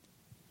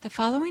The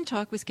following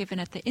talk was given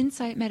at the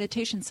Insight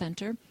Meditation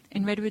Center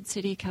in Redwood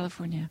City,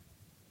 California.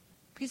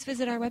 Please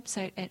visit our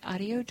website at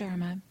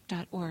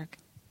audiodharma.org.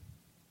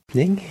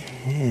 Evening,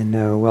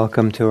 and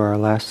welcome to our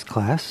last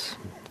class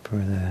for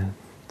the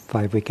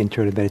 5-week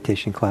Intro to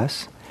Meditation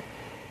class.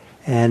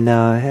 And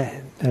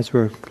as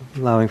we're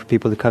allowing for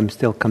people to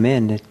still come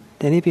in, did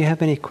any of you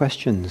have any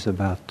questions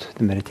about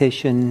the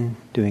meditation,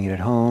 doing it at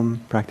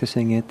home,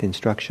 practicing it, the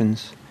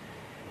instructions?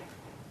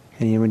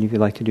 Anyone of you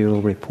like to do a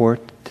little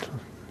report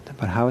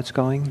about how it's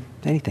going?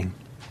 Anything?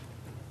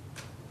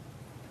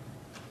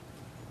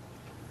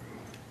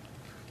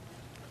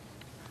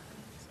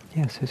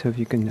 Yes, so if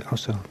you can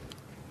also...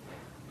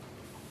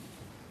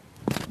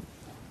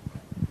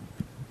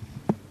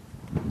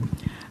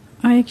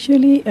 I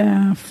actually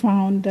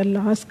found the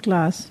last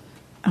class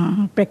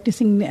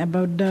practicing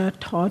about the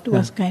thought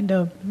was kind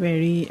of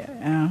very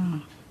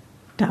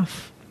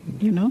tough,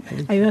 you know.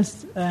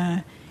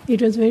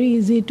 It was very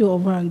easy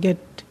to get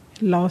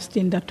lost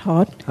in the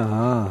thought,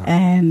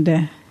 and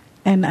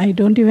I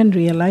don't even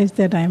realize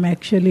that I'm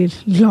actually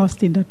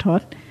lost in the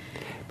thought.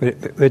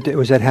 But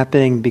was that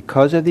happening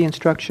because of the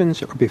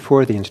instructions or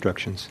before the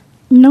instructions?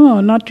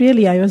 No, not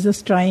really. I was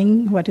just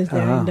trying what is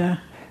there in the...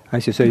 I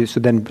see.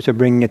 So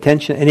bringing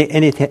attention,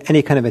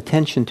 any kind of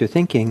attention to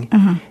thinking,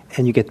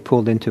 and you get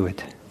pulled into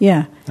it.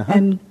 Yeah,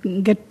 and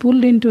get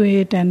pulled into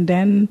it, and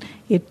then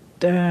it.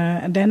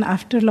 Then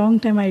after a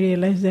long time, I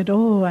realized that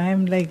I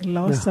am like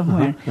lost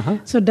somewhere.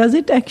 So does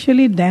it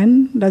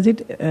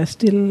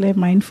still a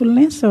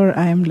mindfulness, or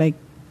I am like?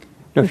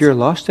 No, if you're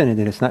lost in it,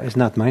 then it's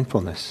not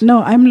mindfulness.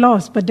 No, I'm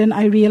lost, but then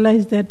I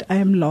realize that I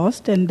am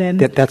lost, and then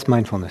that's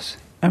mindfulness.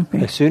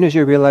 Okay. As soon as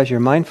you realize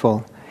you're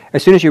mindful,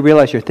 as soon as you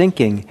realize you're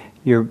thinking,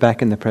 you're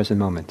back in the present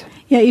moment.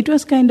 Yeah, it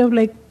was kind of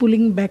like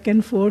pulling back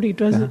and forth.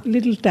 It was a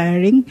little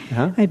tiring.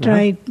 I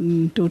tried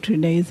 2-3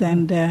 days,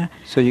 and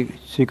so you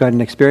got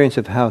an experience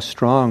of how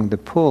strong the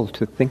pull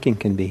to thinking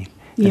can be,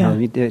 and how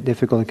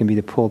difficult it can be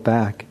to pull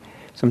back.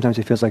 Sometimes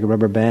it feels like a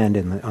rubber band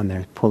on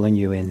there, pulling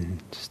you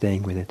in,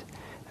 staying with it.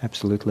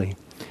 Absolutely,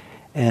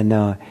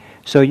 and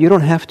so you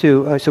don't have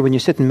to. So when you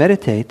sit and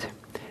meditate.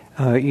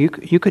 You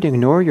could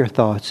ignore your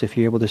thoughts if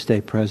you're able to stay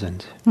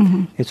present.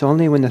 It's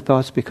only when the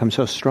thoughts become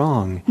so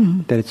strong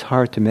that it's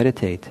hard to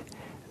meditate.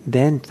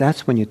 Then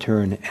that's when you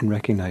turn and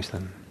recognize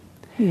them.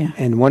 Yeah.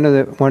 And one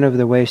of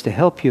the ways to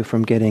help you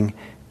from getting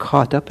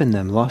caught up in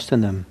them, lost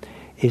in them,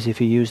 is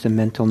if you use the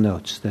mental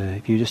notes.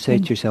 If you just say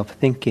to yourself,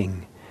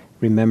 thinking,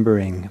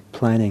 remembering,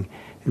 planning.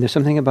 And there's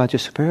something about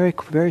just very,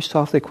 very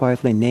softly,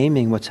 quietly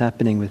naming what's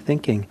happening with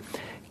thinking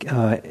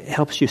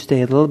helps you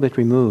stay a little bit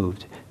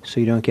removed. So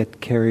you don't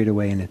get carried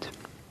away in it.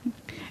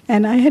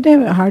 And I had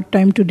a hard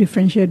time to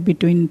differentiate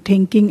between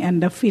thinking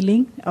and the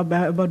feeling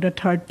about the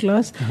third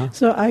class.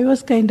 So I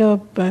was kind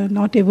of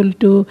not able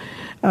to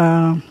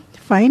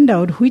find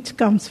out which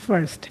comes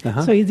first.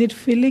 So is it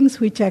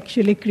feelings which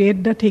actually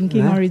create the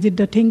thinking, or is it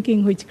the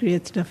thinking which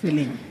creates the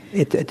feeling?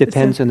 It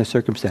depends on the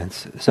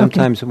circumstance.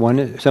 Sometimes one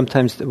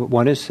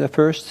is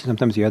first,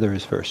 sometimes the other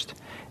is first.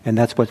 And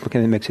that's what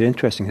kind of makes it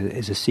interesting,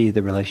 is to see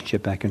the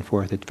relationship back and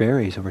forth. It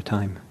varies over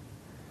time.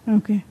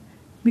 Okay,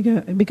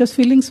 because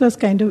feelings was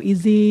kind of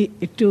easy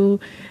to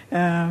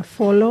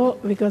follow,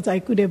 because I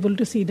could able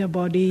to see the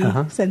body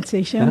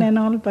sensation and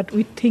all. But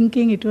with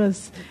thinking, it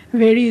was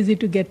very easy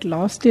to get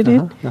lost in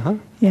it.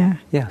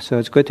 Yeah. So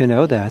it's good to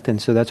know that, and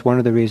so that's one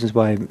of the reasons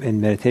why in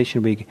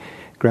meditation we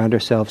ground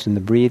ourselves in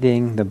the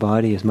breathing, the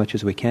body, as much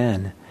as we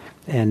can.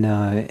 And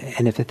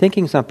if the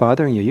thinking's not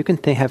bothering you, you can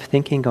have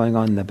thinking going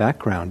on in the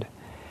background,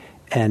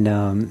 and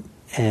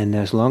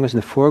as long as in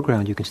the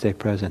foreground you can stay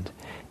present.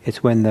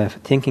 It's when the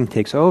thinking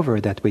takes over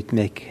that we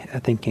make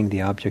thinking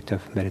the object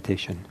of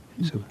meditation.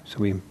 So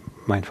we're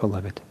mindful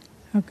of it.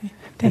 Okay.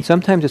 And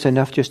sometimes it's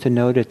enough just to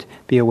note it,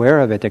 be aware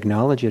of it,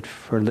 acknowledge it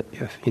for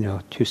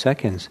 2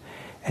 seconds,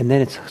 and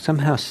then it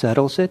somehow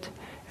settles it,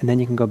 and then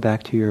you can go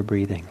back to your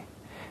breathing.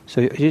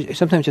 So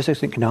sometimes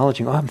just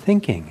acknowledging, I'm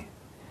thinking.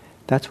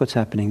 That's what's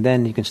happening.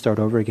 Then you can start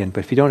over again.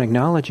 But if you don't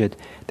acknowledge it,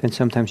 then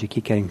sometimes you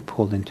keep getting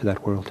pulled into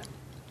that world.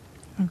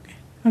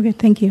 Okay.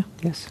 Thank you.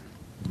 Yes.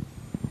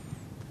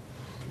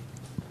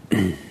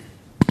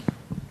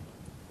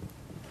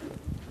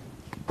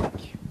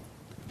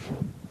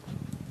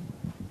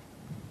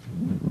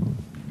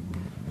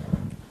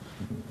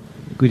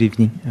 Good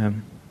evening.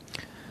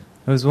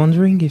 I was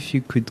wondering if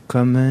you could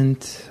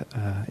comment,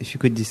 if you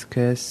could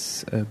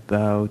discuss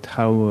about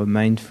how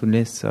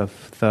mindfulness of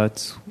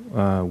thoughts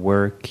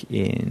work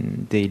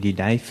in daily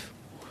life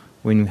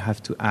when we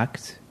have to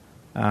act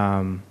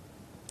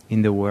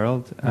in the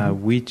world.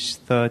 Which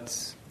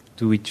thoughts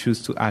do we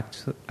choose to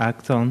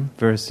act on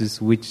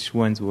versus which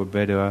ones were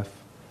better off,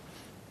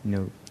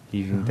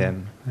 leaving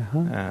them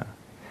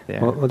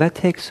there? Well, that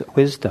takes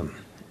wisdom,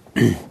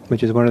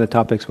 which is one of the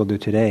topics we'll do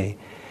today.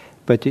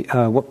 But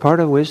what part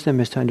of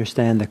wisdom is to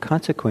understand the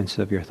consequence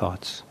of your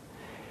thoughts,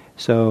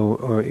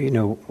 or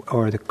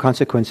the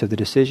consequence of the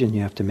decision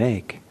you have to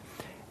make.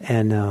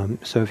 And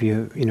so if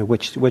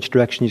which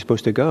direction you're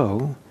supposed to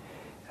go,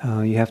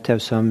 You have to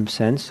have some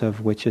sense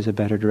of which is a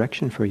better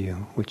direction for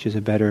you, which is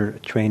a better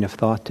train of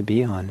thought to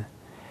be on.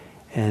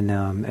 And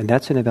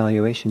that's an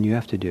evaluation you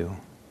have to do.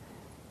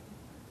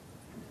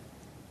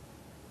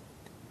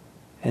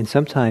 And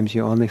sometimes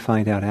you only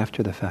find out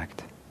after the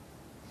fact.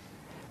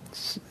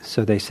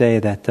 So they say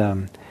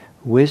that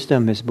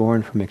wisdom is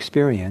born from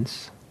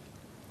experience,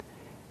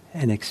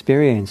 and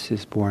experience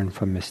is born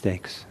from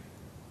mistakes.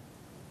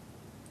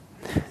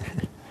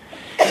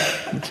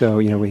 So,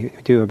 we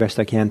do our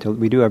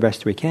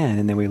best we can,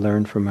 and then we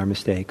learn from our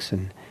mistakes,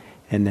 and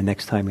the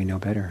next time we know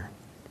better.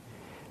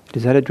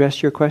 Does that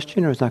address your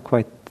question, or is not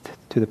quite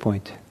to the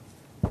point?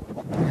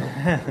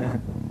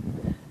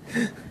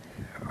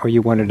 Or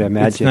you wanted to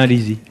imagine? It's not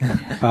easy.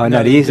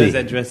 Not easy. It does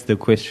address the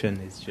question.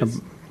 It's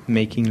just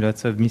making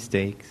lots of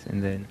mistakes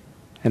and then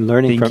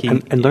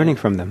learning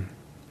from them.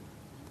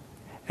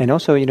 And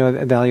also,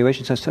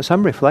 evaluation. So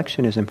some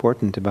reflection is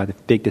important about the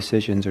big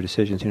decisions or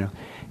decisions.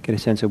 Get a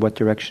sense of what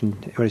direction,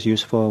 what is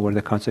useful, what are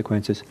the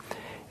consequences.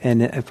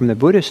 And from the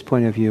Buddhist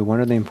point of view, one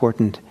of the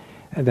important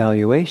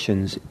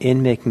evaluations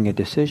in making a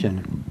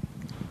decision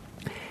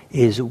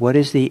is what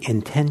is the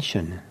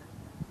intention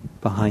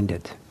behind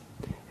it.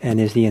 And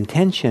is the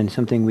intention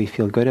something we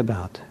feel good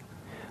about?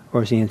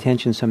 Or is the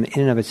intention something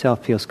in and of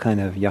itself feels kind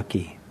of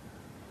yucky?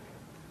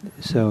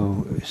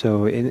 So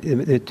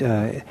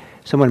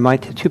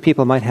two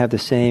people might have the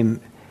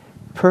same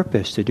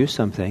purpose to do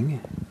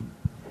something.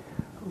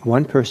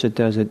 One person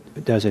does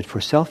it for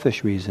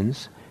selfish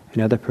reasons,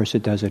 another person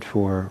does it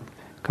for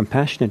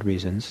compassionate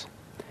reasons.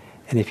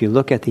 And if you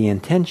look at the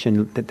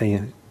intention,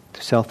 the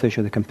selfish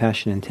or the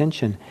compassionate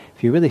intention,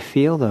 if you really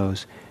feel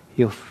those,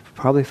 you'll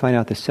probably find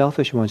out the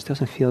selfish ones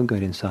doesn't feel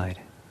good inside.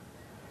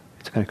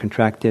 It's kind of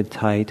contracted,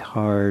 tight,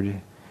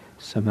 hard,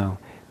 somehow.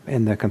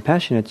 And the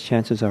compassionate,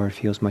 chances are, it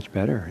feels much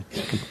better.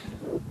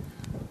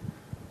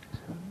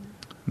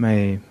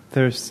 My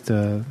first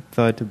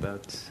thought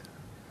about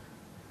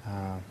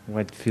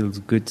what feels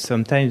good,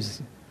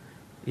 sometimes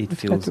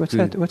feels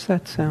good. What's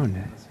that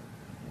sound?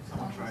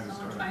 Someone trying to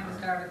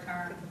start a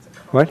car.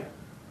 What?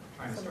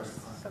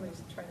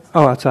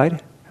 Oh,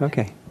 outside?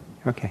 Okay.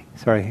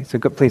 Sorry. So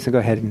please go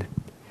ahead and.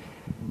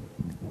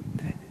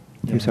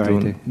 I'm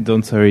sorry.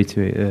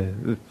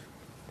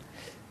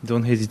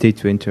 Don't hesitate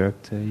to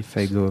interrupt if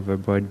I go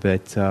overboard.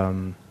 But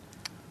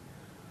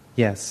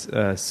yes,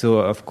 so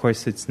of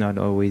course it's not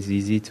always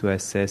easy to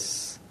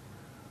assess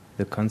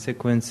the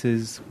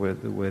consequences,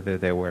 whether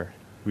they were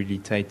really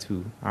tied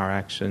to our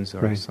actions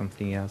or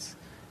something else,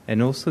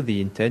 and also the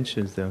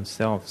intentions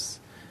themselves.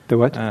 The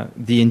what?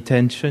 The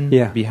intention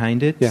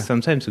behind it. Yeah.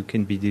 Sometimes it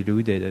can be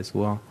diluted as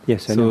well.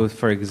 Yes, I so, know.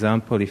 For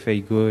example, if I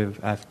go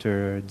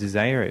after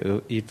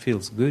desire, it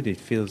feels good.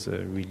 It feels a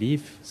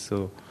relief.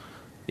 So,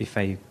 if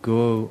I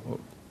go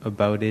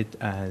about it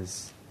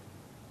as,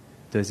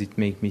 does it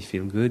make me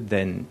feel good?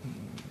 Then,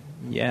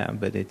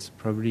 but it's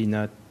probably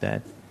not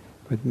that.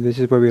 But this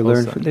is where we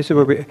learn.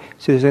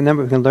 So there's a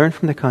number. We can learn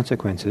from the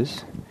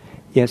consequences.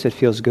 Yes, it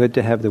feels good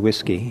to have the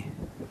whiskey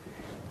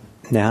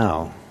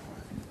now,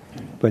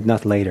 but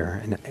not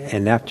later.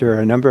 And after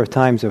a number of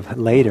times of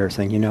later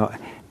saying,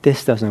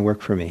 this doesn't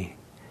work for me.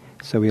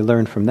 So we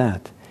learn from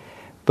that.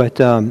 But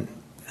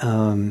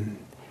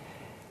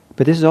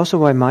this is also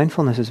why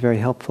mindfulness is very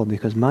helpful,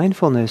 because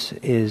mindfulness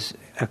is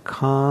a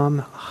calm,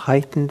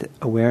 heightened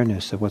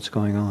awareness of what's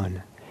going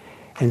on.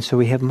 And so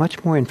we have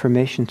much more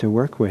information to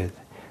work with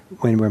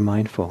when we're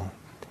mindful.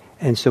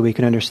 And so we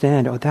can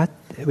understand,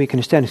 we can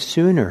understand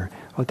sooner,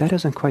 that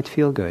doesn't quite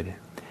feel good.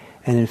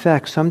 And in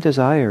fact, some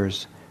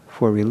desires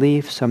for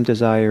relief, some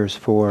desires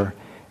for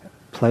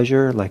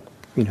pleasure, like,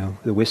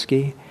 the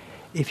whiskey,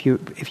 if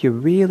you're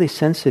really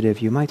sensitive,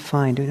 you might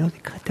find, it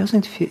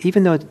doesn't feel,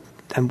 even though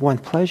I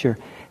want pleasure,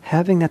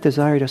 having that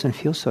desire doesn't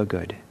feel so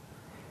good.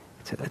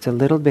 It's a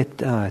little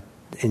bit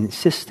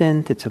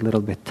insistent, it's a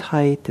little bit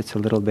tight, it's a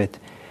little bit,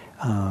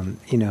 I'm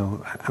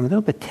a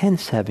little bit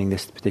tense having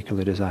this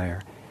particular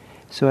desire.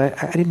 So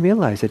I didn't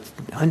realize it's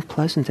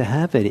unpleasant to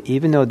have it,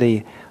 even though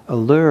the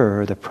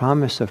allure, the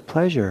promise of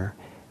pleasure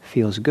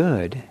feels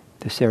good,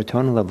 the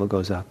serotonin level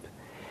goes up.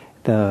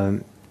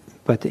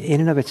 But in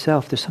and of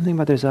itself, there's something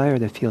about desire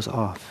that feels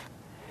off.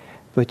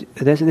 But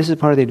this is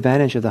part of the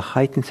advantage of the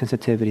heightened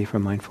sensitivity for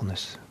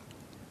mindfulness.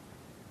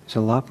 There's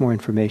a lot more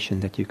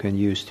information that you can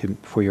use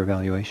for your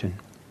evaluation.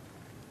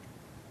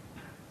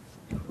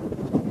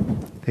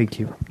 Thank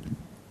you.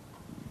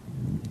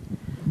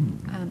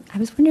 I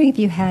was wondering if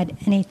you had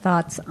any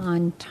thoughts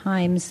on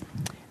times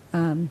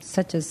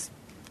such as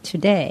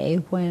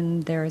today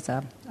when there's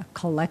a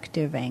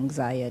collective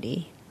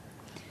anxiety.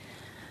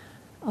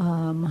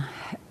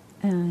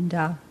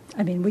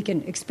 We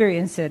can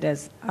experience it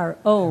as our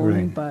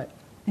own, but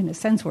in a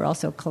sense we're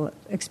also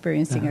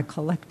experiencing a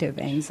collective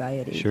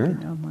anxiety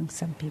among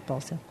some people.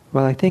 So.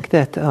 Well, I think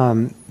that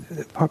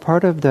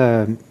part of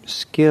the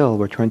skill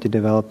we're trying to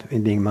develop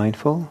in being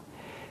mindful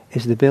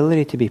is the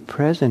ability to be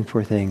present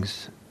for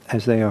things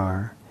as they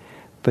are,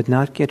 but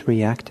not get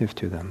reactive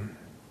to them.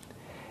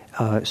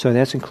 So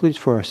that's included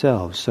for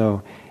ourselves.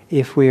 So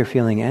if we are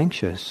feeling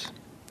anxious,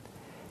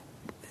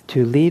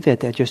 to leave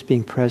it at just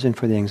being present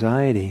for the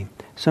anxiety.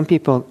 Some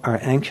people are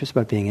anxious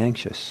about being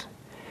anxious.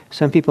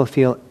 Some people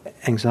feel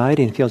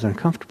anxiety and feels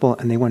uncomfortable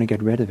and they want to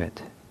get rid of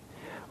it.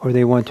 Or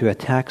they want to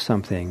attack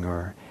something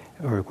or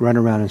run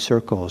around in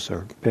circles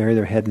or bury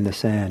their head in the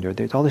sand. Or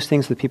there's all these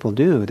things that people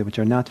do which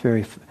are not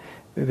very,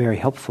 very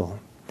helpful.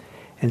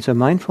 And so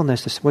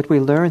mindfulness, what we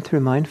learn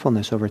through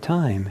mindfulness over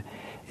time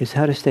is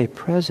how to stay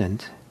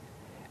present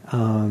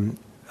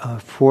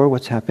for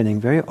what's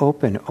happening, very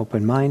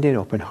open-minded,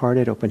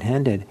 open-hearted,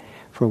 open-handed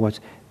for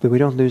but we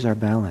don't lose our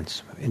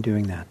balance in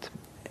doing that.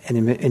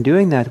 And in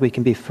doing that, we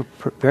can be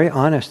very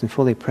honest and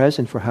fully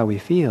present for how we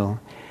feel,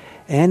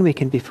 and we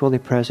can be fully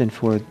present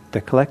for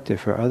the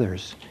collective, for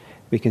others.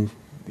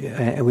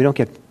 And we don't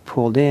get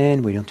pulled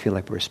in, we don't feel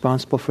like we're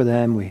responsible for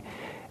them, we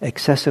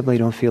excessively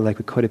don't feel like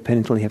we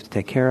codependently have to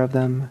take care of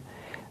them,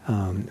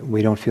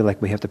 we don't feel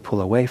like we have to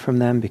pull away from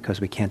them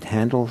because we can't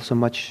handle so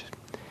much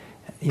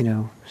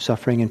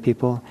suffering in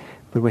people,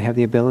 but we have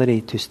the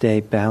ability to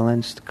stay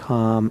balanced,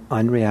 calm,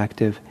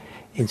 unreactive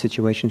in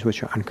situations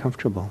which are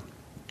uncomfortable.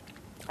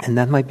 And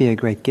that might be a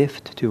great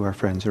gift to our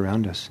friends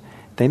around us.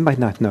 They might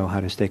not know how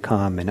to stay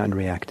calm and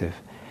unreactive.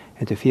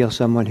 And to feel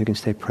someone who can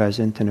stay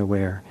present and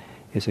aware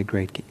is a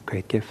great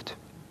gift.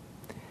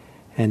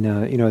 And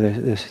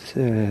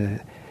the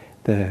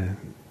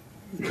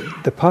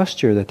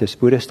posture that this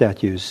Buddha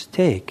statues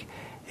take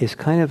is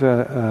kind of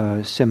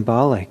a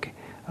symbolic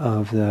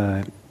of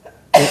the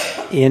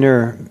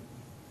inner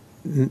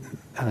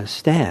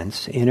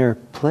stance, inner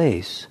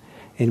place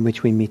in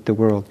which we meet the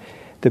world.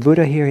 The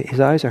Buddha here, his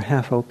eyes are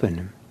half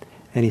open,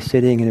 and he's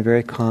sitting in a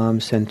very calm,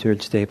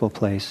 centered, stable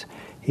place.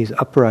 He's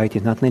upright,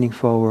 he's not leaning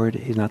forward,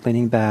 he's not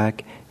leaning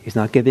back, he's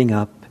not giving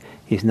up,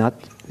 he's not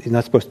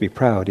supposed to be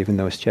proud, even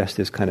though his chest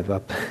is kind of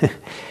up.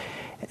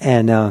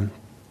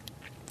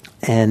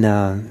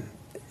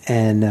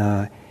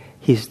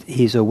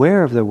 He's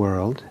aware of the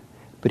world,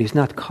 but he's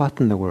not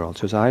caught in the world.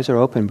 So his eyes are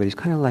open, but he's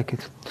kind of like a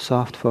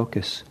soft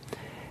focus.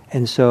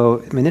 And so,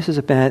 this is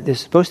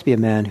supposed to be a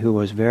man who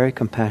was very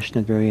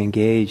compassionate, very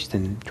engaged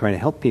in trying to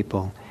help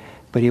people,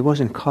 but he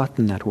wasn't caught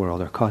in that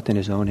world or caught in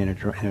his own inner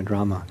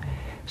drama.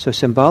 So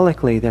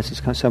symbolically, that's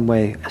in some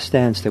way a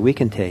stance that we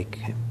can take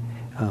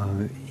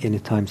in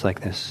times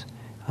like this.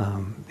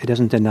 It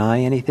doesn't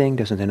deny anything,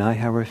 doesn't deny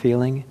how we're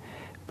feeling,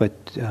 but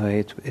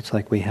it's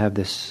like we have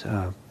this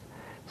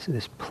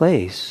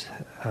place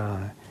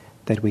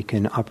that we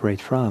can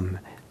operate from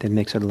that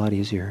makes it a lot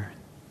easier.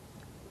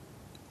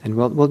 And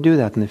we'll do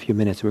that in a few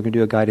minutes. We're going to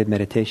do a guided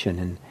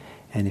meditation,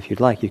 and if you'd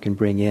like, you can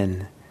bring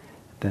in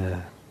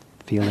the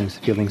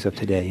feelings of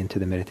today into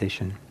the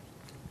meditation.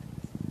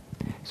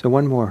 So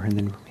one more, and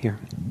then here.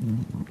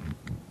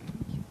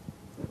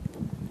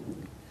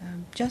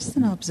 Just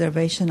an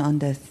observation on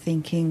the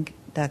thinking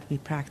that we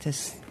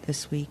practiced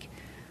this week.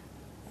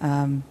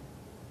 I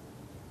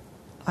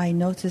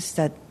noticed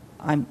that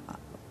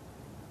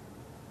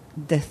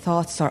the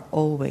thoughts are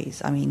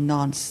always,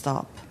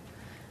 non-stop.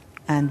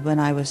 And when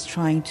I was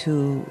trying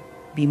to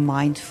be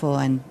mindful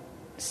and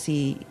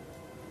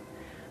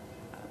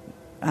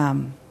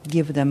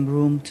give them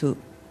room to,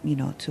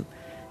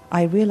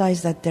 I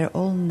realized that they're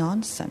all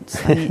nonsense.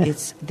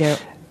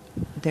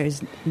 There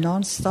is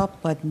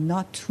non-stop, but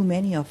not too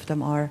many of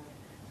them are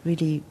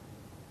really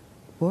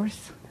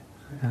worth.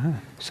 Uh-huh.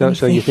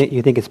 So you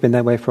think it's been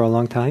that way for a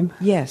long time?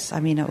 Yes, for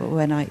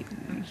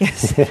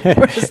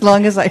as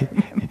long as I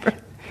remember.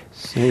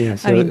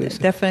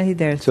 Definitely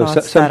there are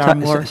thoughts that are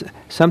more...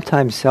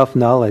 Sometimes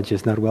self-knowledge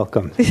is not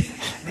welcome.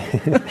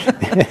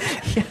 Yeah,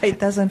 it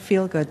doesn't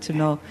feel good to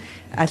know,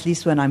 at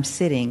least when I'm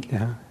sitting.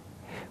 Yeah.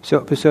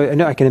 So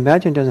no, I can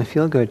imagine it doesn't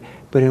feel good,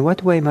 but in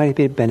what way might it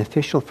be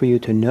beneficial for you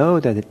to know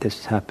that this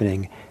is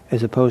happening,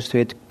 as opposed to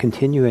it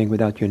continuing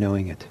without you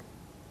knowing it?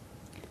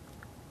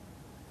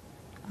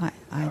 I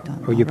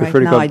don't know. Or you right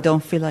prefer now, to go... I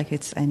don't feel like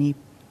it's any...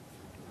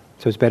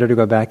 So it's better to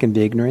go back and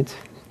be ignorant?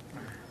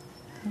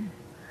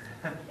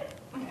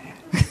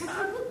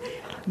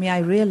 I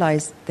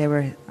realized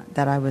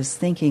that I was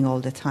thinking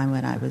all the time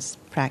when I was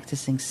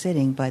practicing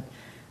sitting, but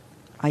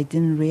I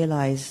didn't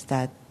realize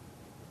that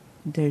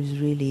there's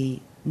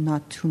really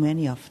not too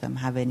many of them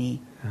have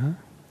any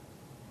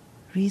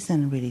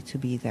reason really to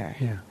be there.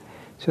 Yeah.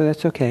 So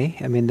that's okay.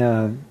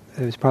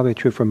 It's probably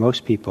true for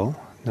most people,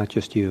 not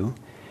just you.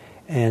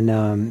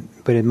 And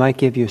but it might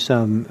give you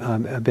some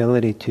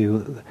ability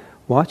to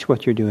watch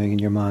what you're doing in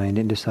your mind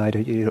and decide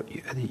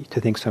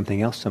to think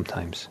something else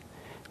sometimes.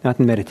 Not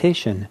in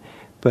meditation,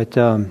 but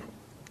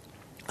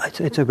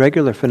it's a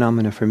regular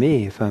phenomena for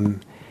me. If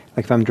I'm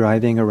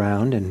driving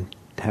around and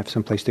have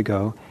some place to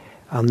go,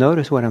 I'll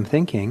notice what I'm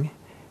thinking,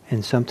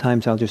 and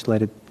sometimes I'll just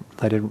let it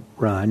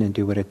run and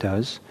do what it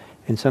does.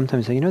 And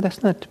sometimes I say,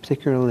 that's not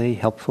particularly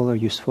helpful or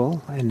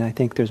useful, and I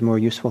think there's more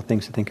useful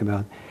things to think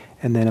about.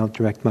 And then I'll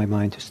direct my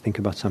mind to think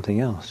about something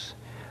else.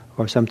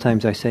 Or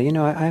sometimes I say,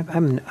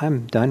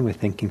 I'm done with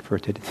thinking for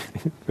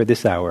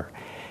this hour,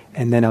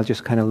 and then I'll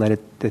just kind of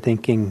let the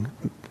thinking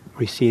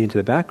recede into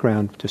the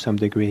background to some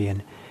degree,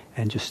 and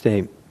just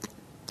stay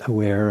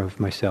aware of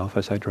myself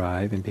as I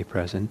drive and be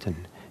present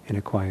and in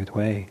a quiet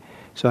way.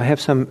 So I have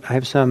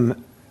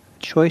some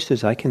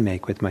choices I can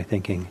make with my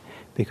thinking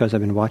because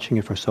I've been watching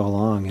it for so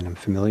long and I'm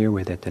familiar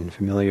with it and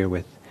familiar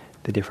with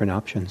the different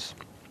options.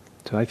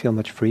 So I feel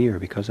much freer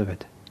because of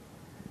it.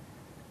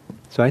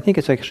 So I think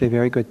it's actually a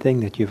very good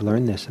thing that you've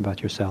learned this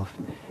about yourself.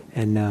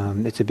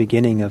 And it's a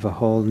beginning of a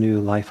whole new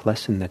life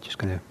lesson that's just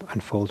going to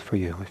unfold for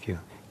you if you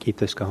keep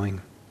this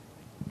going.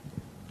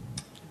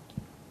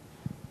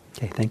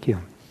 Okay, thank you.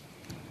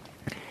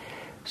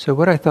 So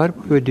what I thought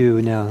we would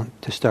do now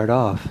to start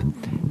off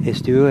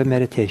is do a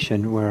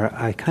meditation where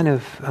I kind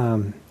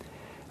of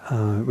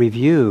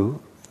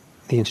review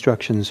the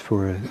instructions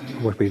for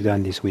what we've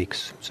done these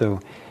weeks. So,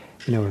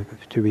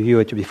 to review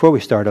it, before we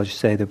start, I'll just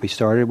say that we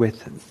started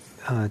with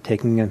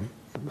taking an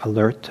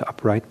alert,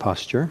 upright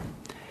posture,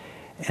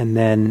 and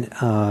then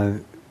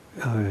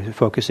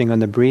focusing on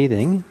the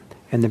breathing.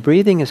 And the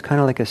breathing is kind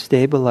of like a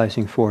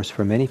stabilizing force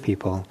for many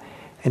people.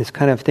 And it's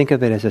kind of, think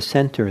of it as a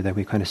center that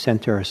we kind of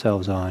center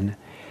ourselves on.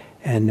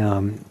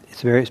 And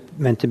it's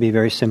meant to be a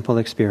very simple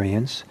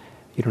experience.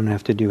 You don't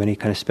have to do any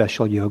kind of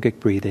special yogic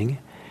breathing.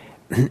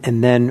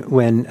 And then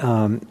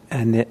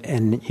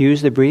and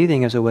use the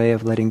breathing as a way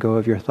of letting go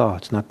of your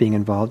thoughts, not being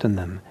involved in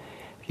them.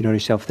 If you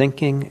notice yourself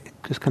thinking,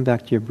 just come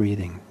back to your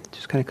breathing.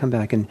 Just kind of come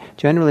back. And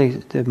generally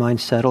the mind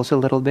settles a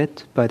little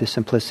bit by the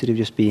simplicity of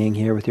just being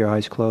here with your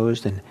eyes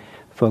closed and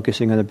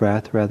focusing on the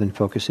breath rather than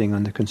focusing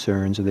on the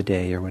concerns of the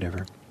day or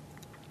whatever.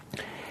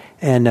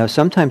 And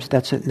sometimes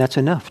that's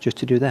enough just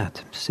to do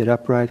that. Sit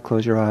upright,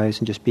 close your eyes,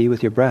 and just be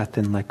with your breath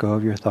and let go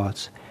of your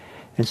thoughts.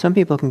 And some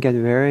people can get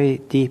very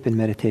deep in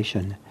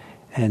meditation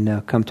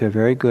and come to a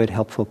very good,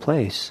 helpful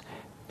place,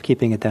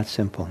 keeping it that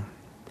simple.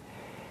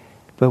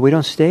 But we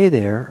don't stay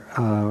there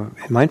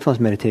in mindfulness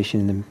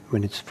meditation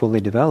when it's fully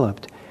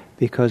developed,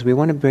 because we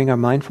want to bring our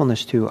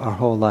mindfulness to our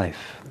whole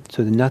life,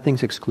 so that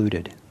nothing's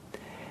excluded.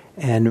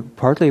 And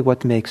partly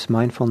what makes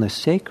mindfulness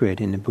sacred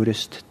in the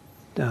Buddhist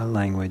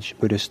language,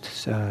 Buddhist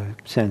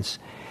sense,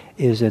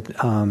 is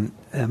that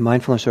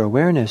mindfulness or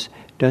awareness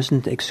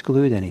doesn't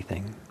exclude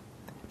anything.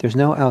 There's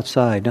no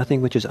outside,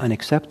 nothing which is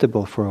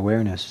unacceptable for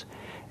awareness.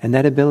 And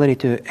that ability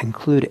to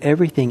include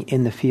everything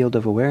in the field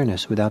of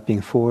awareness without being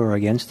for or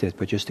against it,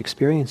 but just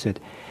experience it,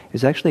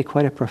 is actually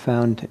quite a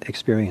profound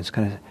experience.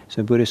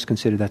 So Buddhists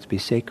consider that to be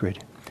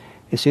sacred.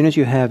 As soon as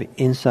you have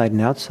inside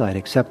and outside,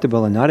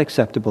 acceptable and not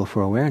acceptable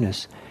for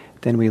awareness,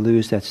 then we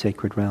lose that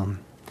sacred realm.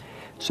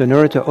 So in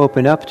order to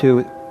open up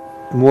to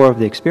more of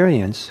the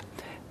experience,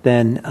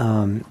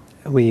 then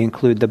we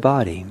include the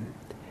body.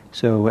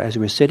 So as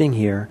we're sitting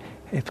here,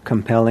 if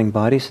compelling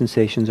body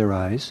sensations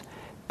arise,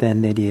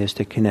 then the idea is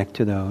to connect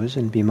to those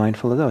and be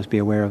mindful of those, be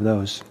aware of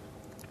those.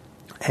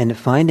 And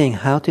finding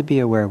how to be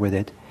aware with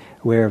it,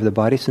 aware of the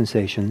body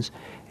sensations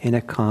in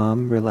a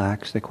calm,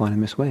 relaxed,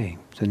 equanimous way.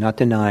 So not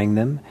denying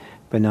them,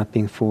 but not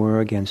being for or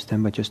against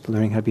them, but just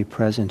learning how to be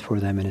present for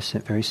them in a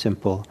very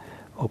simple,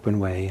 open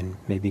way, and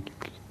maybe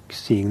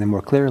seeing them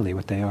more clearly,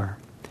 what they are.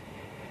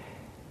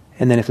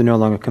 And then if they're no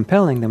longer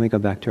compelling, then we go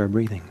back to our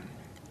breathing.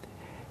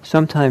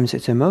 Sometimes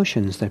it's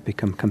emotions that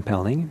become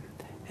compelling,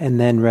 and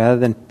then rather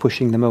than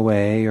pushing them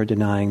away or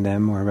denying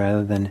them, or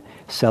rather than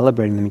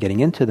celebrating them,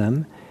 getting into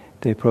them,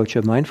 the approach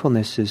of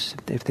mindfulness is,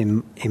 if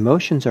the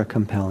emotions are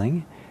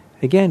compelling,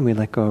 again we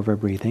let go of our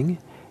breathing,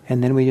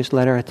 and then we just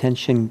let our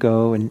attention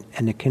go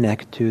and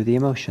connect to the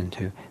emotion,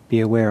 to be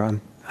aware,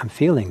 I'm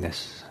feeling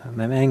this, I'm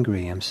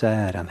angry, I'm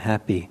sad, I'm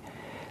happy.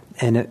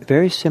 In a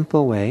very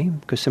simple way,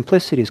 because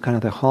simplicity is kind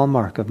of the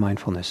hallmark of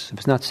mindfulness. If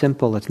it's not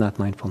simple, it's not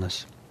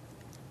mindfulness.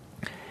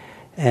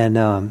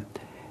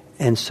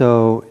 And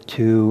so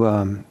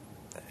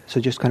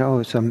just kind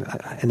of,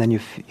 and then you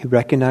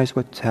recognize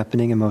what's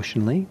happening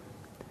emotionally.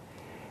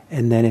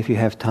 And then if you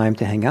have time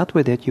to hang out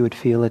with it, you would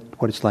feel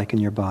what it's like in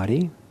your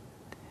body.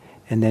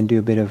 And then do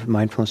a bit of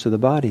mindfulness of the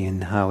body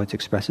and how it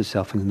expresses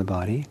itself in the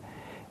body.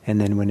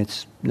 And then when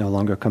it's no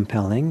longer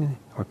compelling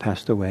or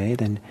passed away,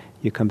 then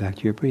you come back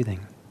to your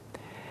breathing.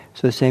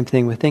 So the same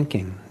thing with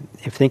thinking.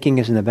 If thinking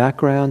is in the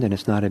background and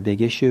it's not a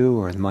big issue,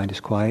 or the mind is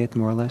quiet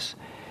more or less,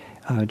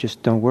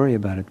 just don't worry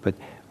about it. But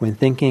when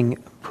thinking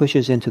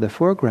pushes into the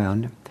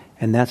foreground,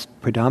 and that's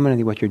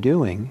predominantly what you're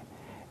doing,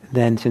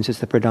 then since it's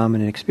the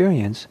predominant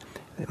experience,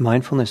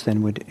 mindfulness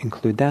then would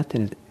include that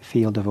in a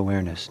field of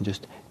awareness, and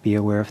just be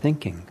aware of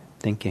thinking.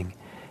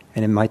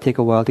 And it might take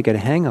a while to get a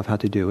hang of how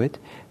to do it,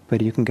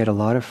 but you can get a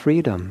lot of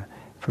freedom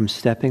from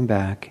stepping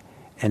back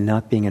and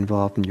not being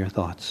involved in your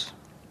thoughts.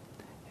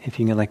 If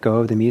you can let go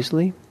of them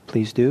easily,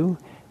 please do.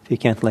 If you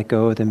can't let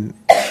go of them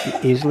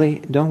easily,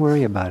 don't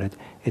worry about it.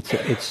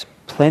 It's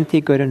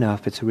plenty good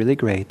enough, it's really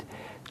great,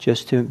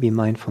 just to be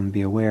mindful and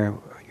be aware of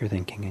what you're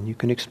thinking, and you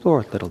can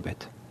explore it a little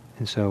bit.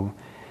 And so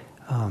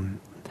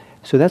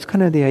that's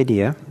kind of the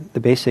idea,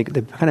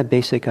 the kind of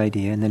basic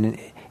idea, and then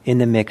in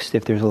the mix,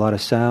 if there's a lot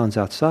of sounds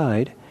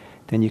outside,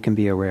 then you can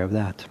be aware of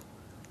that.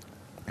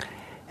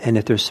 And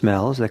if there's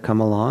smells that come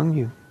along,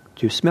 you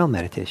do smell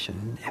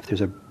meditation. If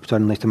there's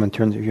suddenly someone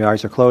turns, your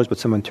eyes are closed, but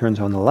someone turns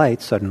on the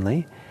light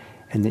suddenly,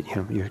 and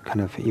you're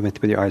kind of, even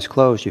with your eyes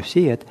closed, you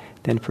see it,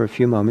 then for a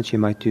few moments you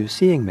might do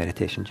seeing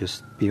meditation.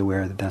 Just be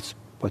aware that that's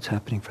what's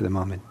happening for the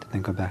moment, and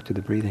then go back to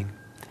the breathing.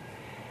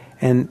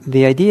 And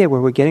the idea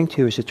where we're getting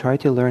to is to try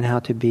to learn how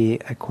to be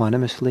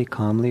equanimously,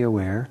 calmly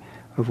aware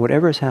of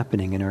whatever is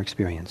happening in our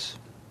experience.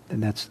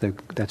 And that's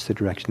the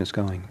direction it's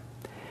going.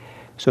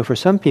 So for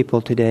some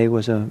people, today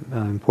was an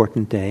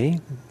important day,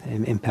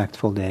 an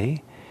impactful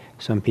day.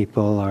 A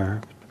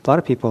lot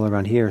of people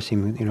around here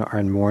are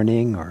in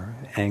mourning or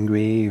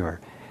angry or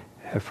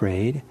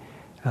afraid.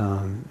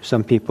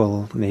 Some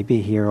people,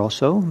 maybe here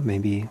also,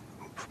 maybe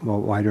more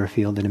wider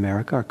afield in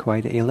America, are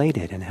quite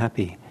elated and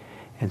happy.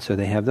 And so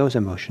they have those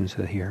emotions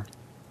here.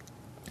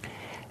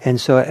 And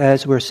so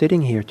as we're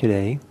sitting here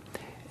today,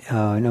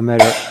 no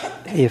matter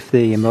if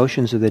the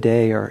emotions of the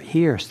day are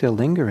here, still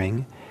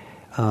lingering,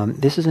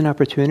 this is an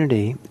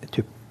opportunity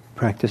to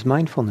practice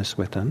mindfulness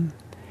with them.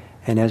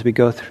 And as we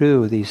go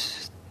through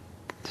these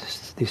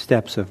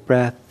steps of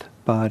breath,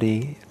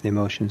 body,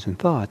 emotions, and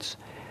thoughts,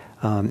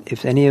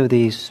 if any of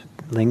these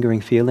lingering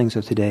feelings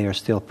of today are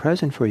still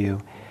present for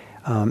you,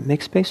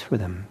 make space for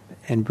them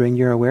and bring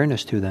your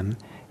awareness to them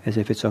as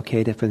if it's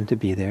okay for them to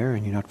be there,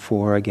 and you're not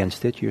for or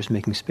against it, you're just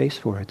making space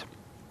for it.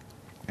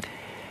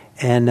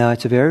 And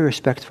it's a very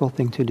respectful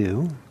thing to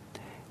do.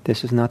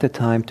 This is not the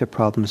time to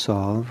problem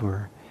solve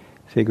or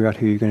figure out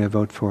who you're going to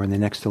vote for in the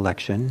next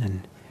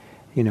election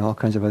and all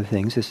kinds of other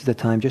things. This is the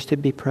time just to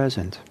be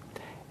present.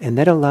 And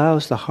that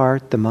allows the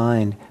heart, the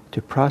mind,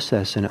 to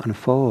process and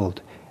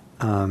unfold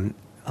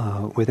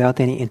without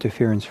any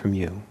interference from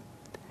you.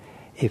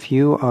 If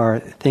you are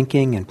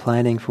thinking and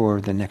planning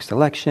for the next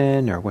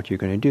election or what you're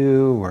going to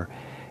do, or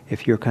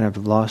if you're kind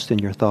of lost in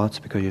your thoughts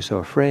because you're so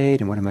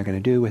afraid and what am I going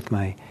to do with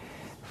my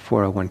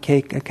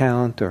 401k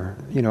account or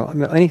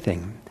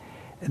anything,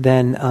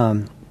 then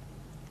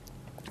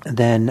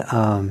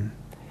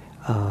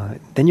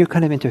you're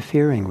kind of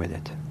interfering with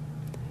it.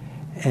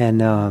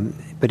 And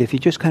but if you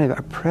just kind of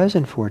are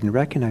present for it and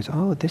recognize,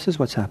 oh, this is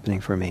what's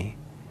happening for me,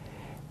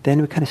 then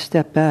we kind of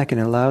step back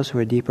and it allows for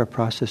a deeper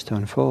process to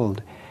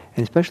unfold.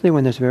 And especially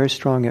when there's very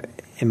strong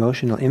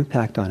emotional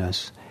impact on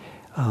us,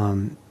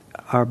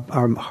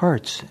 our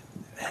hearts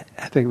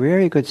have a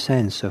very good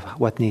sense of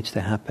what needs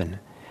to happen,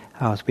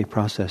 how it's to be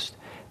processed,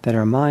 that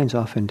our minds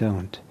often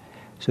don't.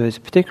 So it's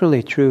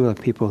particularly true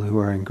of people who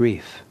are in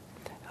grief.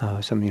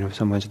 If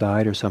someone's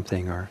died or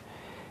something, or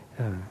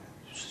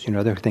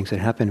other things that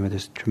happen with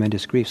this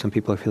tremendous grief. Some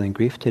people are feeling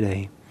grief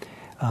today.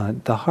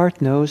 The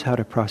heart knows how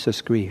to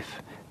process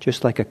grief,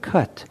 just like a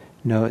cut.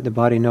 The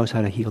body knows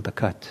how to heal the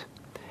cut.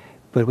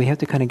 But we have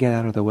to kind of get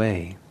out of the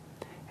way.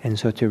 And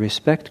so to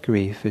respect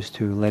grief is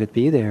to let it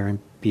be there and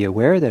be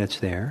aware that it's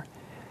there,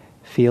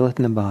 feel it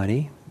in the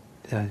body,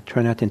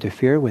 try not to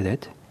interfere with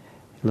it.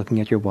 Looking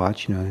at your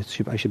watch, it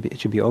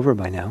should be over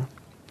by now.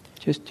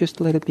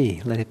 Just let it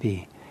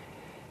be.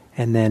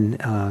 And then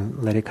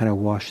let it kind of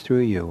wash through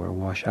you or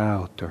wash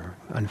out or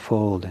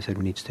unfold as it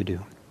needs to do.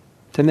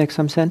 Does that make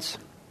some sense?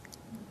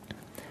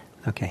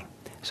 Okay.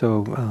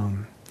 So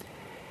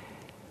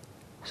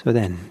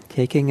then,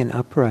 taking an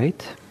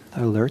upright,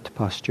 alert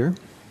posture.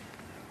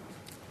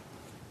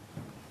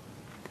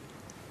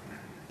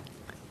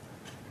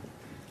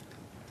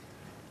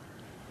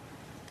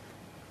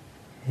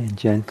 And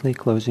gently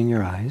closing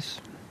your eyes.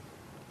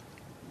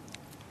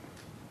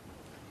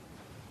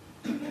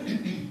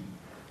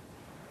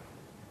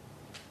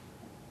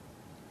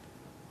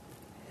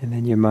 And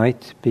then you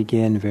might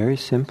begin very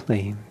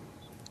simply,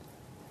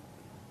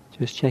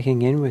 just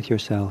checking in with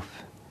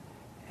yourself,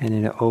 and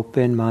in an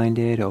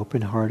open-minded,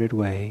 open-hearted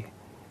way,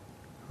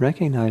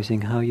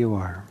 recognizing how you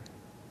are,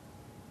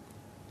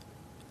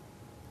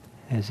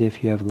 as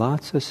if you have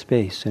lots of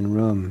space and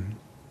room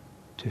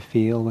to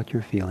feel what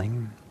you're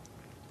feeling.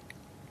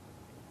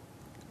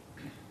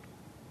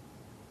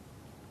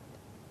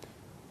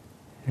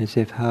 As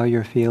if how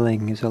you're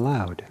feeling is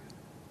allowed.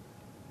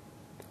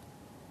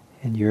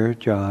 And your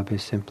job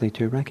is simply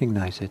to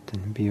recognize it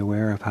and be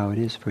aware of how it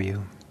is for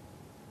you.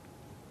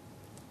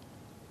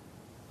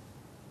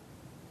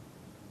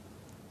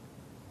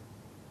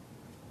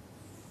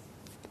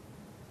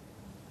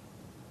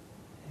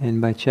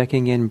 And by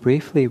checking in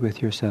briefly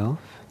with yourself,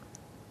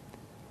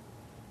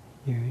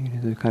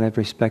 the kind of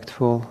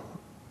respectful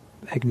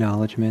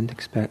acknowledgement,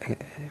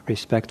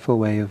 respectful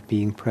way of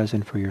being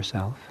present for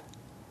yourself,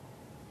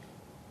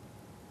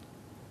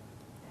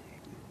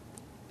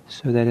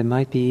 so that it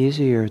might be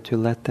easier to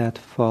let that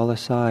fall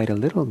aside a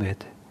little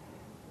bit,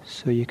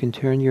 so you can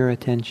turn your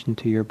attention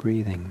to your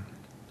breathing.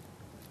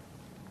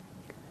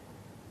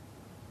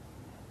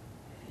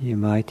 You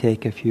might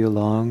take a few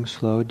long,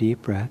 slow,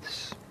 deep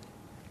breaths.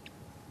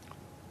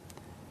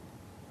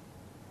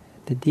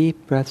 The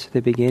deep breaths at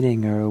the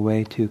beginning are a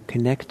way to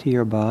connect to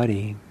your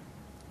body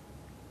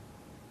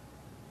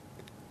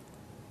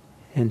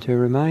and to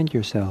remind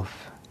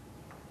yourself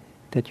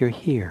that you're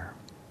here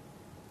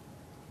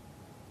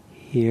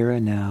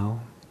and now,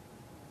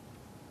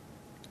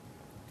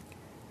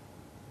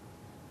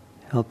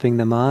 helping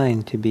the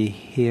mind to be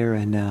here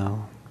and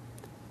now,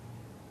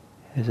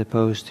 as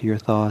opposed to your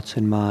thoughts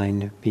and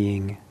mind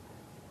being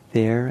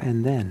there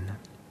and then.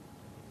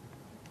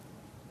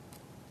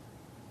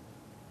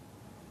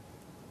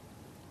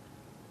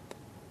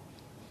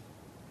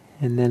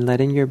 And then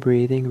letting your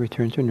breathing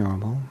return to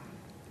normal.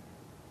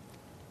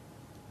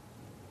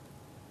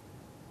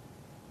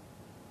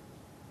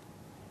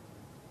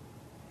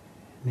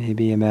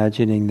 Maybe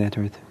imagining that,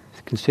 or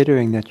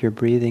considering that your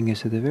breathing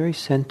is at the very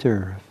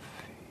center of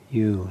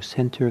you,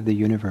 center of the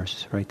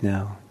universe right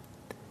now.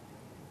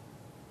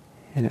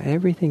 And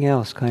everything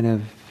else kind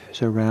of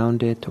is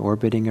around it,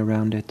 orbiting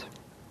around it.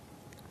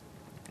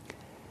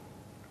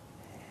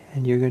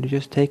 And you're going to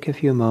just take a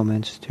few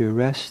moments to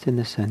rest in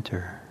the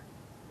center,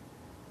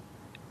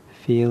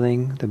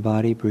 feeling the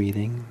body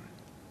breathing,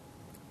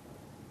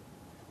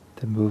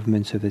 the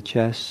movements of the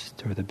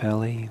chest or the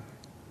belly,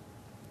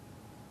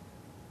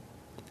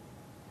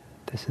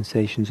 the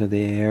sensations of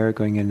the air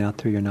going in and out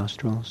through your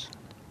nostrils.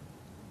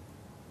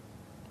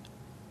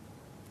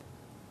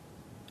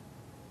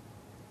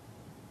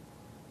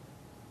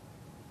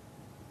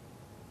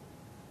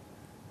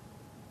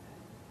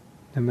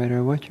 No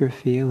matter what you're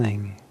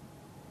feeling,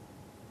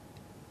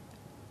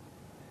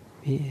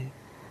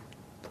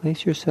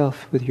 place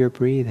yourself with your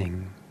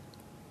breathing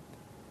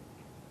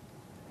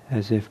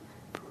as if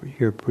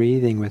you're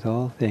breathing with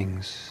all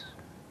things.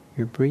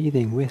 You're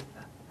breathing with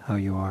how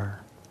you are.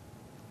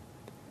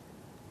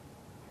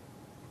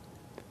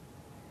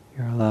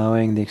 You're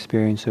allowing the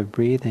experience of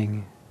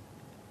breathing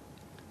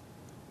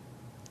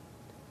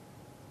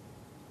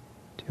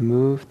to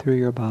move through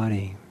your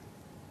body.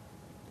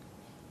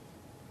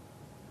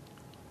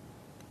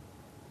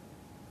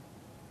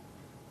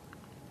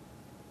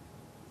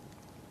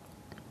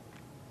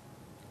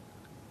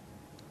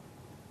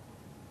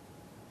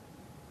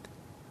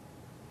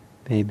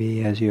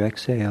 Maybe as you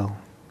exhale,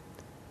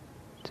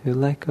 to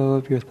let go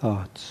of your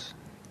thoughts.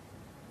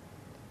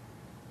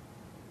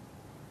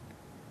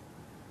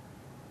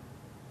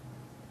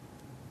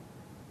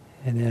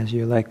 And as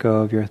you let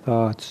go of your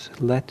thoughts,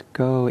 let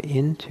go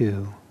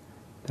into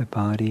the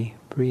body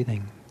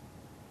breathing.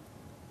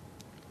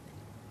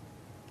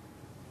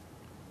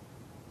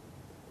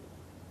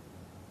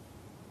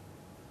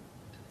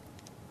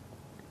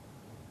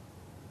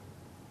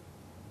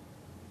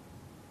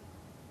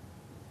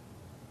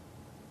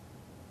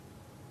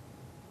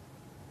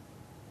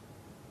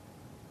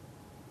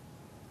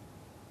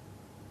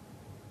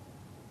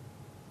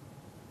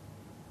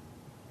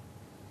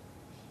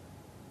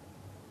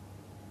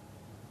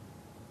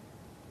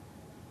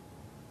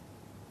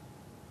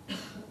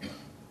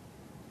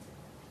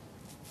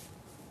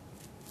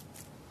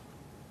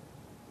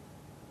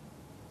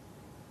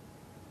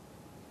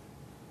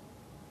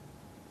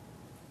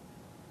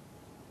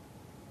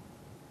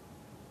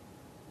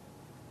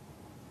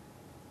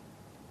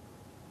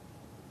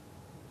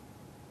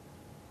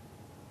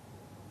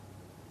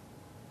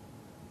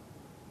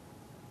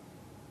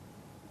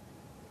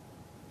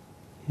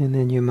 And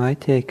then you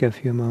might take a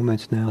few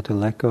moments now to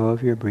let go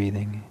of your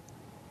breathing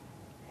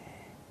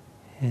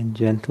and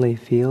gently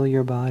feel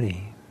your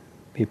body.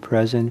 Be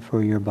present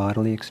for your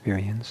bodily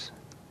experience.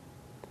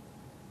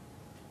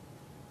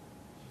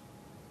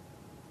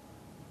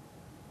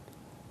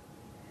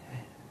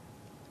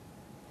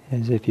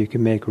 As if you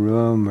can make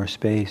room or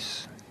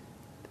space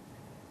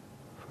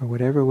for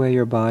whatever way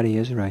your body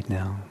is right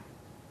now,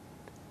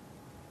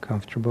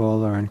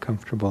 comfortable or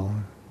uncomfortable.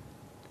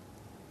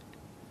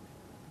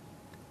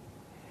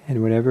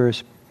 And whatever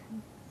is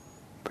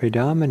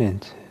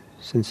predominant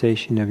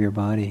sensation of your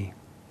body,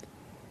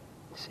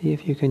 see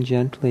if you can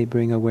gently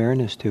bring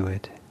awareness to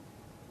it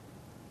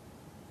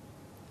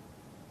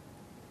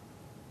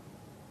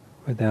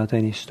without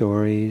any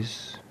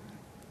stories,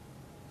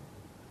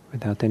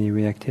 without any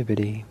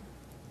reactivity.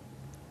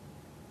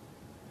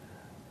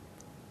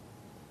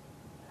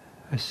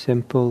 A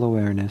simple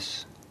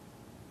awareness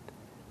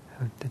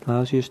that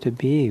allows you to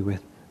be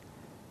with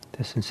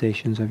the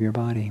sensations of your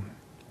body.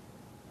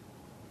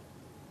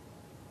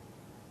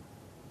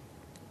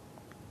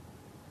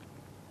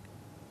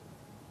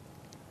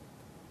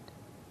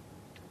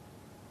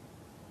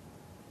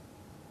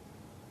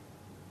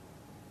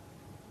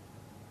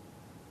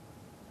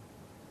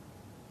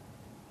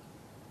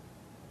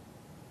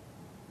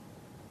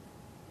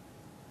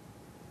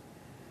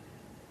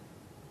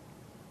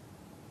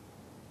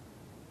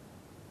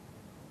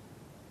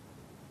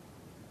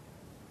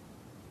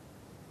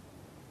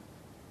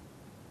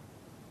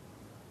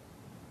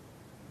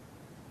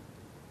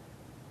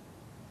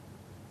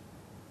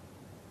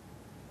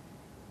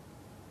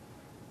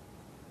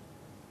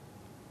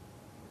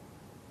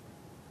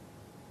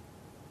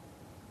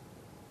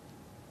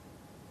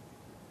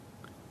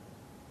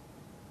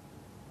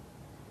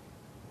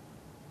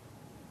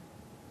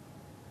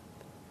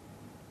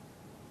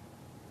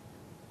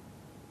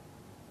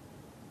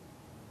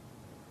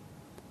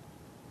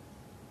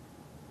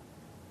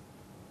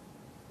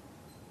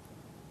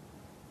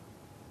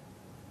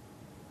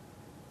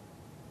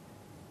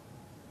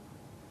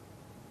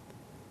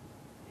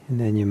 And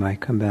then you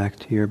might come back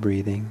to your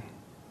breathing.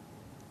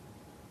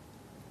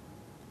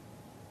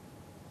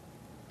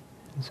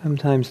 And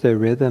sometimes the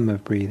rhythm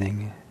of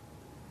breathing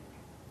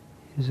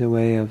is a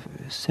way of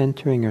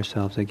centering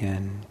ourselves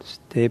again,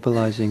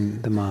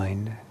 stabilizing the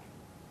mind.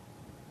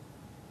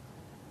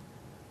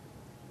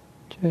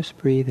 Just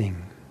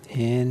breathing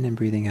in and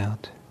breathing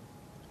out.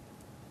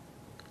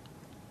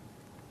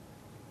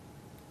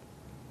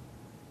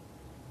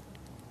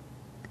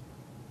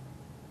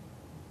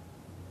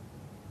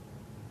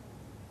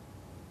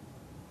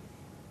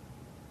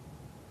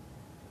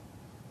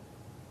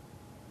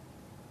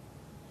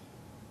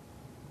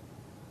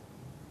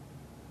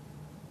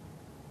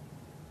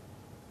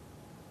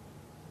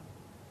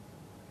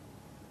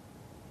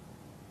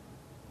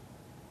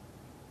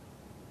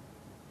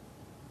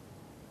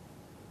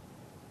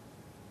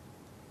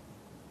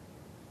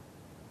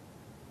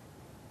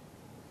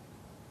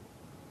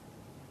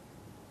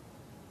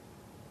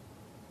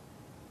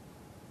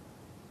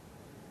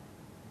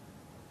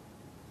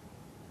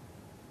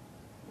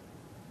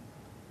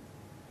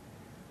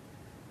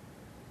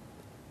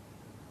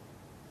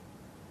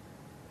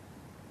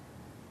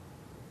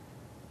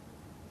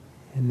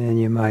 And then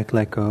you might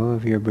let go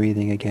of your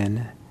breathing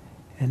again,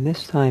 and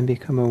this time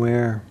become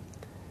aware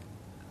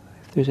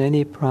if there's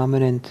any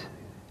prominent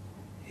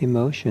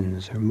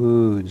emotions or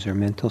moods or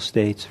mental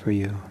states for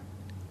you.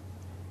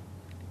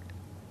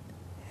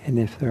 And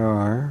if there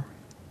are,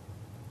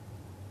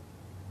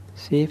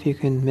 see if you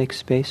can make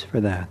space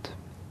for that.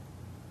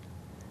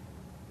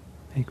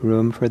 Make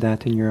room for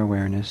that in your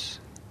awareness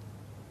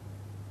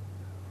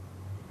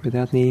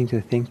without needing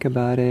to think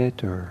about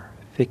it or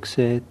fix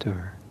it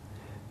or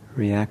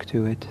react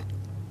to it.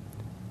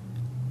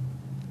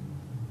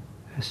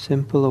 A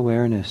simple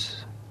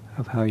awareness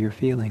of how you're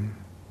feeling.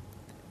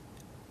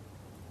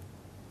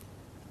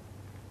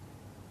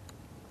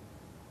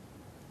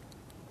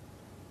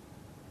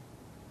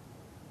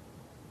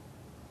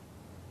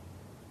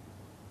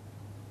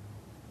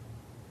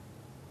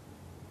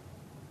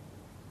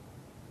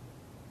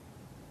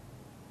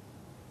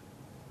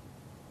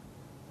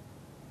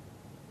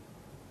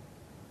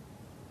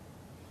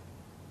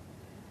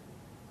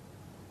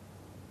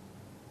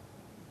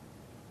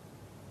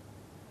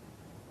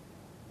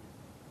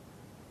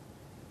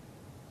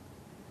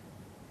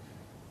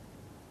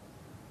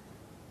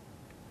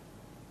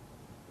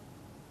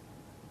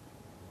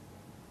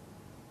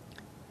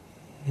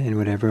 In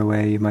whatever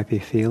way you might be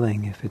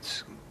feeling, if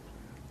it's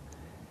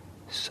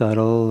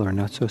subtle or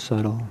not so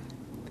subtle,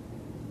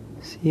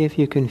 see if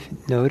you can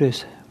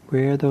notice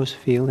where those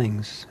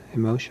feelings,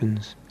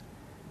 emotions,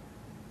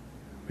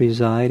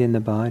 reside in the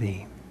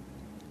body.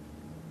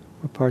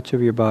 What parts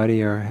of your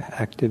body are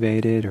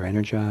activated or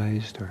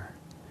energized or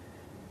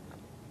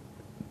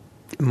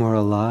more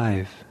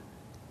alive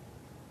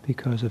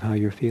because of how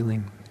you're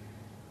feeling.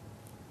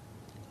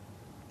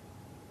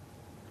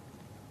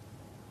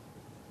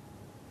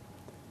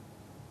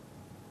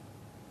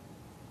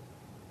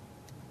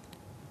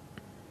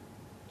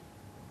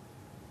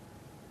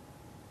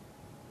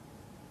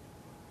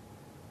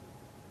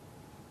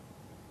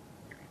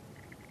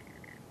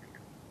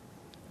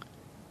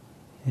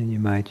 And you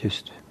might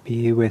just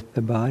be with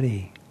the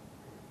body,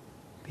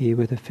 be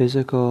with the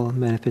physical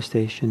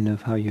manifestation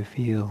of how you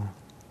feel.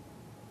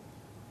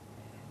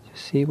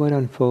 Just see what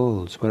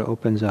unfolds, what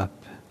opens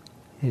up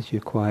as you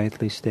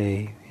quietly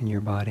stay in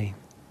your body.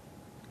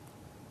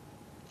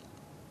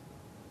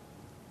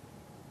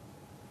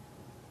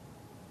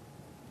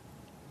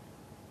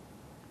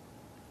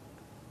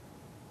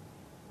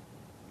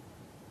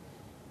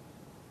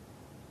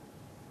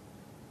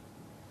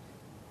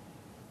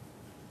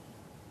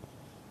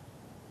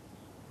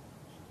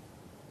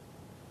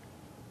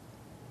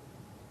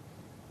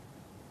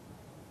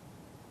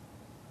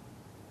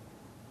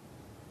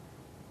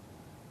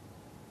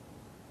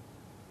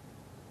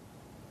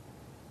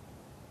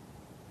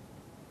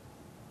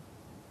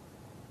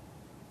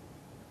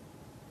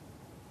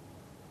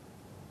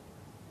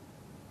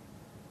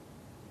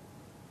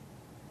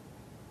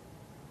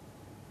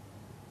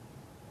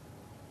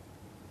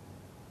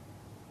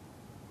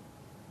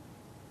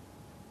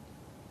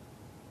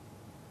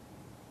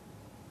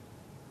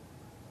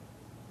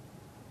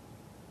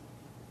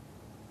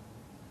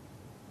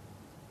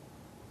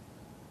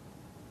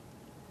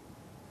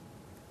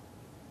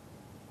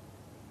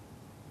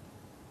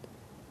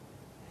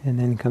 And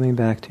then coming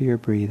back to your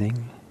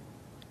breathing.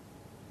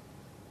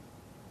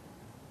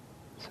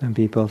 Some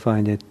people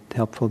find it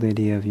helpful, the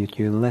idea of you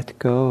let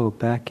go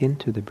back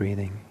into the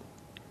breathing.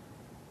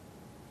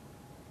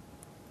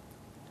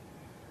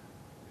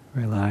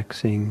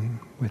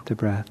 Relaxing with the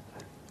breath.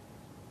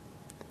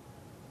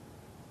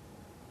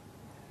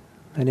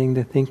 Letting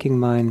the thinking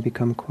mind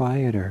become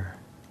quieter.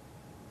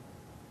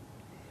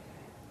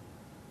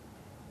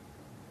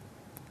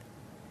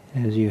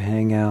 As you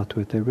hang out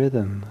with the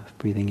rhythm of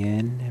breathing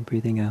in and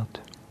breathing out.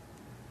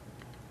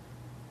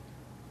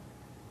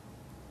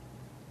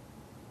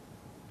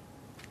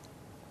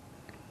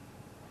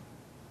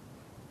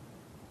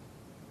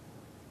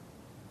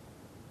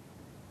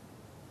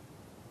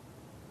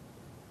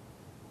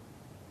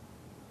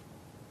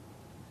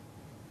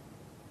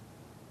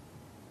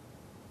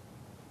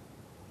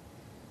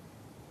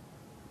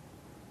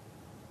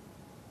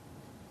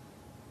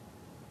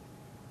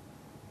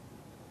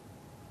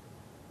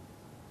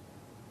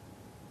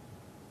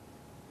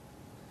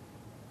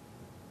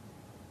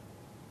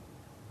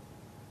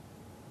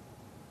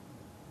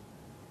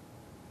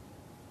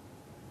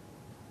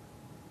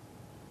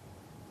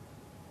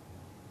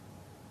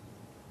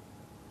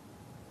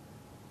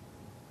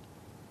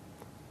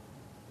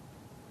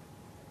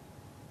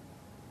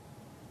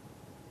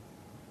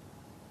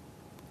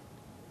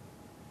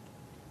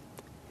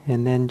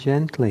 And then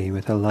gently,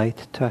 with a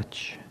light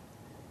touch,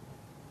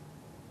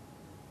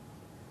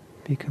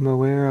 become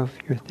aware of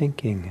your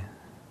thinking,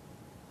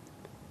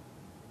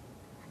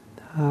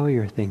 how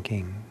you're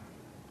thinking.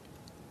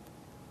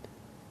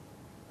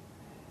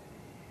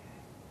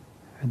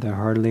 Are there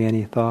hardly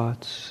any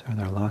thoughts? Are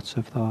there lots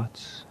of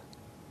thoughts?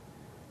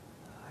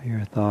 Are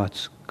your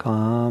thoughts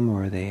calm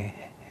or are they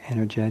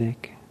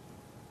energetic?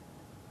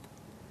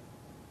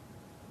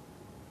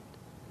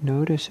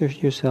 Notice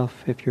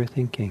yourself if you're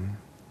thinking.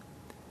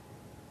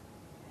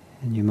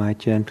 And you might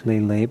gently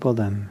label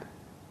them,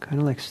 kind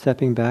of like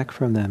stepping back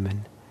from them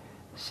and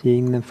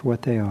seeing them for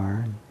what they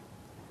are. And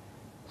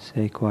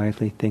say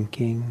quietly,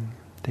 thinking,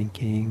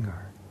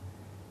 or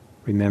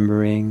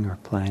remembering, or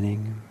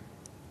planning,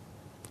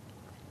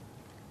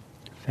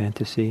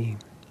 fantasy.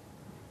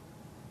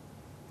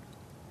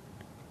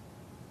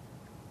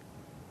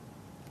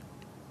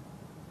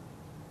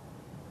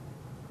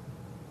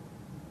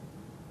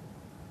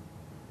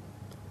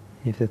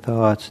 If the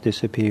thoughts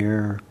disappear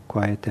or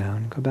quiet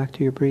down, go back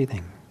to your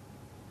breathing.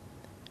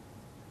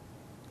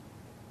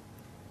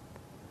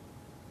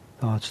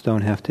 Thoughts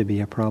don't have to be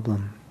a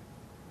problem.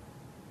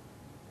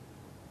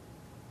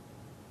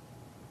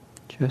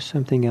 Just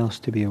something else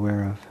to be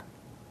aware of.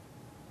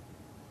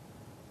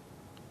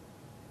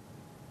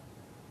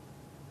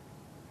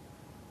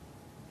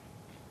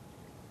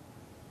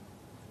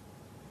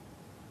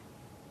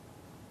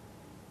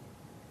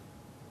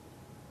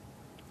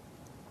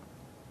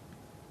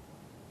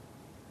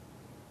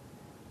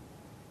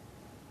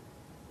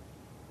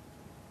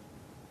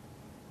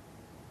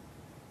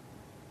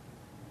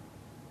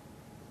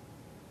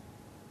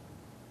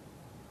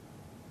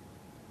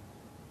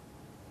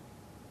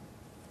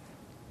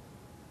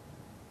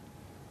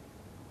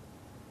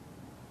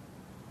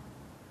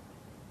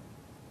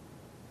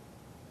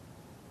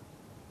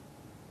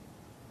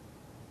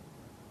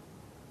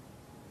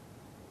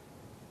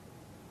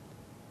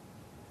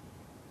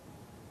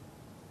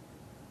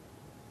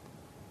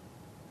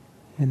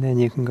 And then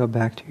you can go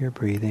back to your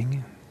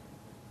breathing.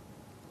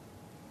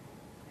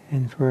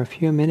 And for a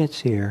few minutes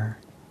here,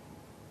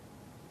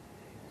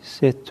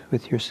 sit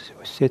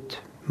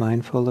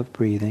mindful of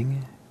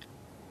breathing.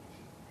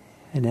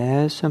 And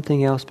as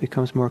something else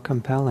becomes more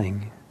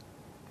compelling,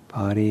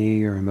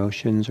 body or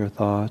emotions or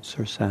thoughts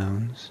or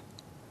sounds,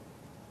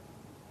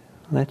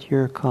 let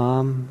your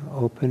calm,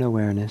 open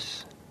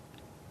awareness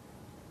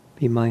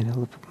be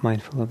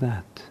mindful of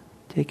that.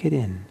 Take it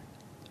in.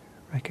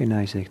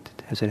 Recognize it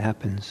as it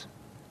happens.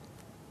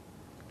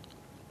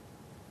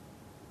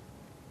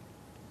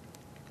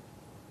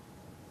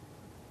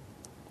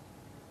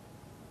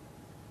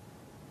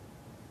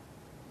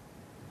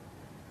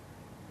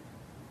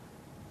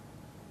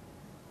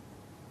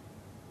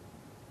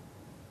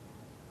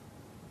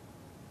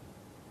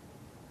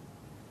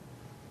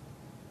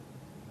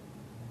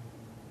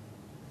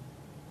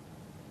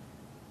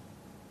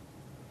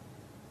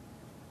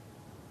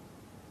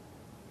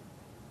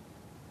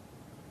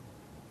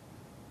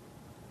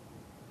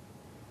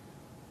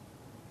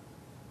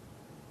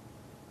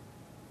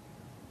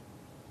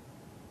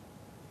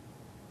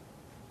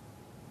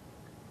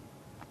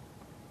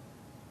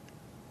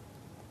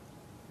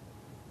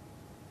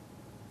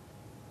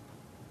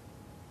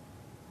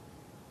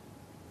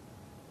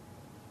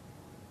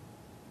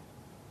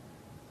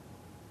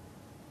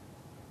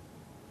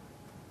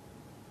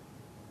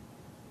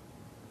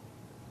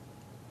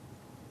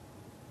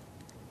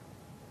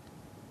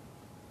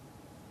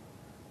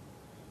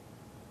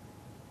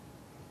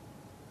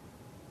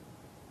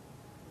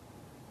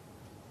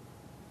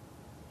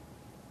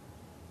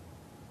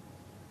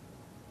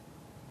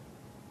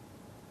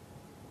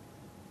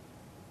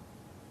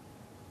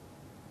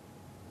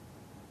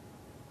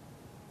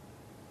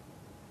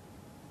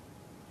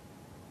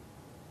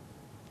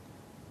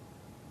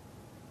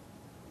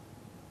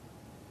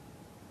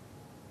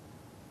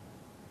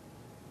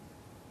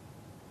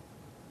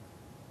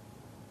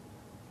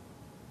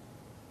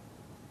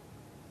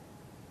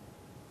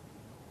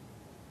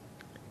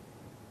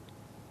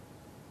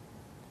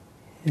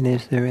 And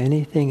is there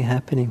anything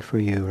happening for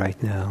you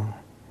right now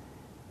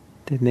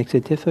that makes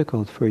it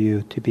difficult for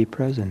you to be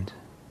present,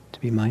 to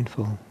be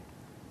mindful?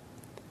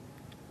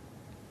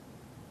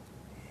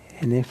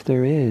 And if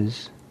there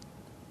is,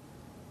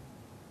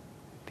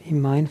 be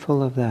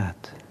mindful of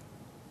that.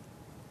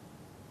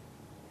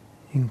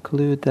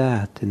 Include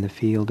that in the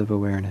field of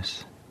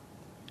awareness,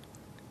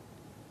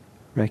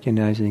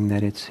 recognizing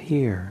that it's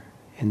here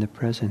in the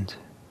present.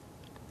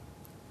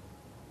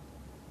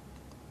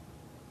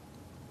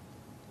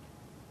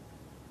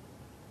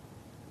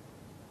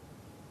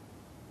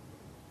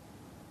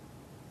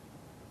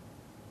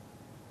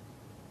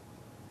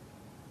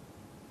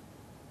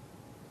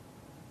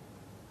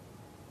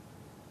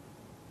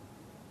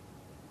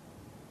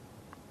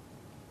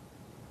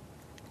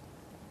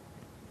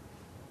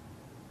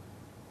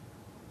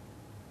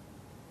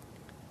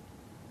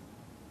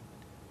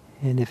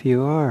 And if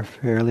you are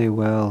fairly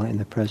well in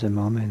the present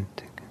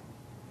moment,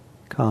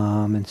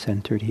 calm and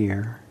centered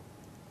here,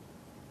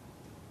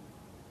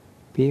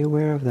 be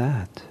aware of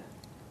that.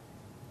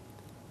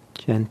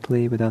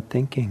 gently without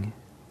thinking.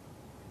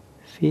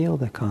 Feel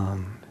the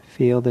calm.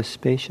 Feel the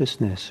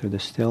spaciousness or the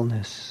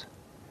stillness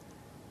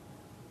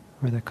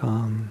or the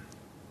calm.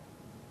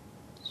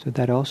 So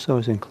that also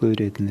is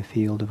included in the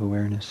field of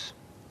awareness.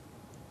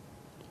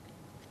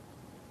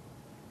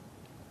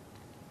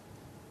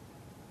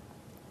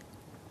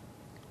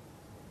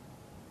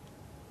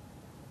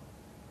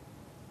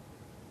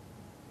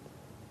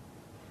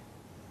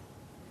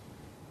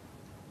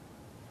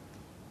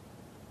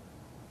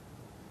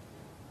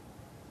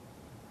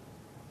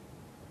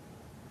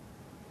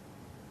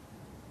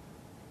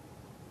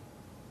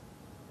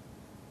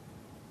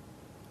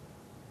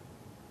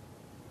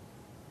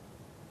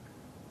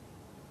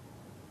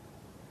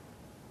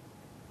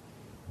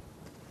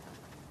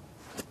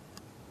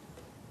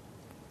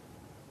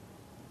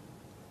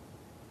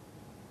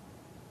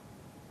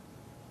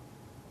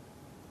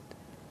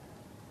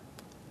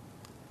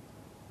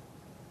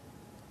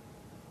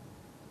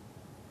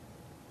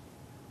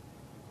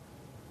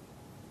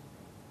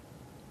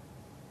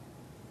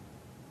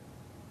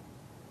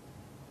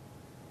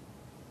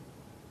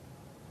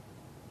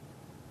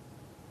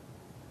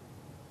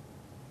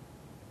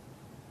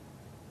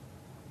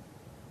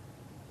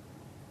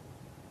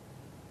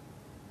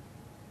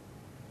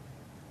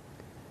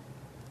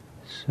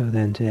 So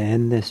then to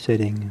end this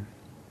sitting,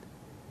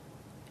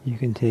 you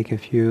can take a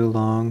few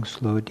long,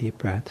 slow, deep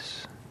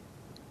breaths,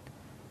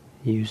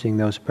 using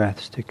those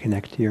breaths to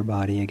connect to your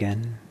body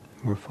again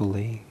more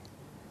fully,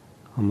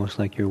 almost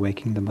like you're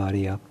waking the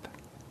body up.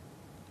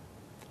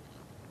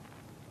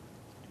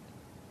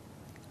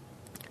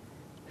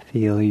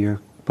 Feel your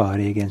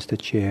body against a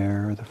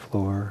chair or the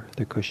floor,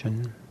 the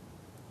cushion.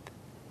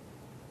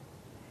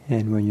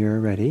 And when you're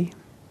ready,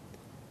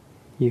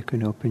 you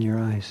can open your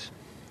eyes.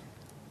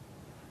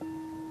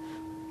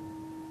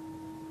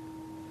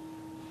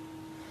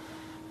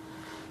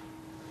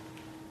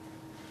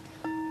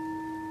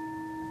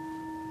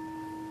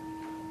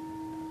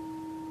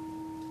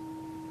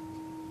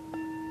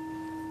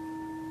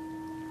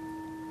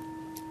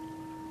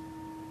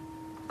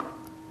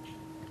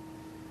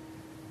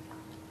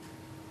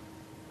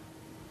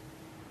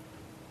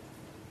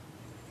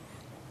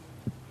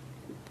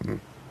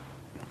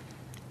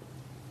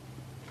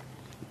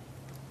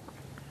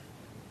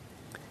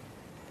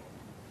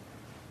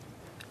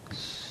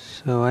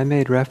 So I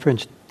made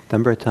reference a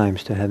number of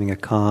times to having a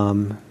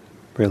calm,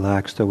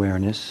 relaxed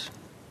awareness,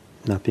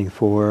 not being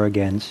for or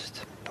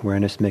against.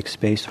 Awareness makes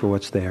space for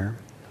what's there.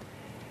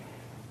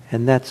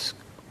 And that's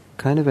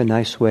kind of a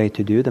nice way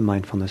to do the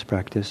mindfulness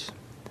practice.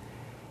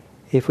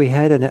 If we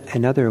had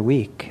another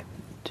week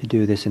to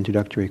do this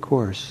introductory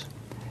course,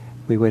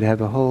 we would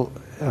have a whole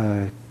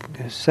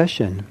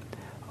session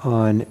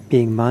on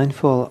being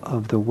mindful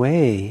of the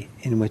way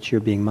in which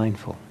you're being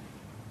mindful.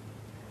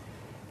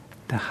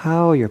 The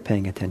how you're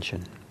paying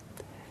attention.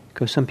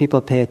 Because some people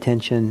pay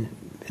attention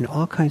in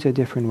all kinds of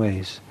different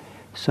ways.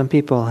 Some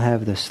people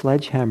have the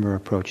sledgehammer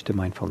approach to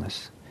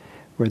mindfulness,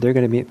 where they're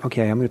going to be,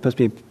 okay, I'm supposed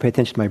to pay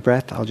attention to my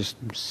breath, I'll just,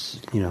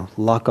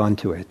 lock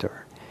onto it.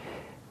 Or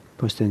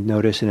supposed to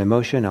notice an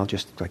emotion, I'll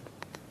just,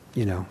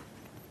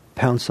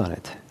 pounce on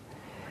it.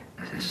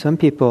 Some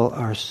people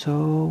are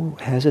so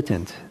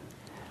hesitant.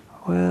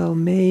 Well,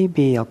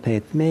 maybe I'll pay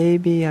it.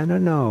 Maybe, I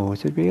don't know.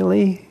 Is it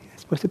really? I'm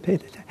supposed to pay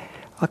attention?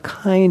 I'll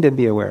kind of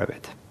be aware of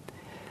it.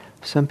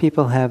 Some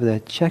people have the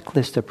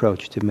checklist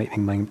approach to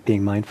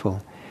being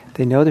mindful.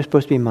 They know they're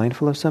supposed to be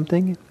mindful of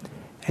something,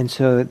 and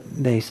so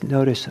they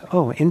notice,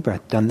 oh,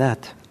 in-breath, done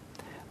that.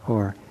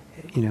 Or,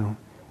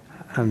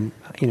 I'm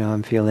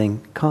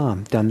feeling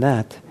calm, done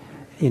that.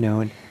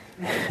 And,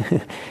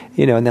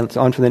 and then it's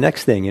on for the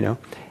next thing,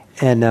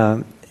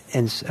 And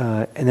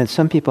then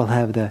some people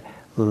have the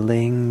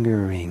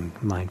lingering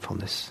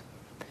mindfulness.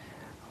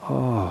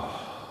 Oh,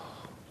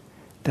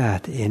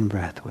 that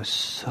in-breath was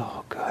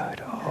so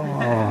good.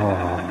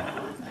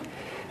 Oh,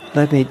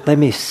 let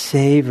me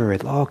savor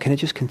it. Oh, can it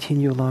just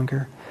continue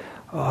longer?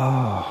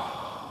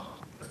 Oh.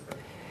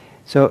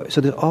 So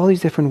there's all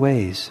these different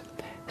ways.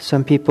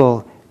 Some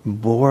people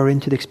bore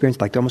into the experience,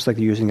 almost like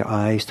they're using their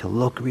eyes to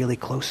look really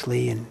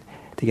closely and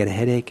to get a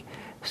headache.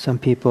 Some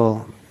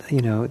people,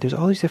 there's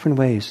all these different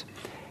ways.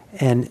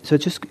 And so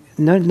just,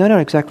 none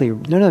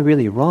are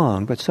really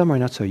wrong, but some are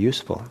not so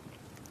useful.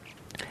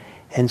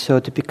 And so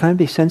to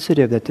be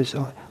sensitive that there's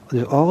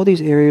all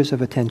these areas of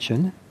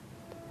attention,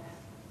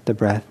 the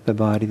breath, the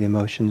body, the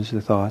emotions, the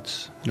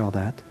thoughts, and all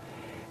that.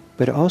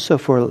 But also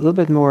for a little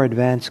bit more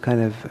advanced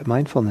kind of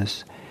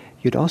mindfulness,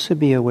 you'd also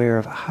be aware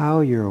of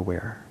how you're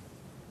aware.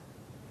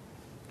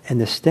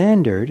 And the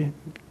standard,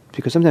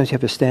 because sometimes you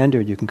have a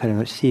standard you can kind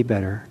of see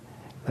better,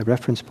 a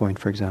reference point,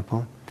 for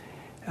example,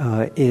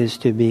 is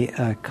to be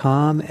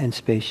calm and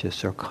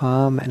spacious, or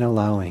calm and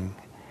allowing,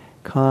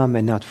 calm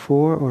and not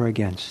for or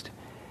against.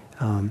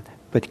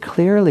 But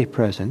clearly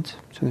present,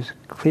 so it's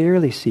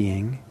clearly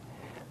seeing,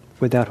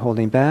 without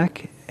holding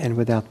back and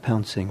without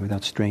pouncing,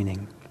 without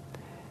straining.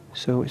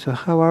 So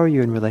how are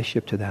you in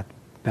relationship to that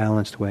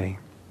balanced way?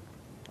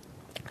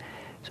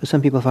 So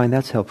some people find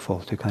that's helpful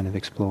to kind of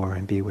explore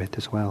and be with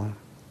as well.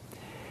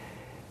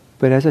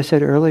 But as I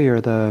said earlier,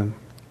 the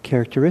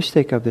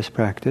characteristic of this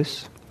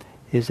practice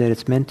is that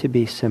it's meant to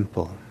be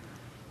simple.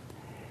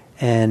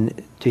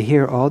 And to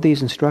hear all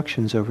these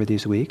instructions over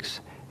these weeks,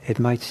 it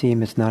might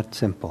seem it's not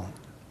simple.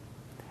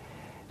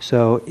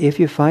 So if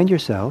you find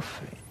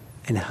yourself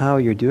in how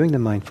you're doing the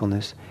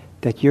mindfulness,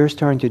 that you're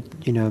starting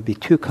to, be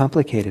too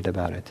complicated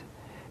about it,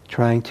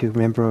 trying to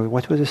remember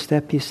what was a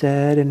step he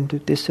said, and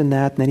this and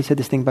that, and then he said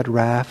this thing about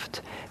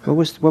raft.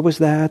 What was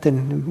that?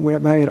 And where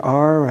am I at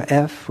R or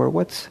F or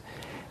what's,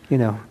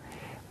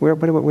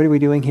 what are we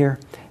doing here?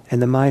 And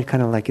the mind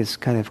is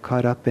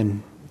caught up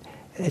in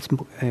its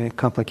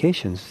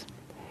complications.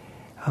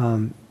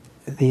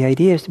 The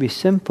idea is to be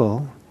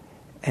simple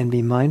and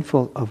be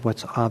mindful of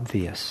what's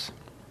obvious.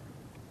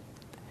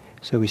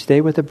 So we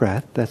stay with the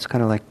breath. That's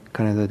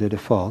the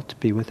default.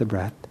 Be with the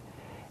breath,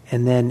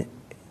 and then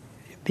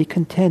be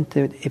content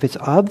that if it's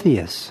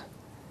obvious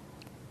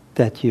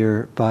that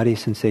your body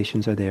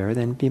sensations are there,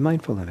 then be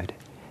mindful of it.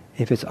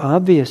 If it's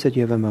obvious that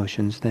you have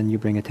emotions, then you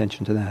bring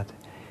attention to that.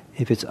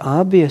 If it's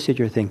obvious that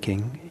you're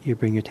thinking, you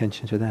bring your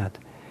attention to that.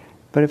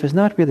 But if it's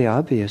not really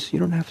obvious, you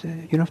don't have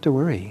to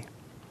worry,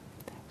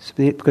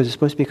 because it's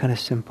supposed to be kind of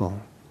simple.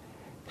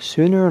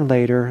 Sooner or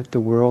later,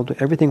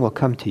 everything will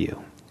come to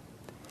you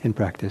in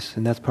practice,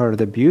 and that's part of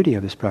the beauty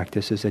of this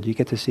practice, is that you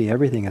get to see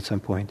everything at some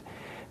point,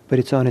 but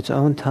it's on its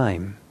own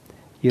time.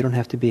 You don't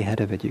have to be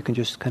ahead of it. You can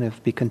just kind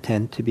of be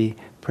content to be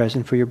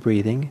present for your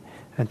breathing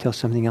until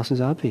something else is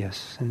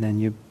obvious, and then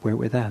you work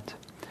with that.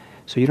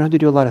 So you don't have to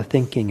do a lot of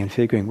thinking and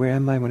figuring, where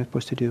am I, what am I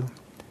supposed to do?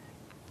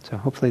 So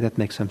hopefully that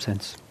makes some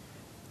sense.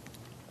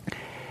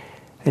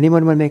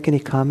 Anyone want to make any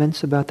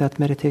comments about that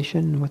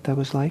meditation, what that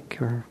was like,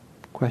 or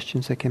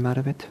questions that came out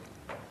of it?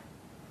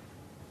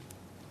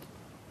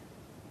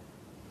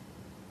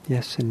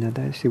 Yes,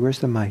 and see, where's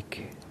the mic?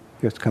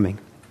 Here it's coming.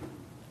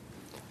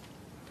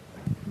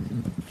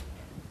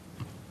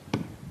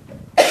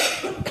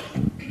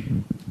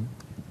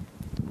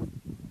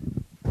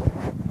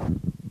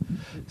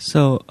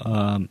 So,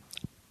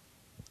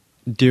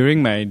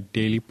 during my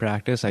daily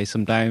practice, I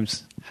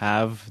sometimes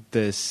have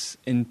this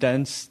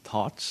intense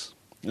thoughts,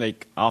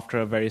 like after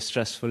a very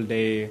stressful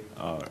day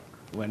or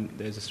when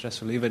there's a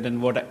stressful event.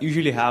 And what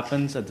usually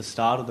happens at the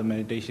start of the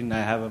meditation, I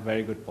have a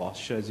very good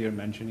posture, as you're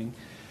mentioning.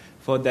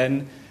 For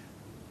then,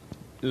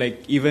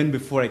 like even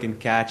before I can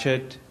catch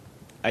it,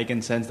 I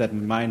can sense that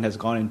my mind has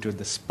gone into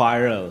the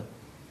spiral.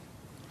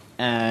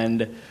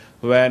 And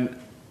when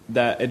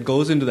it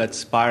goes into that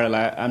spiral,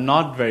 I'm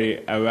not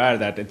very aware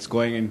that it's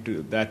going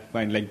into that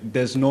mind. Like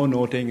there's no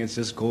noting, it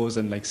just goes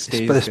and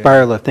stays the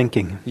spiral of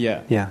thinking.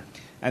 Yeah.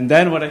 And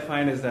then what I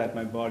find is that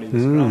my body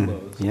just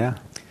crumbles. Yeah.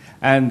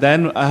 And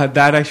then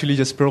that actually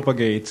just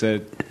propagates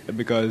it,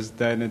 because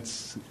then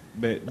it's a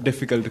bit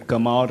difficult to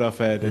come out of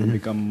it and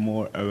become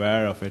more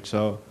aware of it.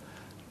 So,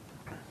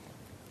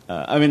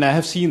 I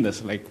have seen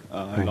this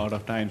a lot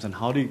of times. And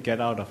how do you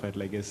get out of it?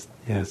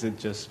 Is it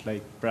just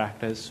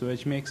practice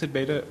which makes it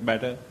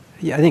better?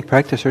 Yeah, I think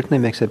practice certainly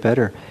makes it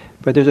better.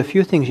 But there's a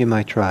few things you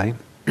might try.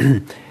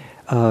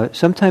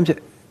 Sometimes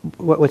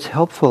what's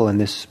helpful in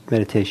this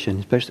meditation,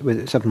 especially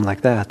with something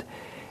like that,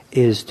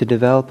 is to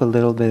develop a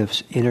little bit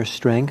of inner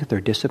strength or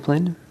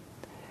discipline.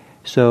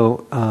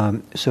 So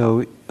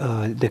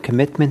the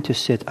commitment to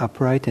sit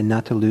upright and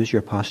not to lose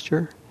your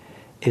posture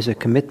is a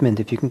commitment.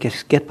 If you can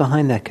get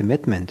behind that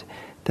commitment,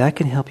 that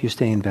can help you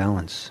stay in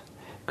balance.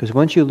 Because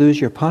once you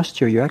lose your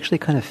posture, you're actually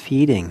kind of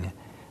feeding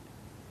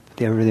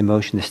the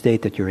emotion, the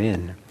state that you're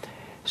in.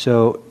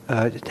 So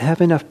to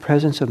have enough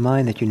presence of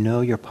mind that you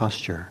know your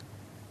posture.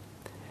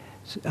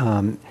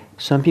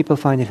 Some people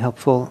find it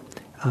helpful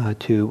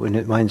when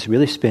the mind's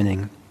really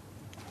spinning,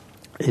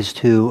 is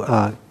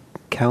to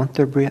count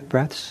their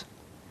breaths.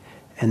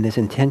 And this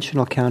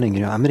intentional counting,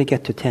 I'm going to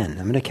get to 10.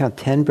 I'm going to count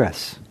 10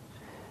 breaths.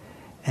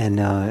 And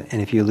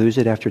if you lose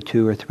it after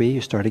 2 or 3,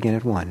 you start again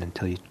at 1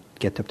 until you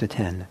get up to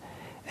 10.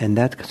 And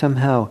that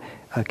somehow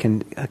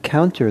can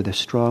counter the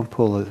strong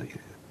pull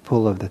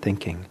of the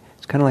thinking.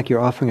 It's kind of like you're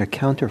offering a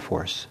counter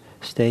force.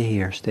 Stay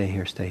here, stay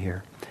here, stay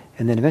here.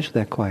 And then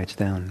eventually that quiets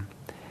down.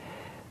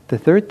 The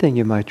third thing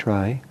you might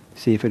try,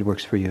 see if it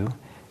works for you.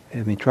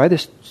 Try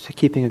this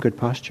keeping a good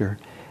posture,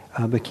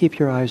 but keep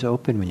your eyes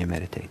open when you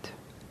meditate.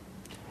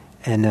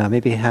 And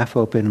maybe half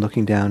open,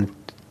 looking down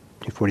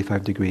to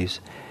 45 degrees.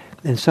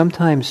 And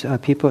sometimes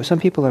some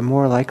people are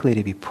more likely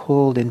to be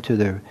pulled into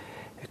the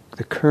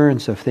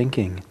currents of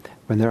thinking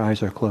when their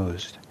eyes are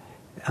closed.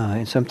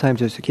 And sometimes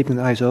just keeping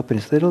the eyes open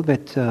is a little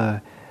bit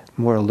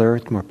more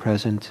alert, more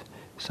present,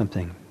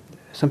 something.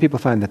 Some people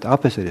find that the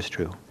opposite is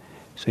true.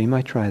 So you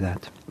might try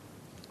that.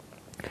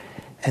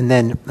 And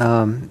then,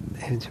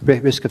 at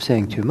the risk of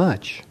saying too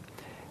much,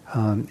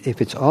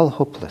 if it's all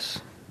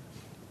hopeless,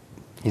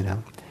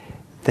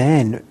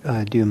 then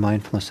do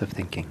mindfulness of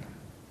thinking.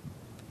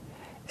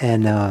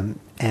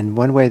 And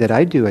one way that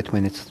I do it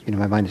when it's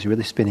my mind is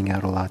really spinning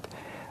out a lot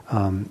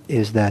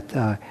is that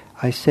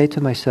I say to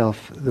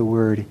myself the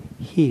word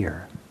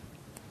 "here,"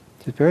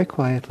 just very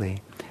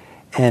quietly,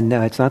 and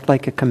it's not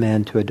like a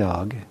command to a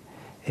dog.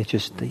 It's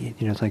just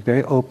it's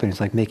very open. It's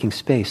like making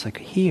space, like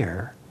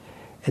 "here,"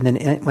 And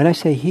then when I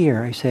say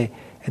here, I say,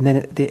 and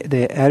then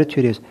the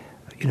attitude is,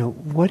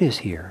 what is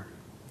here?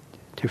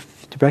 To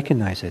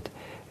recognize it.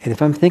 And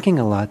if I'm thinking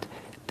a lot,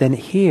 then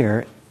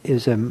here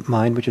is a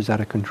mind which is out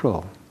of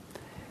control.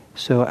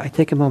 So I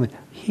take a moment,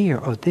 here,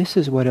 this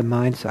is what a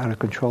mind's out of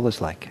control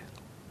is like.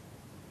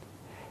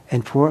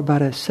 And for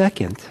about a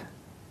second,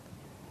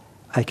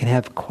 I can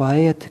have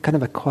kind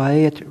of a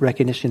quiet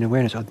recognition and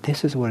awareness,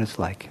 this is what it's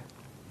like.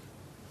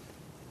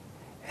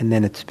 And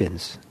then it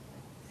spins.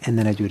 And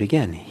then I do it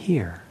again,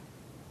 here.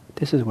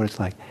 This is what it's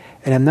like.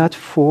 And I'm not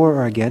for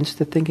or against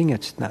the thinking.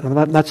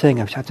 I'm not saying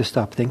I have to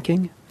stop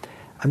thinking.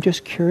 I'm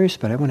just curious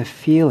about it. I want to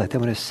feel it. I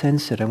want to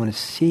sense it. I want to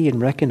see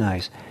and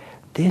recognize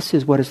this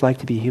is what it's like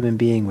to be a human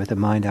being with a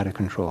mind out of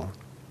control.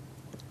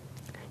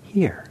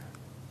 Here.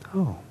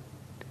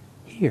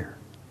 Here.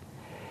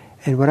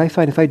 And what I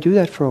find, if I do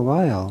that for a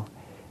while,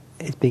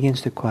 it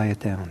begins to quiet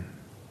down.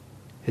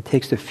 It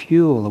takes the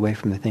fuel away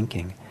from the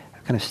thinking.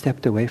 I've kind of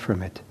stepped away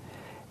from it.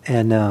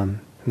 And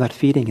I'm not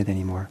feeding it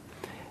anymore.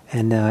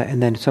 And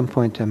then at some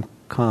point I'm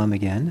calm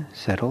again,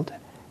 settled,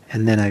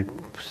 and then I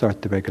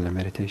start the regular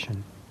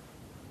meditation.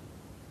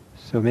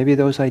 So maybe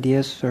those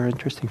ideas are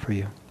interesting for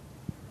you.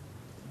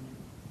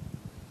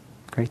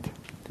 Great.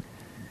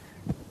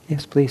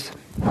 Yes, please.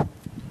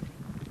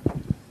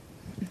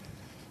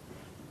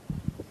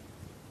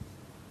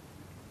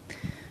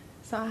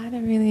 So I had a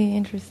really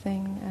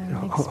interesting.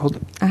 Hold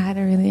it. I had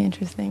a really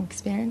interesting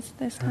experience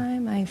this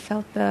time. I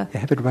felt You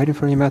have it right in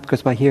front of your mouth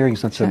because my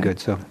hearing's not so good.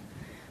 So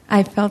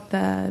I felt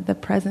the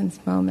presence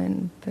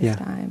moment this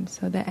time.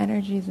 So the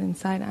energies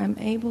inside. I'm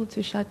able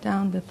to shut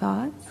down the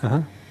thoughts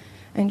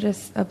and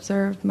just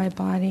observe my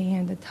body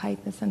and the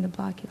tightness and the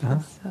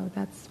blockages. So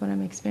that's what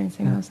I'm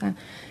experiencing most of the time.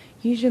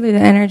 Usually the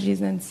energy is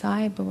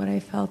inside, but what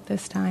I felt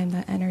this time,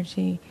 the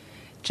energy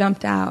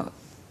jumped out,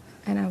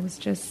 and I was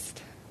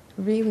just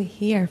really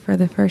here for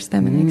the first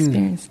time and I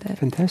experienced it.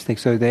 Fantastic.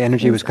 So the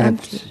energy was kind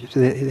of,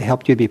 it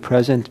helped you be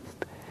present.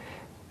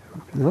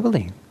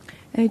 Lovely.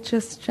 And it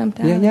just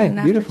jumped out, and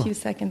after beautiful. a few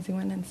seconds it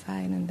went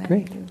inside, and then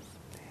Great. it was...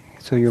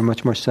 So you're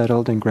much more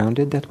settled and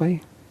grounded that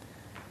way?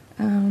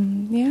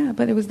 Yeah,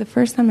 but it was the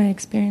first time I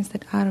experienced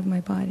it out of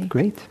my body.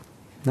 Great.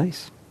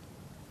 Nice.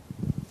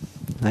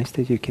 Nice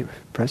that you keep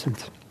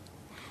present.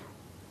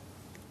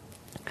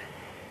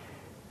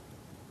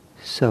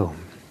 So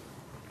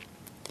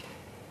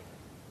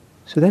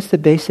that's the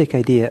basic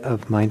idea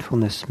of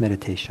mindfulness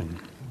meditation.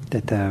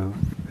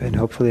 And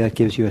hopefully that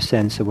gives you a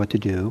sense of what to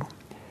do.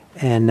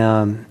 And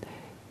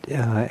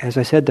as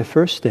I said the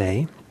first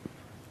day,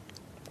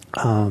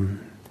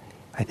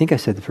 I think I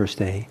said the first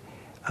day,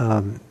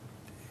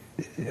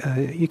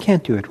 you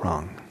can't do it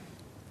wrong.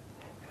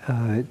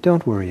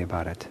 Don't worry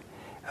about it.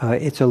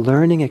 It's a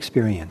learning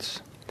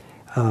experience.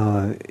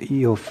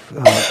 Your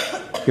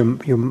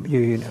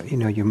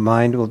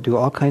mind will do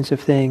all kinds of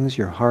things.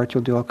 Your heart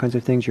will do all kinds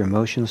of things. Your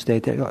emotional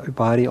state, your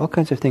body, all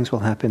kinds of things will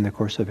happen in the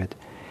course of it.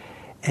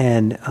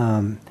 And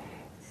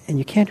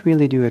you can't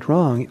really do it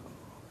wrong.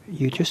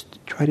 You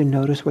just try to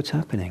notice what's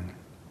happening.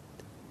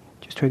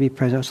 Just try to be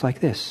present. It's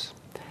like this.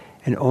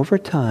 And over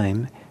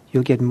time,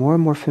 you'll get more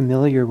and more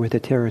familiar with the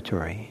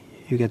territory.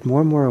 You get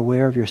more and more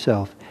aware of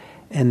yourself.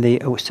 And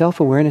the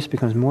self-awareness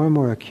becomes more and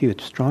more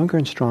acute, stronger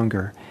and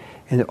stronger.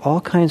 And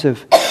all kinds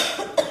of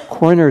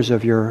corners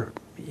of your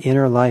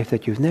inner life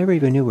that you never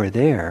even knew were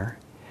there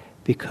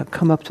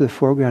come up to the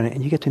foreground,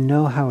 and you get to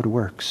know how it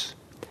works.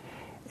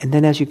 And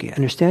then as you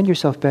understand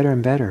yourself better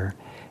and better,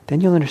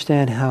 then you'll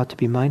understand how to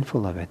be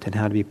mindful of it, and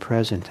how to be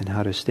present, and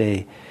how to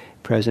stay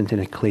present in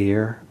a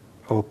clear,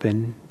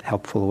 open,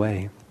 helpful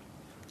way.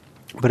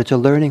 But it's a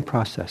learning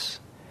process.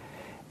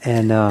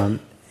 And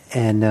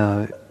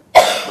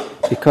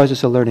because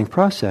it's a learning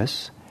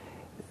process,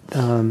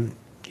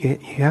 you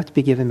have to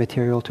be given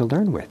material to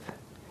learn with.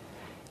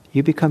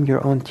 You become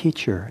your own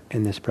teacher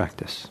in this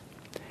practice.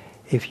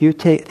 If you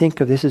think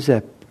of this as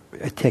a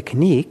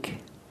technique,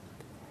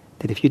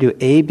 that if you do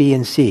A, B,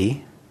 and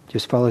C,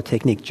 just follow a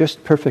technique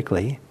just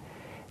perfectly,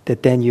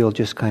 that then you'll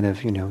just kind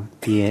of,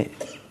 be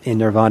in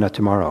nirvana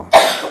tomorrow.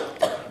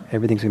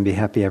 Everything's going to be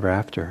happy ever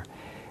after.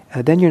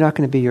 Then you're not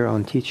going to be your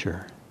own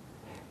teacher.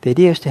 The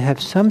idea is to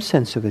have some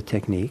sense of the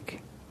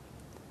technique,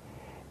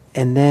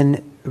 and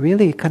then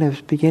really kind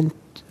of begin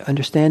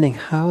understanding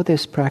how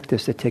this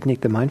practice, the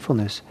technique, the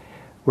mindfulness,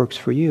 works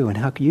for you, and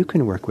how you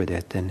can work with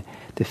it, and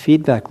the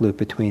feedback loop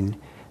between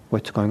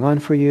what's going on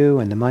for you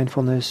and the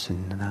mindfulness,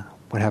 and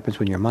what happens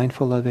when you're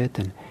mindful of it.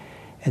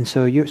 And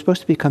so you're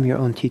supposed to become your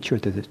own teacher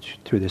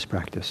through this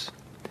practice.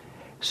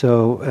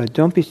 So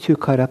don't be too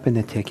caught up in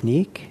the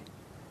technique.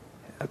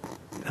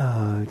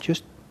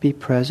 Just be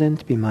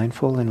present, be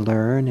mindful, and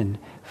learn, and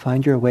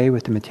find your way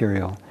with the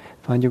material.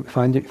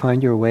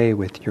 Find your way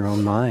with your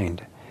own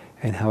mind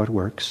and how it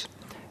works,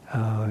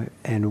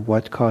 and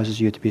what causes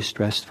you to be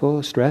stressed,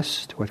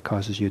 what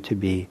causes you to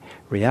be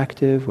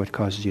reactive, what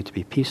causes you to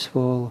be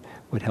peaceful,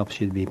 what helps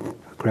you to be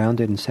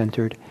grounded and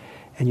centered.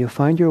 And you'll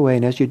find your way,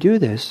 and as you do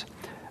this,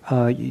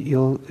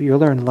 you'll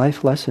learn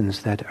life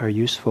lessons that are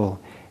useful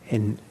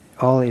in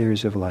all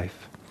areas of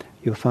life.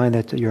 You'll find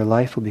that your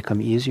life will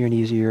become easier and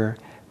easier,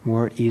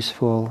 more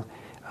easeful,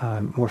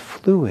 more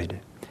fluid.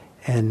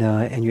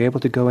 And you're able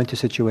to go into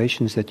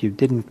situations that you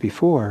didn't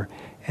before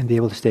and be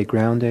able to stay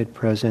grounded,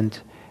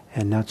 present,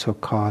 and not so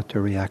caught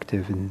or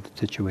reactive in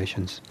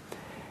situations.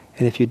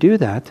 And if you do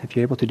that, if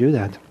you're able to do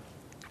that,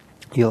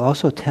 you'll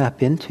also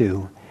tap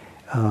into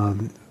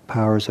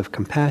powers of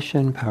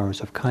compassion,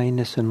 powers of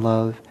kindness and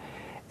love,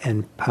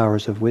 and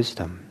powers of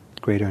wisdom,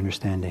 greater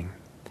understanding.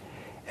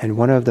 And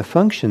one of the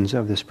functions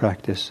of this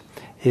practice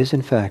is,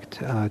 in fact,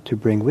 to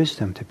bring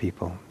wisdom to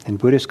people. In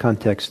Buddhist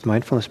context,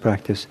 mindfulness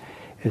practice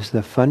is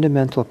the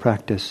fundamental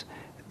practice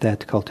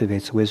that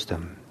cultivates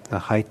wisdom, a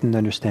heightened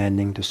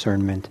understanding,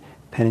 discernment,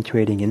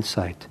 penetrating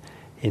insight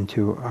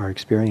into our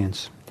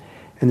experience.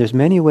 And there's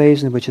many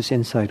ways in which this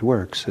insight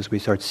works as we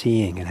start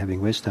seeing and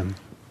having wisdom.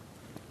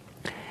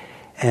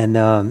 And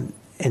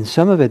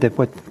some of it, that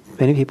what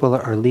many people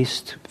are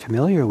least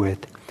familiar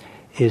with,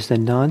 is the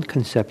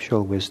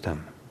non-conceptual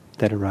wisdom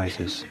that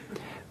arises,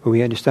 where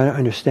we start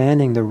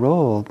understanding the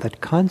role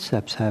that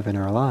concepts have in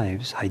our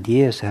lives,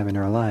 ideas have in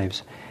our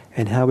lives,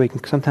 and how we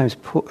can sometimes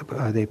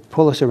they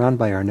pull us around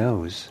by our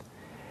nose,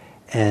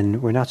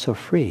 and we're not so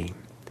free.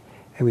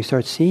 And we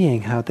start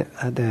seeing how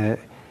the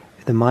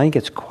mind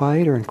gets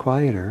quieter and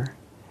quieter,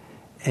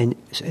 and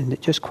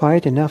just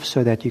quiet enough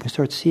so that you can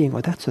start seeing,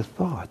 oh, that's a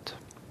thought.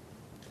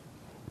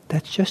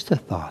 That's just a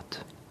thought.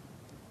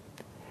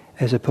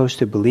 As opposed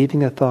to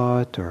believing a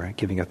thought, or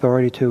giving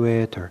authority to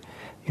it, or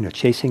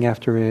chasing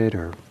after it,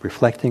 or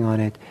reflecting on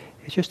it.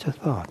 It's just a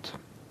thought.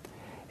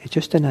 It's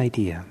just an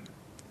idea.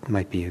 It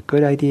might be a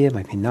good idea, it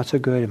might be not so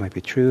good, it might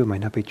be true, it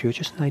might not be true. It's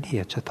just an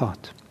idea, it's a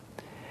thought.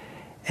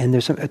 And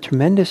there's a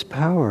tremendous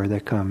power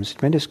that comes,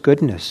 tremendous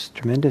goodness,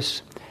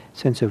 tremendous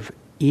sense of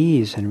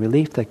ease and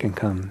relief that can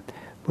come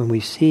when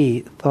we see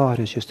thought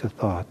as just a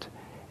thought,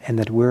 and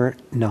that we're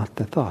not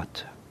the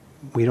thought.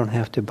 We don't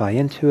have to buy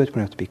into it, we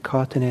don't have to be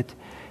caught in it.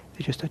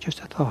 It's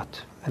just a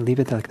thought, and leave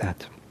it like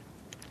that.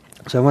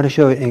 So I want to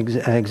show an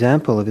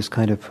example of this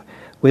kind of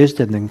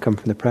wisdom that can come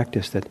from the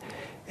practice that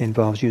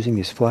involves using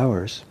these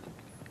flowers.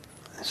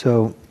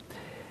 So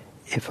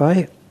if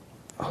I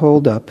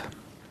hold up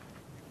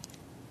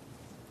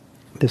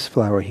this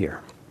flower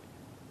here,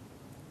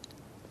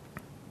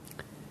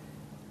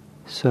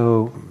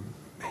 so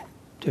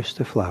just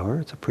a flower,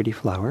 it's a pretty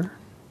flower.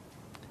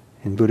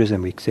 In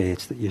Buddhism we say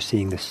it's that you're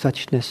seeing the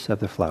suchness of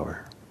the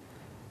flower.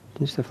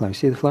 Just the flower.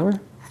 See the flower?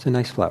 It's a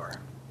nice flower.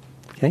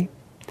 Okay?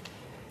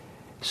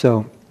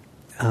 So,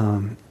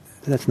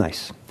 that's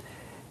nice.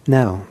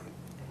 Now,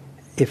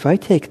 if I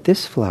take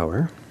this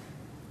flower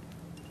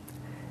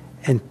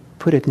and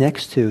put it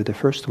next to the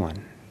first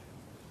one,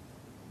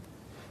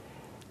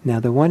 now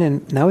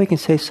we can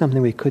say something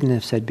we couldn't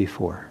have said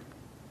before.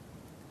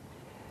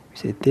 We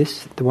say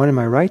the one in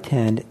my right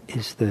hand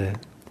is the.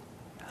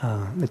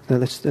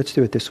 Let's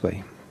do it this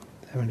way.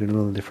 I'm going to do it a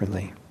little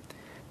differently.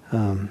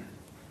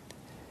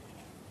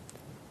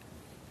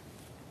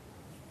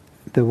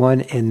 The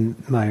one in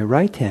my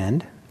right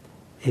hand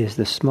is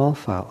the small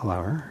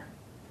flower,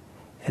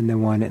 and the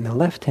one in the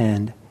left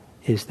hand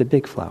is the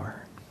big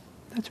flower.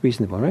 That's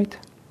reasonable, right?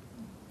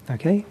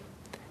 Okay?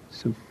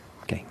 So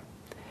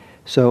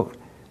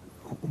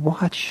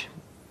watch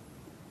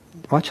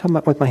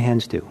what my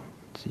hands do.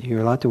 So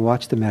you're allowed to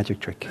watch the magic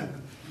trick.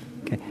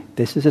 Okay?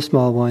 This is a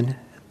small one,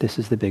 this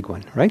is the big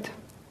one, right?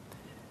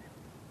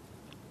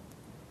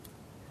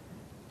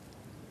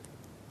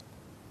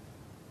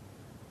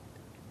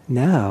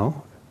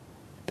 Now,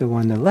 the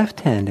one in the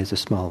left hand is a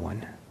small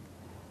one,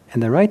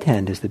 and the right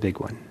hand is the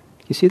big one.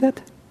 You see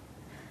that?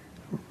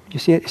 You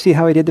see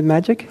how I did the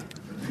magic?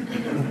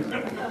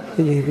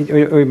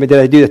 or did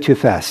I do that too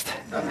fast?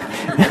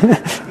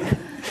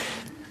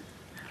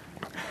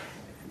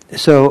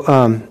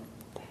 So,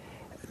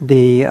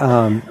 the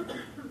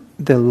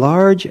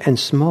large and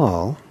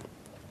small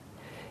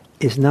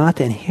is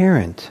not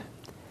inherent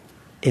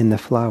in the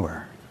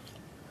flower.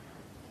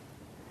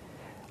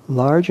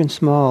 Large and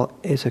small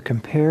is a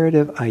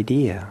comparative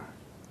idea,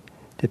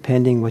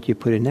 depending what you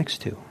put it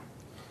next to.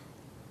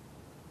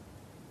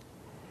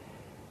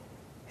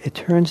 It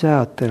turns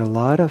out that a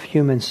lot of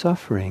human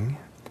suffering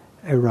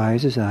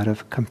arises out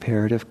of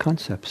comparative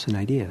concepts and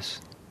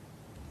ideas.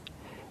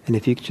 And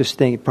if you just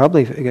think,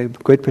 probably a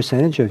good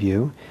percentage of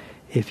you,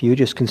 if you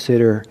just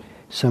consider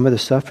some of the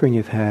suffering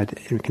you've had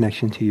in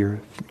connection to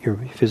your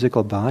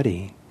physical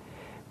body,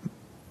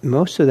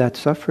 most of that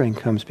suffering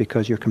comes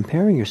because you're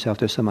comparing yourself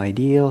to some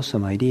ideal,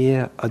 some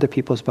idea, other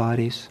people's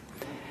bodies.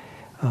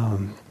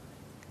 When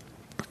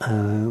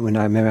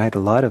I remember, I had a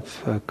lot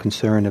of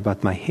concern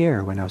about my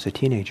hair when I was a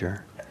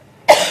teenager,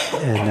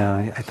 and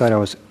I thought I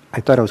was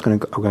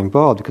going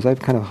bald because I have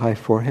kind of a high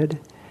forehead.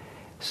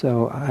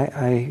 So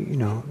I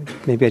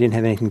maybe I didn't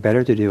have anything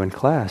better to do in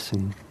class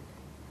in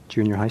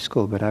junior high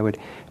school, but I would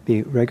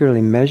be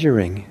regularly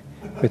measuring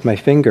with my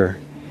finger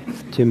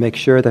to make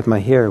sure that my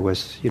hair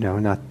was,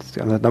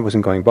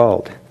 wasn't going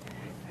bald.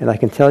 And I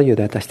can tell you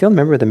that I still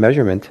remember the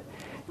measurement,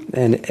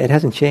 and it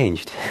hasn't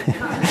changed.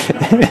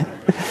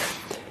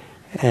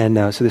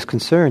 And so this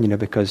concern,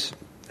 because,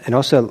 and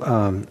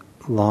also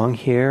long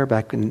hair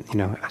back in,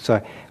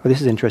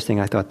 this is interesting.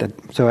 I thought that,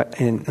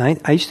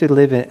 I used to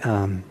live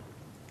in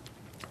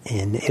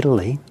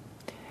Italy,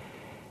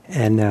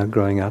 and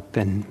growing up,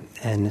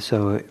 and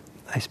so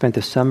I spent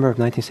the summer of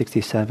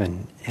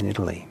 1967 in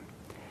Italy,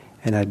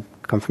 and I'd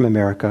come from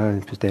America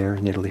and was there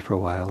in Italy for a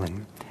while,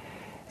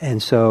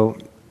 and so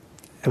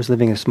I was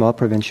living in a small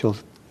provincial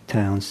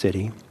town,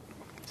 city,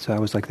 so I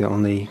was like the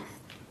only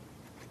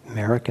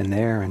American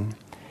there, and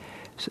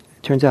so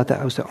it turns out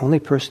that I was the only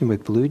person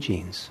with blue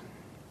jeans.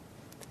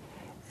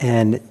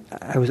 And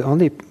I was the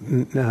only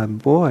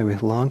boy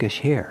with longish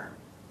hair,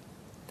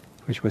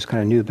 which was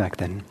kind of new back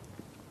then.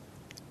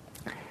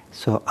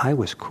 So I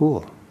was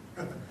cool.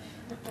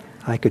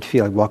 I could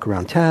feel, I'd walk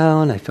around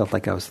town, I felt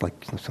like I was like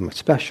somewhat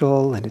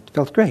special, and it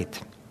felt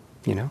great,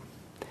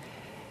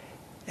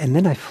 And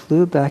then I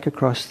flew back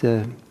across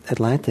the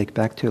Atlantic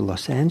back to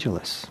Los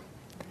Angeles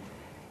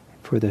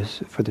for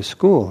the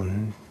school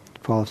in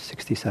fall of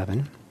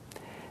 67.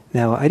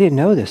 Now, I didn't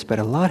know this, but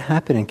a lot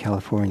happened in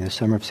California the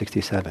summer of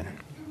 67.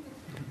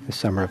 The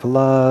summer of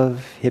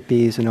love,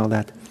 hippies, and all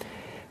that.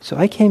 So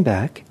I came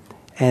back,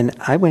 and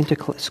I went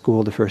to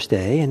school the first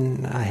day,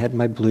 and I had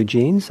my blue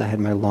jeans, I had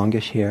my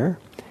longish hair,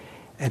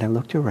 and I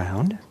looked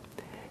around,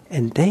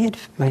 and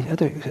my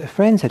other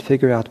friends had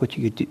figured out what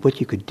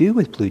you could do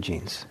with blue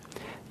jeans.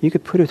 You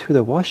could put it through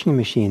the washing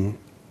machine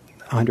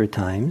 100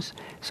 times.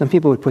 Some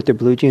people would put their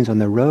blue jeans on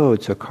the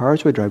road so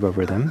cars would drive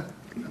over them.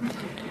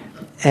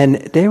 And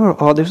they were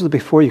all, this was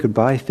before you could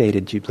buy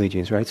faded blue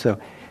jeans, right? So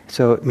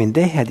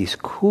they had these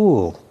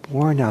cool,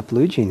 worn-out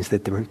blue jeans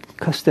that they were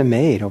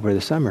custom-made over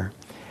the summer.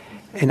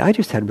 And I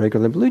just had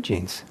regular blue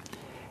jeans.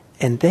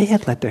 And they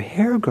had let their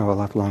hair grow a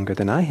lot longer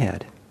than I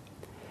had.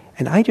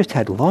 And I just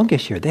had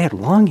longish hair. They had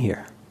long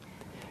hair.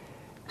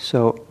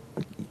 So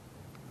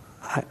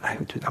I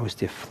was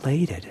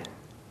deflated.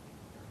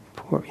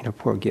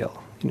 Poor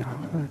Gil.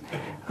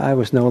 I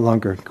was no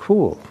longer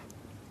cool.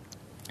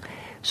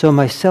 So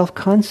my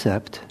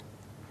self-concept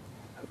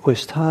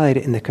was tied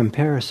in the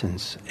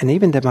comparisons, and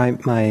even that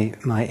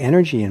my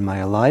energy and my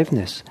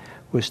aliveness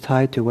was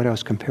tied to what I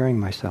was comparing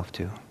myself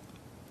to.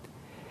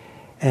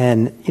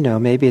 And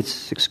maybe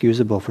it's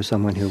excusable for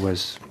someone who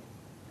was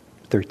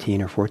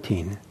 13 or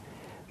 14,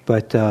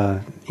 but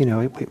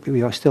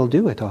we all still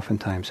do it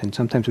oftentimes, and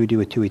sometimes we do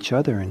it to each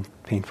other in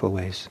painful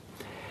ways.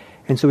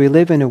 And so we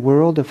live in a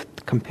world of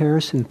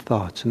comparison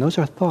thoughts, and those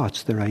are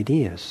thoughts, they're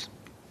ideas.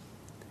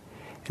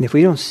 And if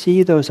we don't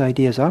see those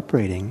ideas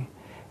operating,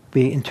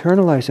 we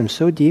internalize them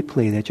so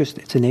deeply that it's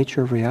the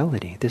nature of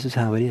reality. This is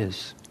how it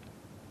is.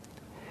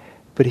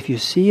 But if you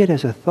see it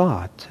as a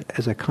thought,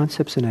 as a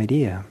concept, an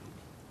idea,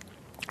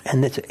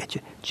 and it's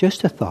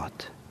just a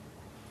thought,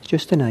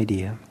 just an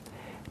idea,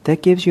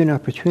 that gives you an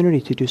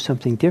opportunity to do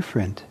something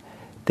different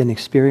than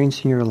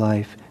experiencing your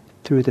life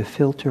through the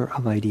filter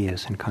of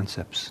ideas and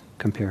concepts,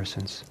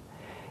 comparisons.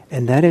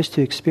 And that is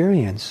to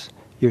experience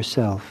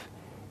yourself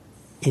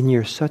in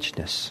your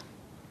suchness.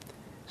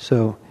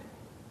 So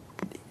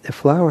the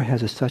flower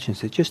has a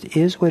suchness. It just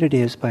is what it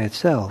is by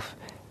itself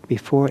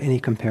before any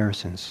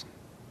comparisons.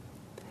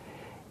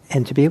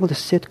 And to be able to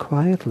sit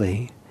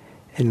quietly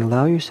and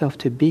allow yourself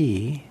to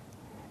be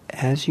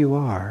as you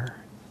are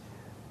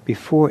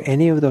before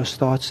any of those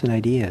thoughts and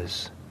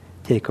ideas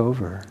take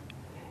over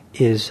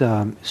is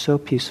so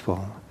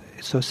peaceful,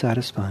 it's so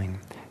satisfying.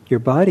 Your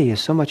body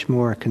is so much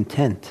more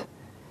content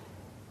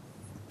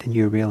than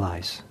you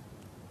realize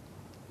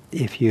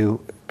if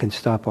you can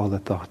stop all the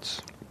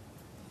thoughts.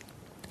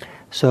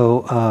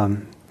 So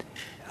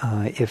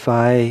if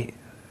I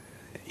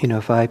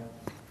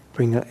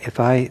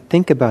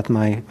think about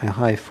my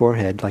high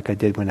forehead like I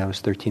did when I was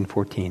 13,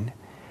 14,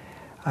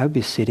 I would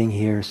be sitting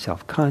here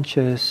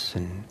self-conscious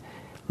and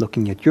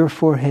looking at your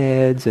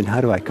foreheads and how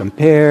do I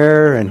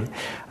compare and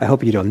I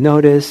hope you don't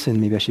notice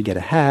and maybe I should get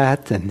a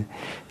hat and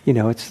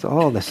it's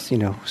all this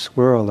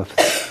swirl of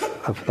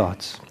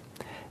thoughts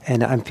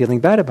and I'm feeling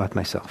bad about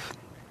myself.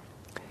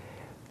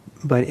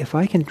 But if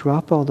I can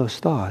drop all those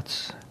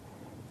thoughts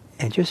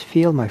and just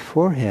feel my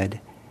forehead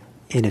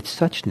in its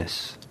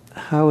suchness,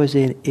 how it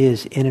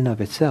is in and of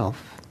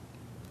itself,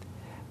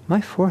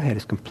 my forehead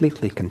is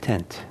completely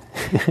content.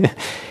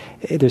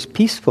 There's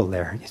peaceful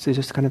there. It's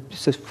just kind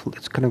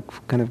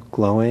of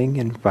glowing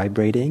and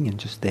vibrating and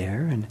just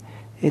there, and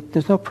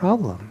there's no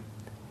problem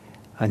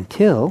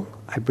until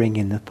I bring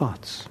in the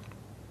thoughts.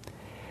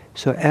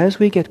 So as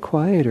we get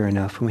quieter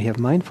enough and we have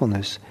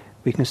mindfulness,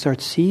 we can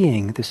start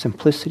seeing the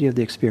simplicity of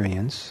the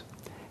experience,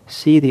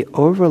 see the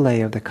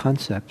overlay of the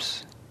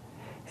concepts,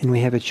 and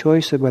we have a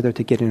choice of whether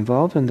to get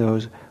involved in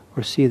those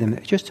or see them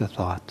as just a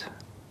thought.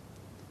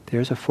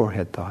 There's a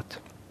forehead thought.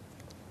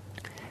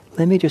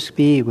 Let me just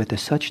be with the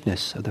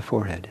suchness of the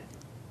forehead.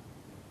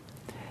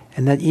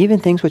 And that even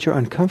things which are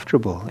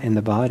uncomfortable in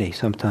the body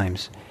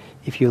sometimes,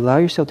 if you allow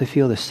yourself to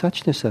feel the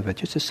suchness of it,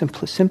 just a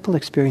simple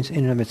experience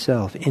in and of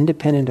itself,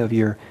 independent of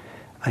your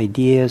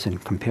ideas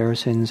and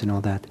comparisons and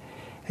all that,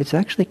 it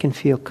actually can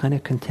feel kind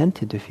of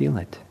contented to feel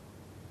it.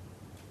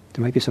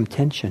 There might be some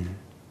tension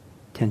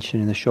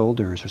in the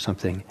shoulders or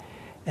something.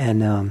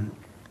 And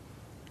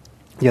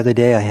The other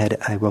day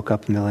I woke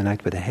up in the middle of the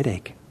night with a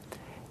headache.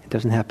 It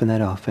doesn't happen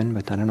that often,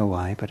 but I don't know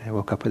why, but I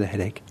woke up with a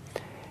headache.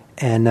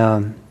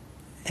 And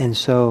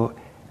so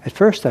at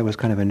first I was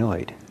kind of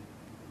annoyed.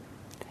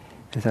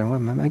 I thought, well,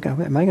 am I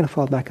going to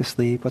fall back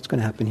asleep? What's going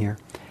to happen here?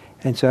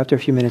 And so after a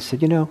few minutes I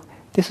said,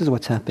 this is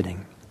what's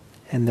happening.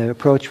 And the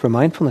approach for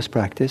mindfulness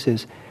practice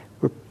is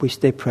we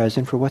stay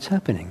present for what's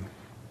happening.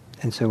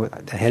 And so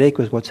the headache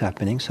was what's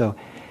happening. So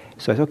I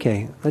said,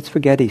 okay, let's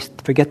forget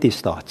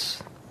these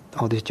thoughts,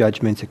 all these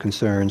judgments, the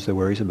concerns, the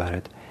worries about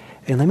it.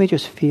 And let me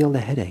just feel the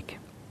headache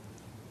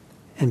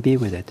and be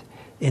with it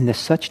in the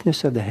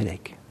suchness of the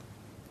headache.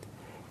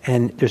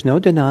 And there's no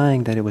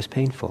denying that it was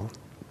painful.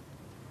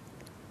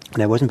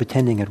 And I wasn't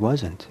pretending it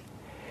wasn't.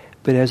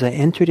 But as I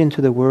entered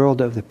into the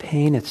world of the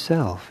pain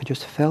itself, I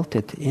just felt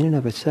it in and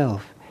of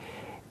itself.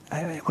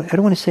 I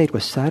don't want to say it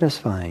was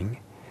satisfying,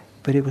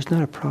 but it was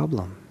not a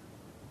problem.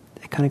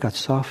 It kind of got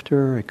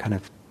softer. It kind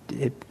of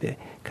the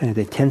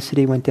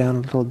intensity went down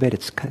a little bit.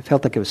 It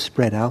felt like it was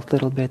spread out a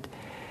little bit,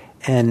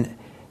 and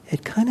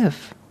it kind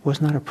of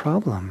was not a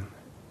problem.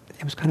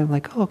 It was kind of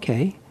like,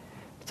 okay,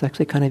 it's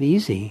actually kind of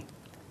easy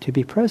to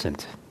be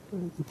present.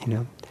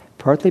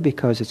 Partly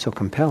because it's so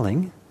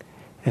compelling,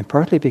 and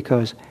partly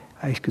because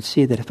I could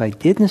see that if I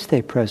didn't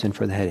stay present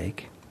for the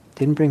headache,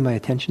 didn't bring my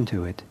attention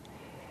to it,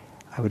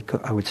 I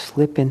would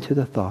slip into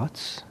the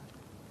thoughts,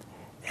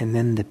 and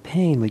then the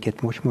pain would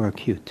get much more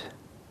acute.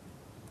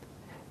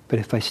 But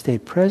if I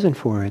stayed present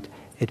for it,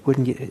 it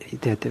wouldn't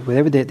get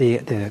whatever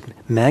the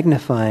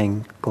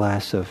magnifying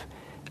glass of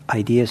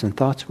ideas and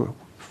thoughts were,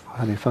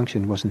 how they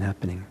functioned, wasn't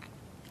happening.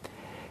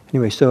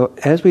 Anyway, so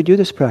as we do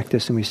this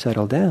practice and we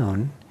settle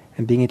down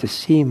and beginning to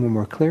see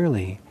more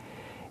clearly,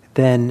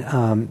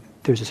 then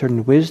there's a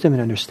certain wisdom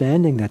and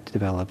understanding that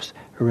develops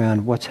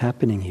around what's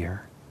happening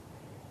here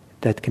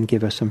that can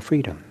give us some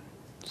freedom,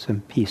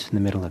 some peace in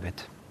the middle of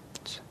it.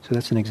 So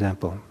that's an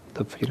example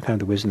of kind of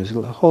the wisdom. There's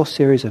a whole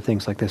series of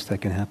things like this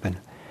that can happen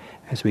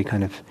as we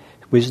kind of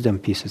wisdom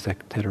pieces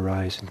that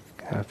arise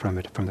from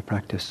the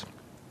practice.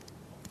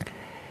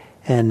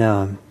 And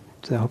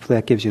so hopefully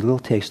that gives you a little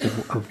taste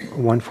of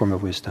one form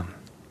of wisdom.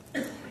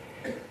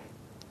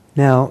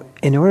 Now,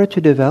 in order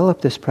to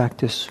develop this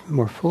practice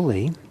more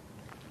fully,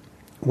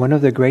 one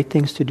of the great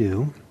things to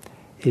do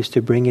is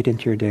to bring it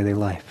into your daily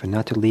life and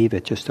not to leave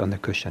it just on the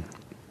cushion.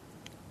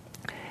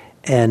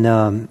 And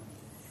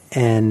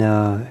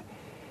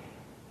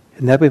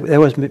that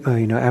was,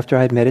 after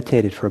I had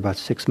meditated for about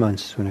 6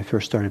 months, when I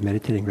first started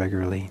meditating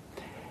regularly,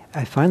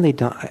 I finally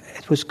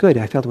it was good.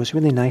 I felt it was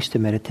really nice to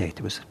meditate.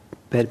 It was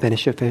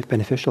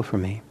beneficial for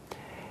me.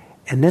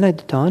 And then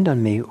it dawned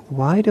on me,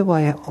 why do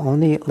I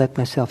only let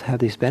myself have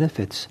these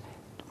benefits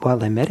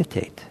while I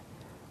meditate?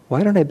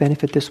 Why don't I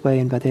benefit this way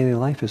in my daily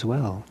life as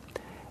well?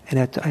 And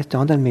it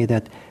dawned on me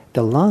that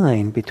the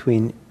line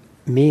between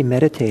me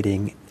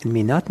meditating and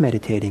me not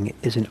meditating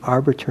is an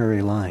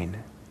arbitrary line.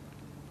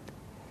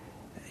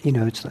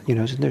 There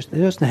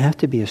doesn't have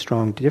to be a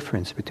strong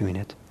difference between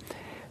it.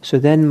 So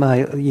then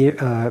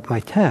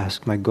my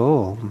task, my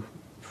goal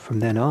from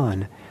then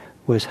on,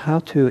 was how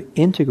to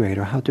integrate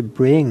or how to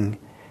bring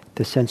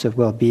the sense of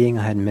well-being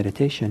I had in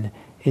meditation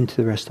into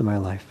the rest of my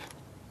life.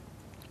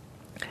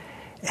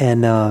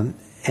 And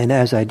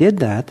as I did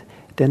that,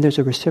 then there's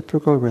a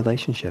reciprocal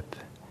relationship.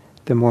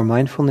 The more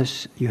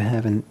mindfulness you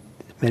have in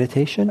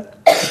meditation,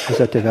 as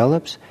that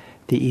develops,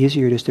 the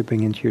easier it is to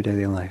bring into your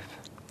daily life.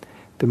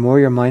 The more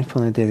you're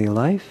mindful in daily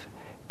life,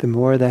 the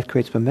more that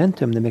creates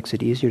momentum that makes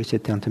it easier to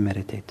sit down to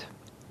meditate.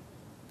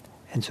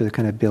 And so it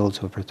kind of builds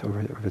over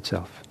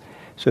itself.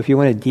 So if you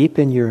want to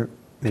deepen your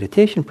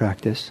meditation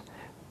practice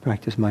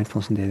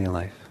mindfulness in daily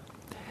life.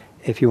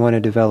 If you want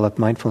to develop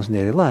mindfulness in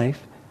daily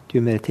life,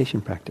 do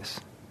meditation practice.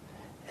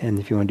 And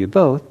if you want to do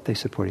both, they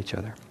support each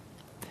other.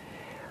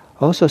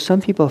 Also,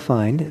 some people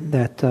find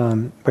that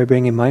by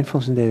bringing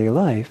mindfulness in daily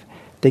life,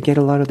 they get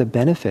a lot of the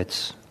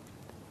benefits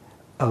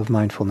of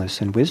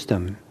mindfulness and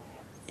wisdom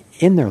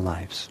in their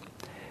lives.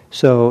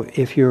 So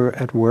if you're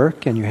at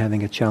work and you're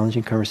having a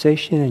challenging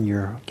conversation and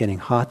you're getting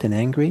hot and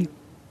angry,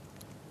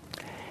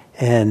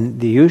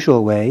 and the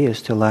usual way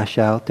is to lash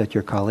out at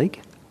your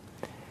colleague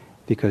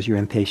because you're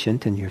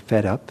impatient and you're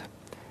fed up,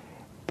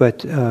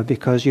 but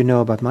because you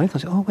know about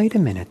mindfulness, oh, wait a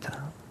minute,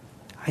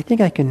 I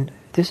think I can,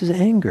 this is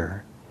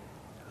anger.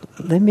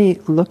 Let me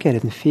look at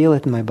it and feel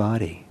it in my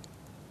body.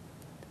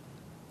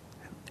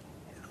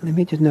 Let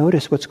me just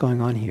notice what's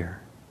going on here.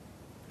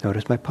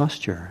 Notice my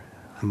posture.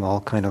 I'm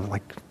all kind of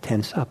like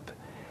tense up.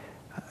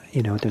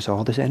 There's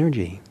all this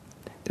energy.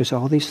 There's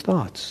all these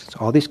thoughts. There's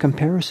all these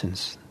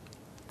comparisons.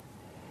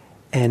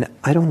 And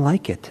I don't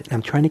like it. And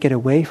I'm trying to get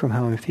away from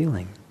how I'm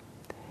feeling.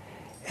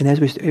 And as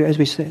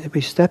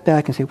we step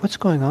back and say, what's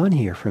going on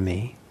here for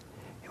me?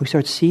 And we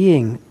start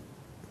seeing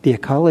the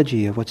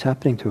ecology of what's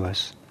happening to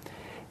us.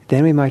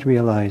 Then we might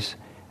realize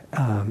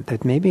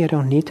that maybe I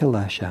don't need to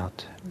lash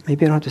out.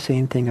 Maybe I don't have to say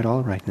anything at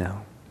all right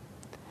now.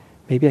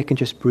 Maybe I can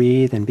just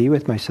breathe and be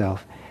with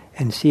myself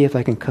and see if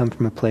I can come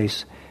from a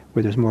place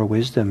where there's more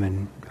wisdom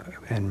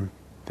and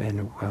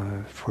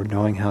for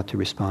knowing how to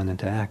respond and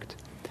to act.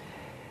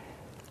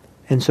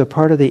 And so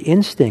part of the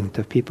instinct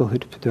of people who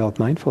develop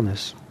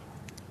mindfulness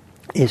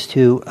is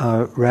to,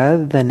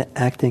 rather than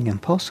acting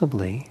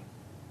impulsively,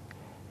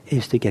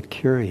 is to get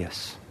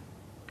curious.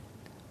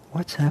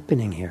 What's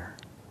happening here?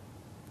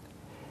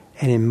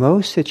 And in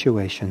most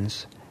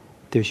situations,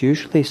 there's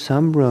usually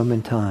some room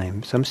and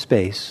time, some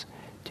space,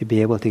 to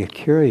be able to get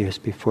curious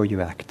before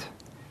you act,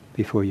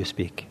 before you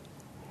speak.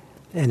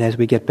 And as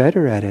we get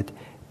better at it,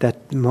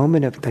 that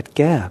moment of that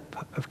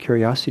gap of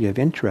curiosity, of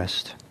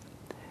interest,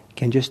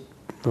 can just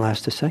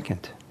last a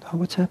second. Oh,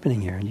 what's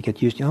happening here? And you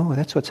get used to, oh,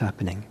 that's what's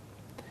happening.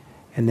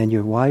 And then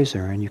you're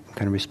wiser and you can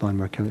kind of respond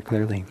more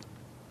clearly.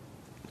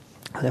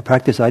 The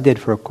practice I did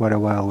for quite a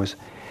while was,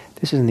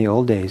 this is in the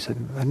old days, I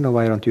don't know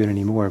why I don't do it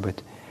anymore,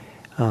 but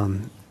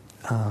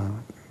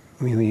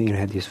we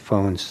had these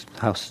phones,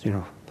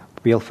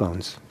 real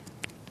phones.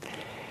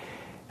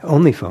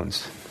 Only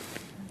phones.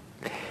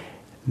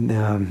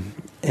 I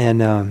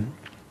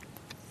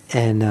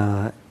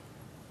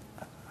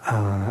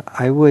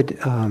would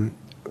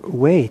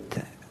wait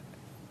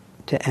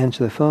to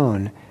answer the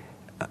phone.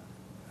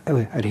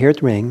 I'd hear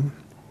it ring,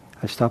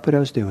 I'd stop what I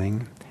was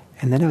doing,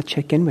 and then I'd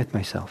check in with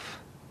myself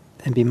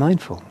and be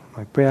mindful.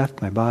 My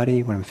breath, my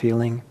body, what I'm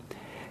feeling.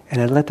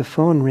 And I'd let the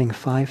phone ring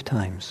 5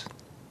 times.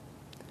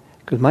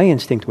 Because my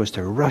instinct was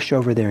to rush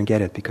over there and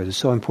get it, because it's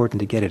so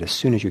important to get it as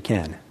soon as you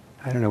can.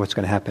 I don't know what's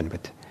going to happen,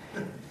 but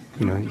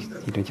you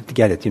have to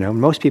get it.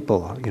 Most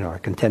people are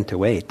content to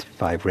wait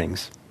 5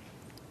 rings.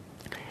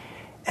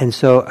 And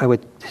so I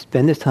would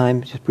spend this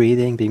time just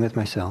breathing, being with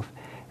myself.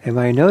 And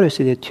what I noticed,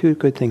 it did 2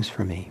 good things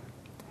for me.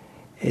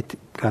 It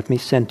got me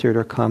centered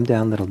or calmed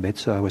down a little bit,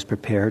 so I was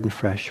prepared and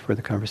fresh for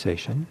the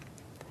conversation.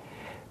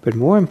 But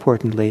more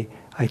importantly,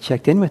 I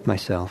checked in with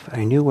myself.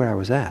 I knew where I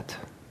was at.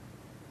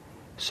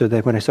 So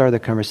that when I started the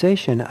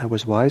conversation, I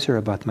was wiser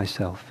about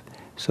myself.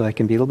 So I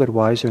can be a little bit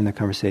wiser in the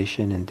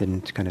conversation and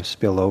didn't kind of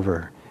spill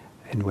over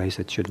in ways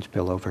that shouldn't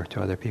spill over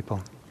to other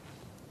people.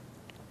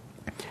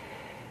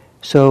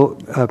 So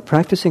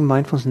practicing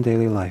mindfulness in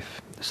daily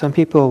life. Some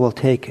people will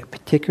take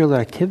particular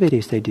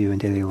activities they do in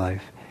daily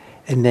life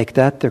and make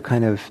that their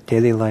kind of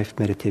daily life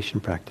meditation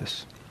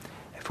practice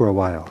for a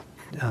while.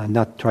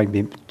 Not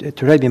trying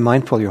to be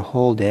mindful your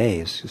whole day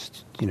is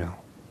just,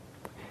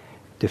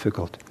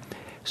 difficult.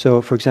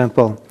 So, for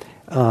example,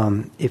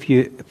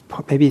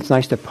 maybe it's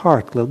nice to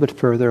park a little bit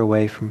further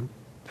away from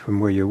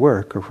where you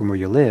work or from where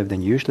you live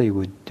than you usually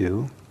would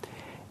do,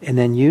 and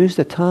then use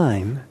the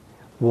time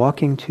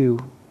walking to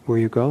where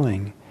you're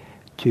going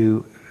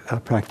to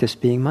practice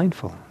being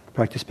mindful,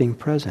 practice being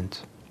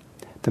present.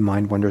 The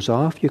mind wanders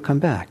off, you come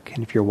back.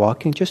 And if you're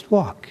walking, just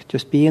walk.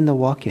 Just be in the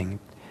walking.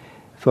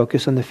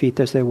 Focus on the feet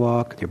as they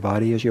walk, your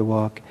body as you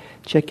walk.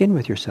 Check in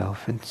with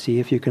yourself and see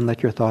if you can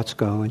let your thoughts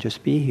go and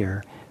just be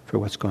here for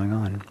what's going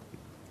on.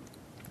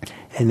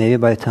 And maybe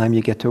by the time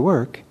you get to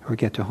work or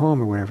get to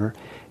home or wherever,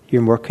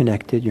 you're more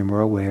connected, you're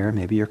more aware,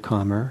 maybe you're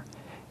calmer,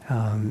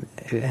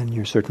 and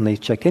you're certainly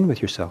checked in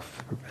with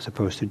yourself as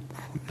opposed to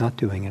not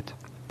doing it.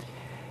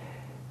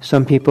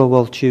 Some people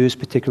will choose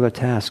particular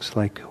tasks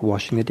like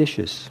washing the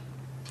dishes.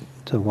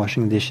 So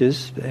washing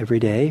dishes every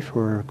day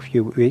for a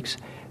few weeks,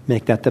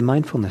 make that the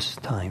mindfulness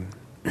time.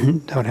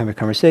 Don't have a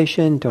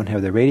conversation, don't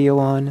have the radio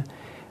on,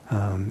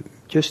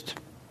 just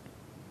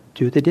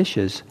do the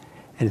dishes.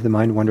 And if the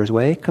mind wanders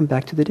away, come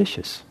back to the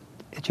dishes.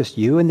 It's just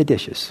you and the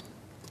dishes.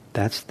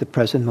 That's the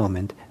present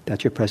moment.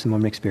 That's your present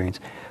moment experience.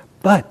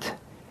 But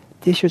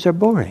dishes are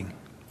boring.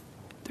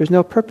 There's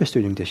no purpose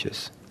to doing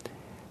dishes.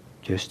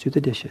 Just do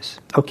the dishes.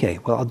 Okay,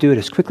 well, I'll do it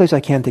as quickly as I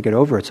can to get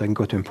over it so I can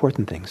go to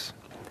important things.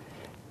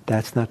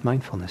 That's not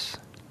mindfulness.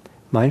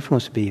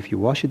 Mindfulness would be, if you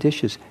wash the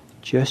dishes,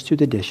 just do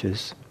the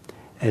dishes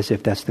as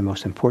if that's the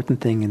most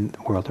important thing in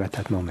the world at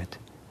that moment.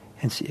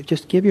 And see,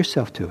 just give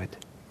yourself to it.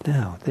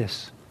 Now,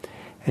 this.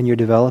 And you're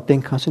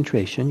developing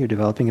concentration, you're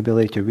developing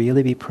ability to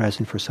really be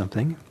present for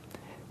something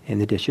in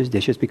the dishes.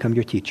 Dishes become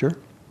your teacher.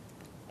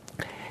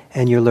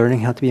 And you're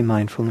learning how to be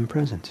mindful and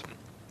present.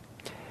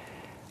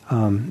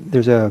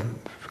 There's a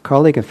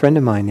colleague, a friend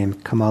of mine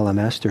named Kamala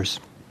Masters.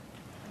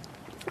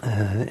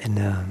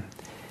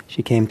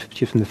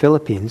 She's from the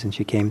Philippines, and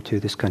she came to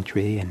this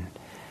country and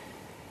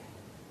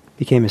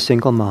became a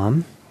single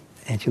mom.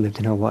 And she lived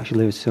in Hawaii. She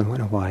lives in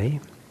Hawaii.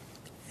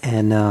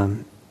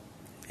 And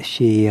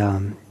she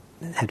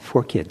had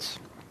 4 kids,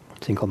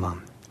 single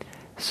mom.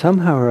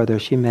 Somehow or other,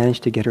 she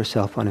managed to get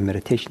herself on a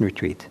meditation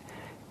retreat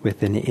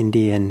with an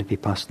Indian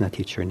Vipassana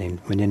teacher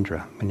named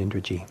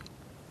Munindra Ji.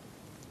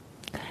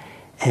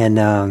 And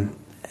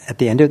at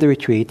the end of the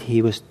retreat,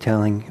 he was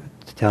telling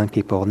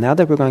people, now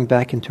that we're going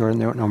back into our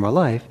normal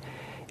life,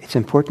 it's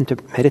important to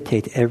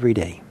meditate every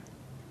day.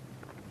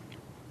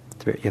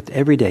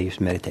 Every day you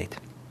should meditate.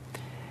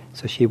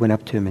 So she went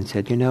up to him and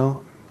said,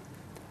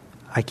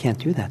 I can't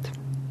do that.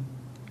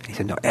 He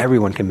said, no,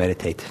 everyone can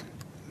meditate.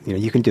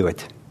 You can do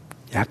it.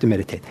 You have to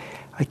meditate.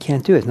 I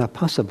can't do it. It's not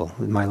possible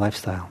with my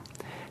lifestyle.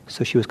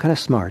 So she was kind of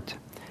smart.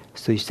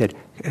 So he said,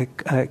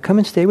 come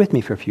and stay with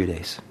me for a few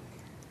days.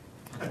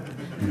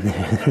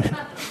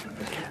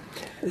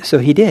 So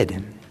he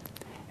did.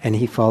 And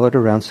he followed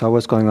her around, saw what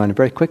was going on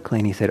very quickly,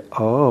 and he said,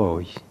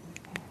 "Oh,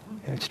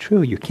 it's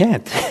true, you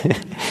can't."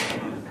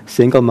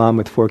 Single mom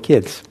with 4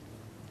 kids.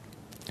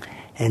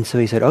 And so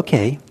he said,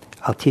 "Okay,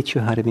 I'll teach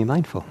you how to be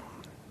mindful."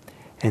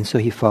 And so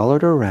he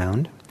followed her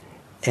around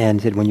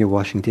and said, "When you're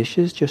washing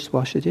dishes, just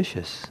wash the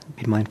dishes.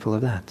 Be mindful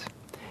of that."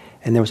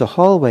 And there was a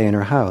hallway in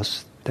her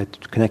house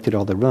that connected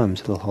all the rooms,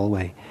 a little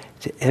hallway.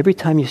 So every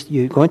time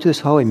you go into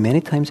this hallway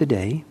many times a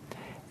day,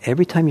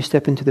 every time you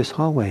step into this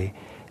hallway,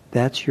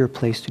 that's your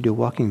place to do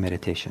walking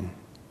meditation.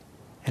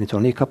 And it's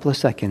only a couple of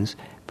seconds,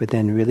 but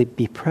then really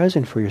be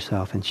present for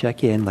yourself and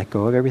check in, let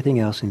go of everything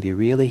else, and be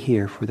really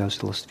here for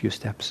those little few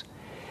steps.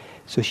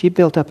 So she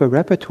built up a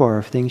repertoire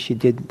of things she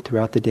did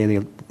throughout her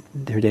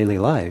daily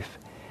life.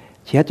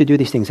 She had to do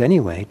these things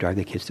anyway, drive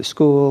the kids to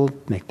school,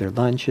 make their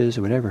lunches,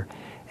 or whatever.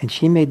 And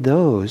she made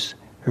those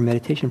her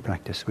meditation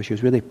practice, where she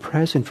was really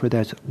present for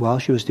that while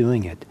she was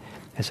doing it,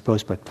 as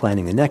opposed to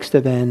planning the next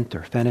event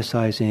or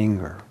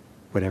fantasizing or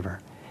whatever.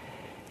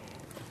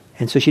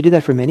 And so she did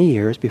that for many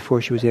years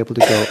before she was able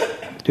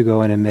to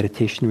go on a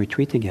meditation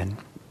retreat again.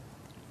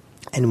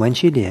 And when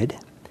she did,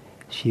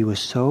 she was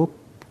so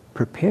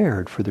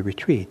prepared for the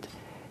retreat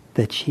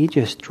that she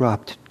just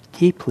dropped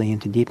deeply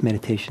into deep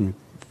meditation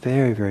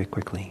very, very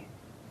quickly,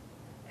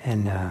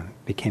 and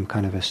became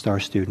kind of a star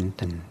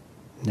student, and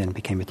then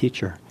became a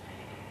teacher.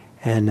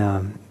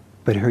 And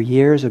but her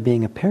years of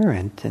being a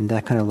parent and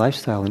that kind of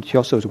lifestyle, and she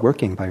also was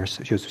working by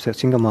herself. She was a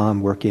single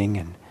mom, working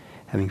and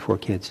having 4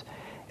 kids,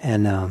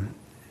 and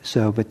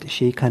but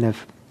she kind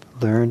of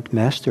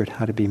mastered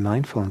how to be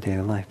mindful in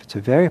daily life. It's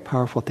a very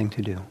powerful thing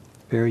to do,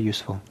 very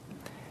useful.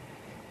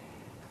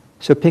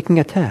 So picking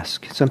a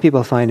task. Some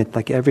people find it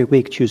like every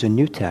week choose a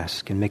new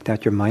task and make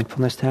that your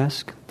mindfulness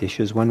task.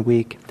 Dishes one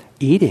week.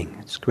 Eating.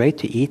 It's great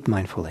to eat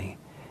mindfully.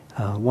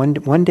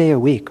 One day a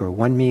week or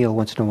one meal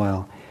once in a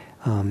while.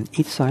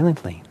 Eat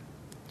silently.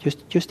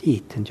 Just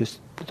eat, and just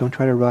don't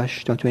try to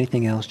rush. Don't do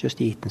anything else. Just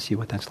eat and see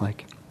what that's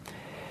like.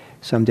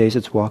 Some days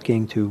it's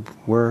walking to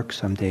work.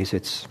 Some days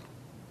it's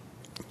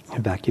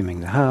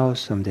vacuuming the house.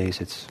 Some days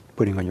it's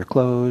putting on your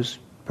clothes,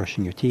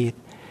 brushing your teeth.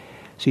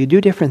 So you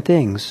do different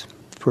things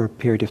for a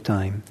period of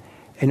time.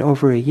 And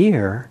over a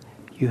year,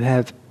 you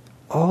have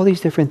all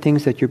these different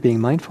things that you're being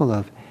mindful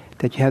of,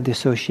 that you have the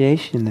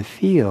association, the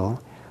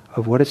feel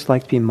of what it's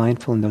like to be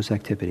mindful in those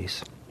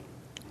activities.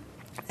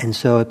 And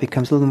so it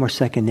becomes a little more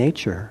second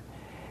nature,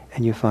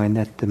 and you find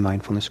that the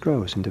mindfulness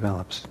grows and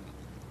develops.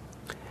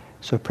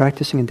 So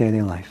practicing in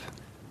daily life.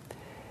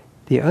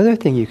 The other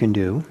thing you can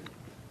do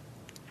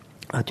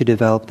to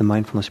develop the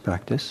mindfulness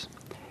practice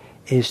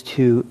is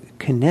to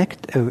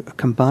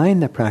combine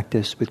the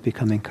practice with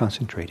becoming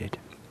concentrated.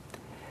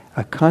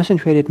 A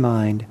concentrated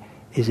mind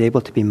is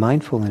able to be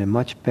mindful in a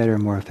much better,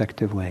 more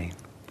effective way.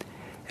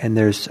 And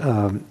there's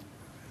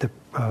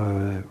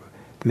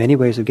many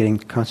ways of getting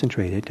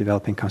concentrated,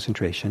 developing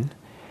concentration.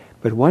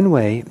 But one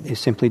way is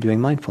simply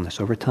doing mindfulness.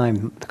 Over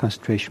time, the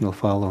concentration will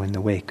follow in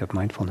the wake of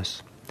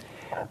mindfulness.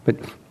 But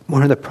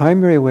one of the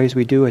primary ways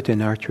we do it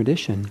in our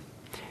tradition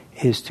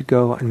is to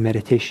go on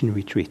meditation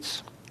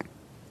retreats.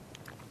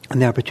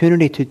 And the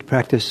opportunity to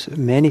practice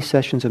many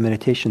sessions of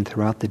meditation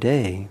throughout the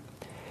day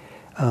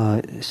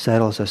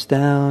settles us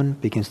down,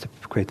 begins to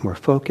create more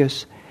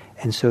focus,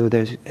 and so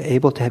there's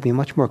able to be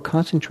much more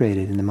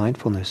concentrated in the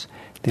mindfulness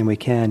than we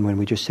can when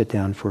we just sit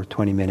down for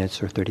 20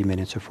 minutes or 30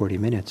 minutes or 40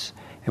 minutes,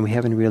 and we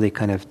haven't really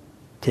kind of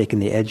taken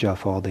the edge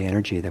off all the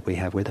energy that we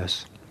have with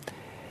us.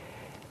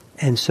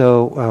 And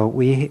so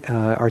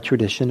our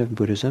tradition of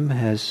Buddhism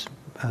has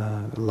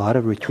a lot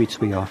of retreats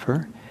we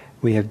offer.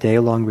 We have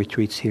day-long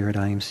retreats here at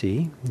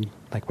IMC,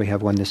 like we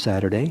have one this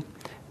Saturday,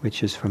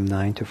 which is from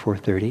 9 to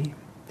 4:30.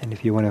 And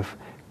if you want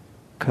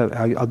to,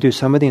 I'll do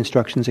some of the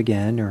instructions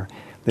again, or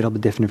a little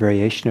bit different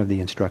variation of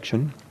the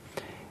instruction.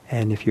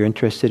 And if you're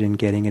interested in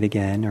getting it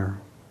again, or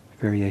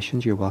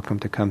variations, you're welcome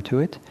to come to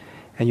it.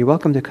 And you're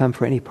welcome to come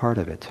for any part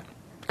of it.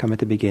 Come at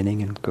the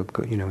beginning and go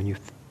when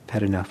you've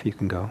had enough, you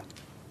can go.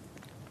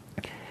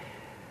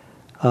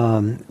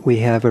 We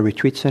have a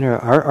retreat center.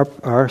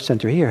 Our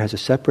center here has a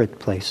separate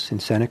place in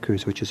Santa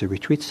Cruz, which is a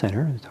retreat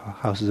center. It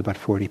houses about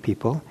 40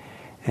 people.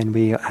 And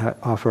we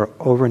offer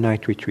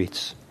overnight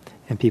retreats.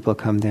 And people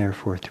come there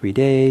for 3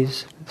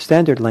 days. The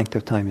standard length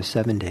of time is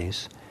 7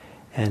 days.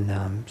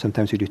 And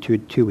sometimes we do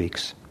 2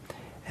 weeks.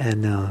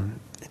 And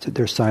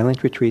they're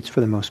silent retreats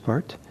for the most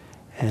part.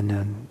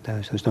 And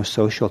there's no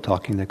social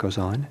talking that goes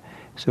on.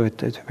 So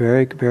it's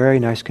very, very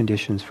nice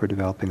conditions for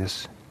developing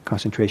this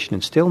concentration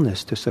and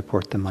stillness to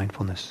support the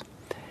mindfulness.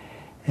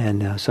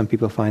 And some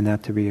people find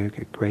that to be a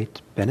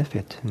great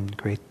benefit and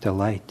great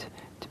delight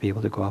to be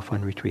able to go off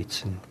on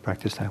retreats and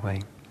practice that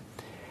way.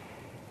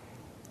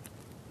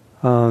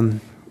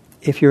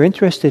 If you're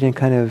interested in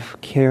kind of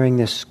carrying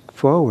this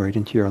forward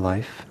into your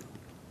life,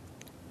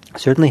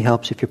 it certainly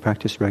helps if you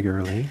practice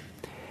regularly.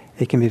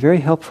 It can be very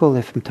helpful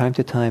if from time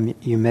to time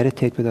you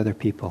meditate with other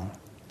people.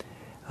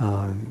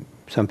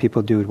 Some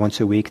people do it once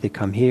a week. They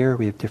come here.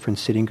 We have different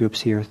sitting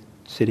groups here,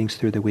 sittings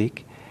through the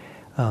week.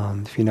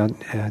 If you know,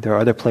 there are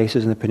other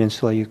places in the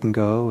peninsula you can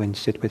go and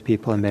sit with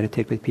people and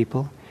meditate with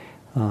people.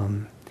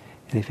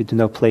 And if there's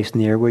no place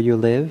near where you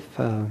live,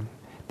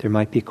 there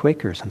might be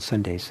Quakers on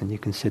Sundays, and you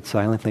can sit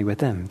silently with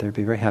them. They'd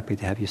be very happy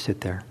to have you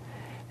sit there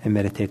and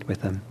meditate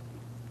with them.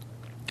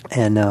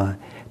 And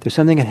there's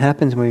something that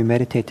happens when we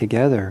meditate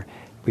together.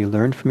 We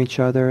learn from each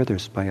other.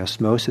 There's by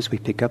osmosis, we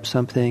pick up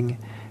something.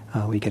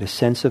 We get a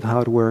sense of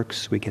how it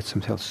works. We get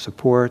some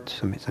support,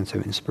 some sense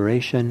of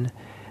inspiration.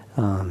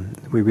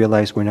 We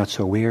realize we're not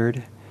so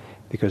weird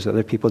because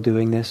other people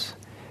doing this.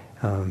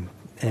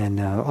 And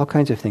all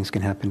kinds of things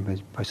can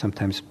happen by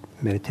sometimes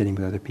meditating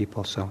with other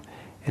people. So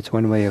it's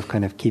one way of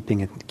kind of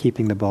keeping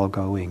the ball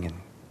going and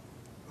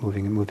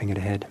moving it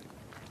ahead.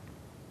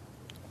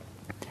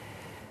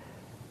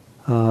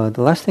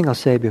 The last thing I'll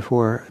say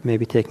before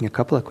maybe taking a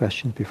couple of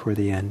questions before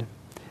the end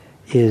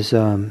is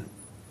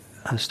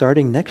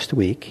starting next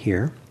week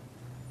here,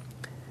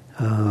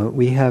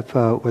 we have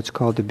what's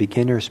called the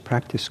Beginner's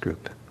Practice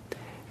Group.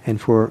 And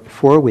for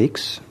 4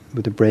 weeks,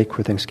 with a break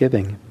for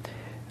Thanksgiving,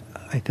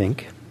 I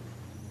think,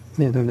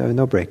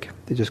 no break,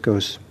 it just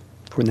goes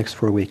for the next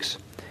 4 weeks.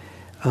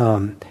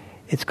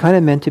 It's kind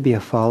of meant to be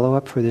a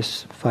follow-up for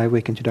this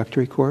 5-week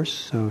introductory course,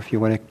 so if you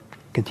want to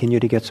continue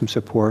to get some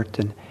support,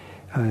 and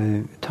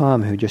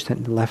Tom, who just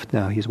left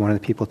now, he's one of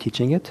the people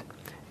teaching it,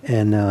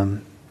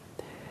 and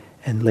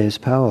Liz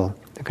Powell,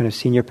 the kind of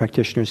senior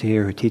practitioners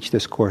here who teach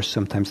this course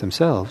sometimes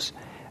themselves,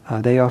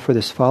 they offer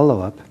this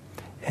follow-up,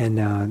 and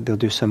they'll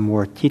do some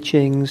more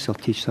teachings. They'll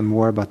teach some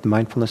more about the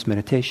mindfulness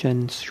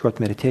meditation, short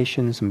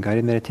meditation, some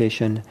guided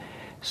meditation,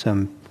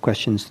 some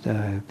questions,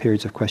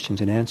 periods of questions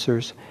and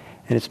answers,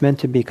 and it's meant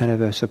to be kind of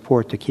a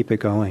support to keep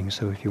it going.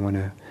 So if you want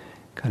to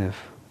kind of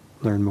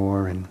learn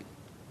more, and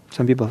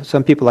some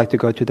people like to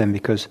go to them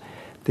because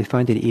they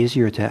find it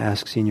easier to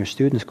ask senior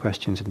students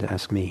questions than to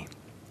ask me.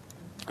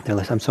 They're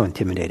less, I'm so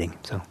intimidating,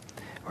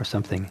 or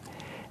something.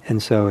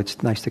 And so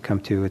it's nice to come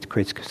to. It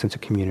creates a sense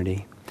of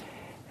community.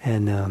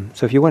 And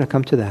so if you want to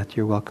come to that,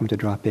 you're welcome to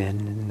drop in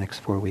the next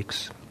 4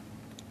 weeks.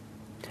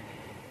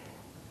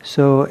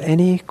 So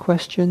any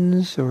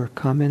questions or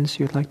comments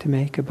you'd like to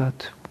make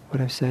about what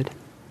I've said?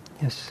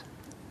 Yes?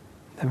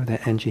 Or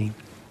that Angie.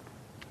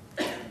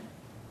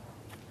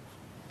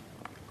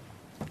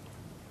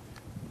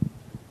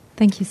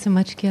 Thank you so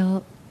much,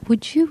 Gil.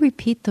 Would you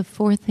repeat the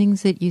 4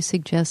 things that you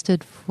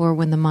suggested for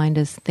when the mind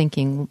is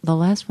thinking? The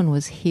last one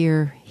was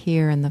here,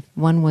 and the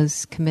one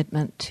was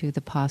commitment to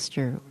the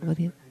posture.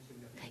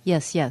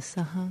 Yes.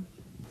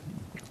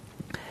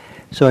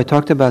 So I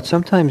talked about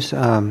sometimes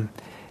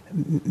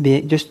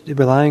just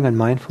relying on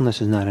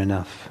mindfulness is not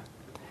enough.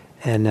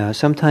 And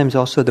sometimes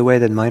also the way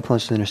that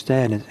mindfulness is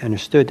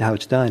understood, how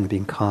it's done,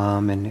 being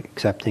calm and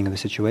accepting of the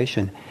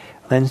situation,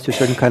 lends to a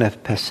certain kind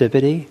of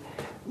passivity,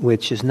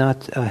 which is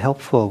not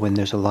helpful when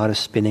there's a lot of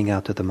spinning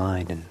out of the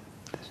mind and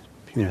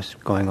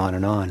going on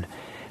and on.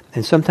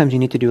 And sometimes you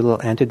need to do a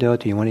little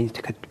antidote.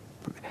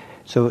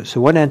 So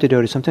one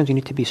antidote is sometimes you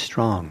need to be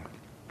strong,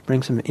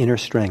 bring some inner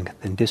strength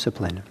and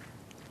discipline,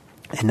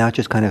 and not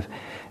just kind of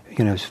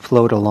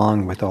float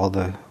along with all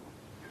the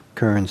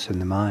currents in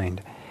the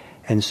mind.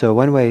 And so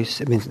one way,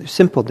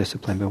 simple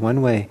discipline, but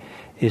one way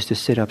is to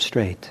sit up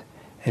straight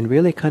and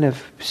really kind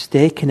of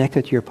stay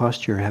connected to your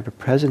posture, have a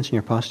presence in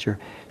your posture,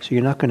 so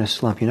you're not going to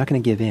slump, you're not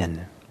going to give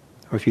in.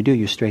 Or if you do,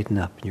 you straighten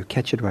up and you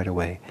catch it right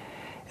away.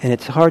 And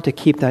it's hard to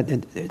keep that,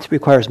 it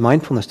requires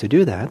mindfulness to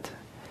do that,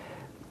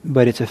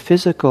 but it's a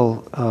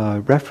physical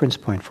reference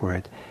point for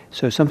it.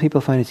 So some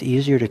people find it's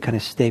easier to kind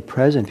of stay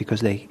present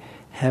because they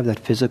have that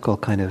physical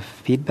kind of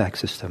feedback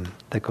system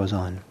that goes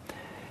on.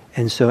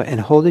 And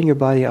holding your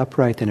body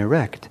upright and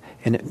erect,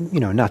 and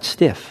not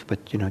stiff,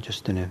 but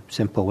just in a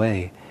simple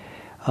way.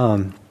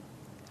 The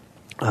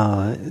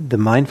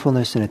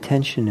mindfulness and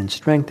attention and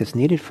strength that's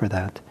needed for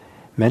that,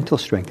 mental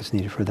strength that's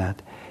needed for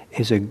that,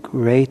 is a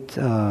great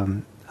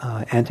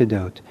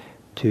antidote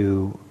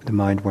to the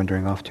mind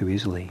wandering off too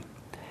easily.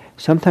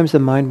 Sometimes the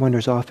mind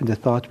wanders off into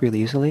thought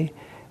really easily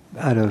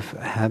out of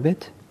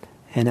habit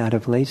and out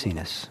of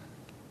laziness.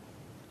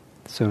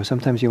 So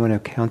sometimes you want to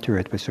counter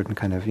it with certain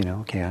kind of,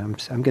 okay, I'm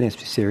going to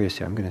be serious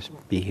here, I'm going to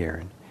be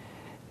here,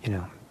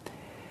 and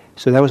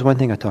So that was one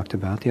thing I talked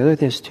about. The other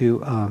is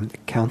to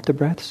count the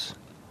breaths.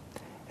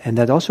 And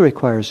that also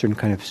requires certain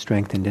kind of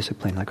strength and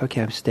discipline. Like,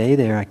 okay, I stay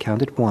there, I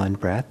counted 1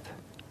 breath.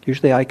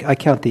 Usually I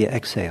count the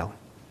exhale.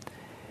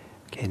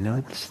 Okay,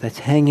 now let's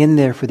hang in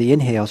there for the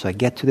inhale so I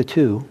get to the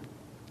 2.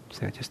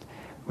 So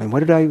what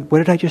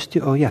did I just do?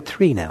 Oh yeah,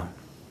 3 now.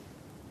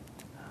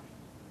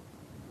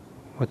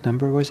 What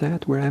number was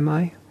that? Where am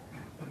I?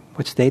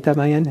 What state am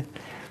I in?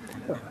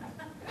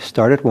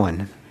 Start at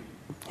 1.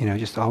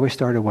 Just always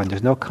start at 1.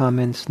 There's no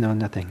comments, no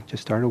nothing.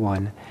 Just start at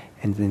 1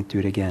 and then do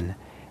it again.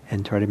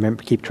 And try to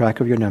keep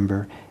track of your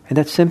number. And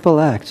that simple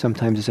act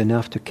sometimes is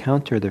enough to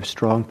counter the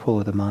strong pull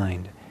of the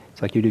mind.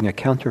 It's like you're doing a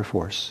counter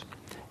force.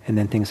 And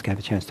then things have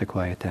a chance to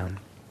quiet down.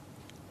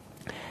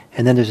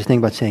 And then there's this thing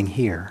about saying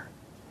here,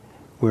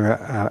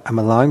 where I'm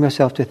allowing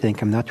myself to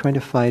think. I'm not trying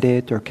to fight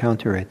it or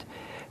counter it.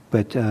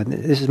 But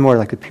this is more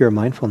like a pure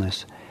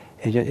mindfulness.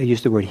 I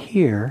use the word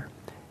here.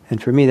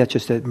 And for me, that's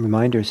just a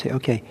reminder to say,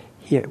 okay,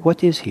 here,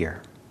 what is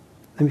here?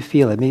 let me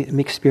feel it, let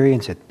me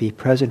experience it, be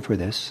present for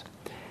this.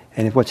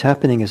 And if what's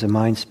happening is a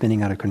mind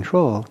spinning out of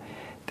control,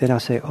 then I'll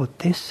say,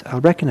 I'll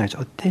recognize,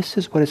 this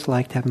is what it's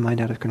like to have a mind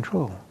out of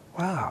control.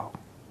 Wow.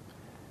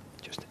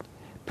 Just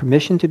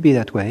permission to be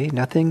that way,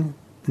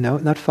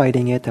 not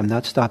fighting it, I'm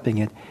not stopping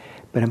it,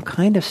 but I'm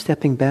kind of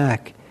stepping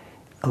back,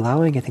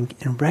 allowing it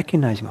and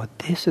recognizing,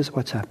 this is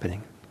what's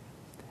happening.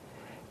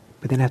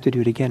 But then I have to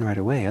do it again right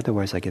away,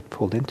 otherwise I get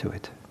pulled into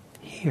it.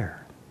 Here.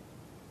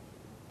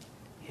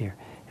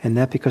 And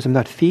that, because I'm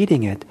not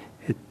feeding it,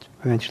 it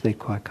eventually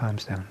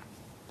calms down.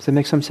 Does that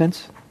make some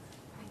sense?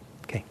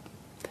 Okay.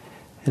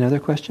 Another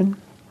question?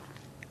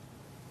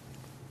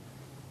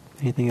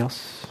 Anything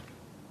else?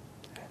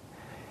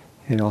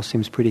 It all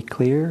seems pretty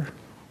clear.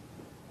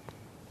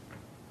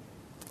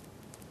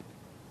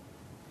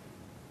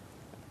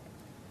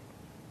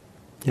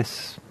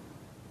 Yes,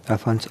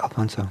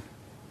 Alfonso.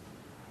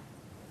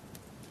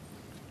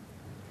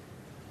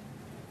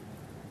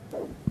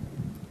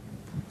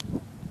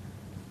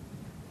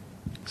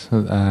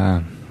 So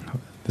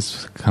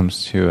this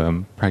comes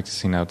to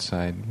practicing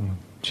outside,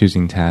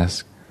 choosing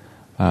tasks.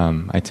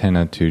 I tend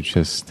not to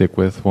just stick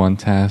with one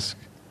task.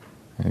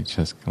 It's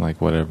just like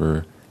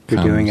whatever you're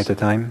comes. Doing at the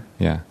time.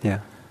 Yeah.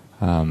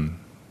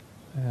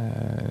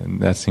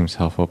 That seems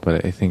helpful,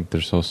 but I think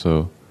there's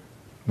also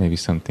maybe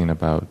something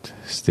about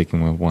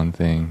sticking with one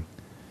thing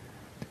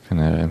to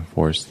kind of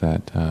enforce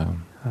that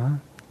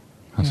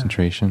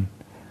concentration.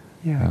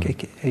 Yeah.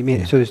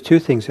 So there's two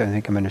things I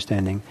think I'm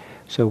understanding.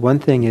 So one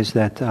thing is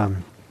that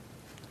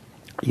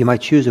you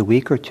might choose a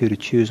week or two to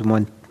choose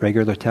one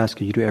regular task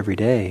that you do every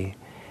day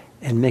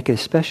and make it a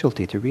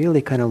specialty to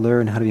really kind of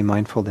learn how to be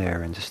mindful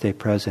there and to stay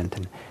present.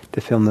 And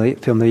the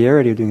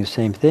familiarity of doing the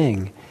same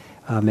thing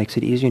makes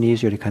it easier and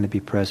easier to kind of be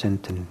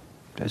present and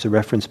as a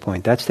reference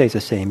point. That stays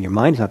the same. Your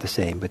mind's not the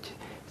same, but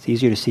it's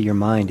easier to see your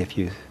mind if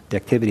the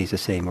activity is the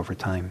same over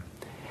time.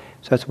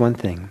 So that's one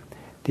thing.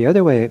 The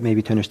other way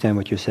maybe to understand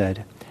what you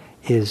said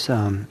is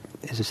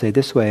to say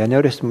this way. I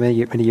noticed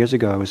many years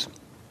ago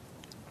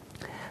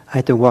I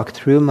had to walk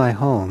through my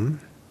home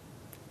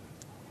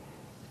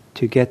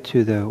to get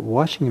to the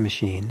washing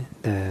machine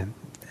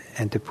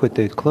and to put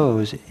the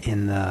clothes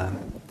in the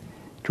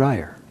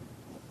dryer.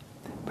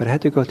 But I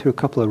had to go through a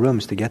couple of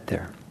rooms to get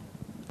there.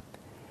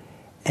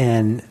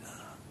 And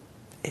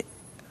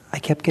I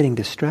kept getting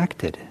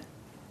distracted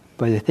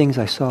by the things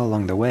I saw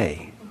along the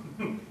way.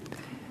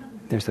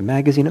 There's the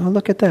magazine,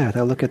 look at that,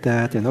 I'll look at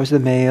that, and there's the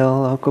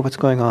mail, what's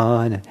going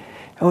on, and,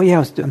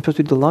 I'm supposed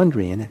to do the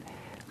laundry.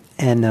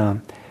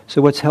 And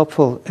so what's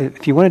helpful,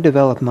 if you want to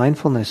develop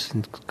mindfulness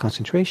and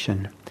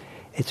concentration,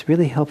 it's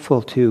really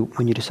helpful to,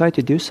 when you decide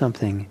to do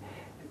something,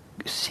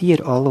 see it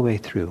all the way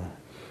through.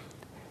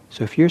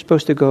 So if you're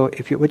supposed to go,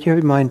 what you have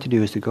in mind to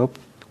do is to go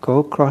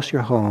across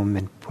your home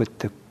and put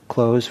the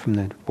clothes from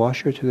the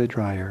washer to the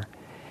dryer,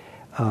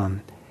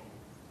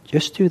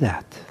 just do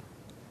that.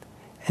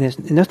 And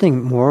there's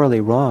nothing morally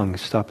wrong.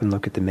 Stop and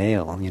look at the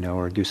mail,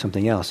 or do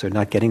something else, or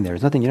not getting there.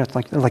 There's nothing. You're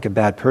not like a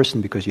bad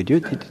person because you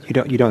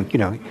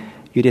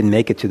didn't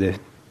make it to the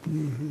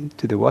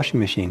washing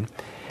machine.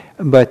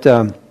 But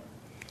there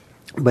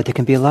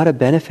can be a lot of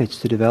benefits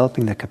to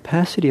developing the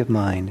capacity of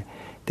mind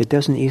that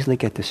doesn't easily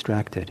get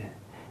distracted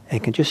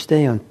and can just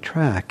stay on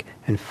track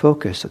and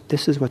focus.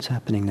 This is what's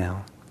happening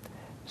now.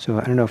 So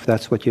I don't know if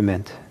that's what you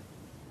meant,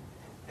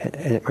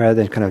 rather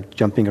than kind of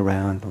jumping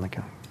around like.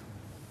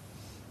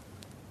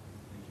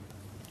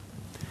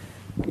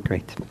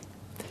 Great.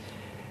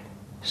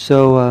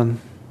 So,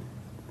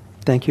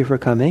 thank you for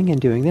coming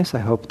and doing this. I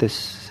hope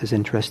this is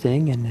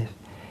interesting. And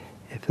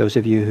if those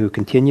of you who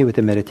continue with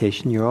the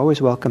meditation, you're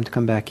always welcome to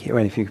come back here.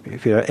 And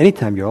if you're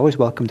anytime, you're always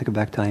welcome to come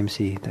back to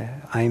IMC. The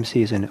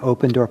IMC is an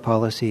open door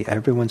policy.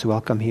 Everyone's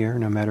welcome here,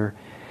 no matter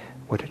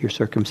what your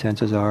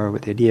circumstances are.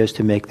 The idea is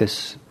to make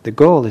this. The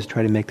goal is to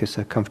try to make this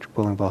a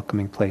comfortable and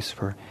welcoming place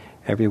for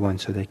everyone,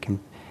 so they can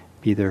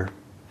be a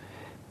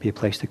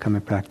place to come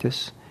and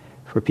practice.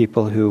 For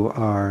people who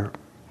are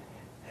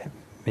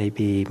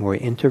maybe more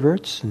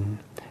introverts, and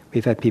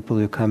we've had people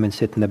who come and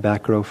sit in the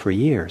back row for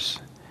years,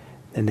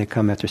 and they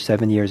come after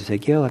 7 years and say,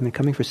 "Gil, I've been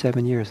coming for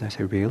 7 years." And I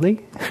say,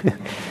 "Really?"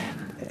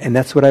 And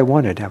that's what I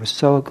wanted. I was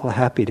so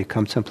happy to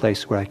come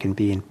someplace where I can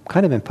be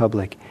kind of in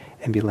public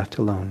and be left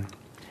alone.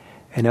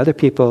 And other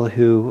people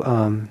who,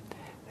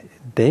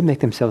 they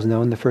make themselves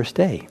known the first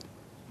day.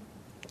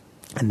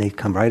 And they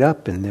come right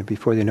up, and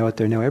before they know it,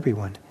 they know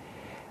everyone.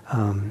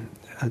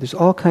 There's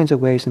all kinds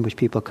of ways in which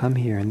people come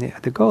here, and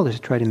the goal is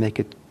to try to make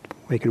it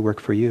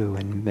work for you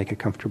and make it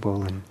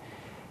comfortable.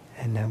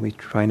 And we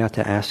try not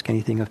to ask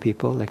anything of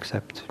people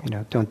except,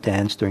 don't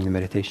dance during the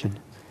meditation.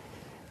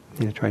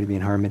 Try to be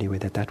in harmony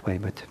with it that way.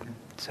 But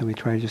so we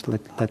try to just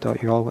let all,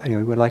 you're all.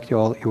 Anyway, we'd like you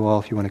all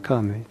if you want to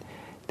come,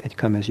 that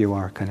come as you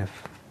are kind of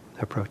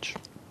approach.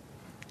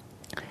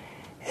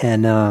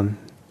 And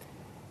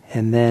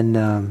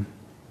then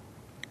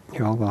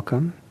you're all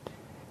welcome.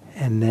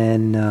 And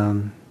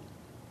then.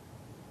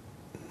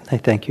 I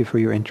thank you for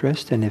your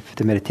interest, and if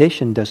the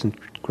meditation doesn't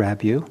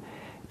grab you,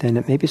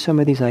 then maybe some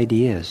of these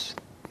ideas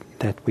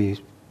that we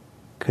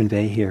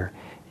convey here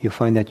you'll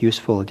find that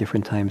useful at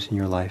different times in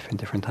your life, in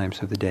different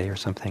times of the day or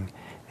something.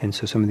 And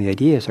so some of the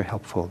ideas are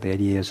helpful. The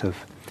ideas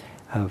of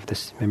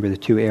this, remember the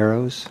 2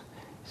 arrows?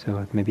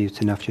 So maybe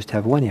it's enough just to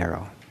have 1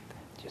 arrow.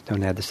 Just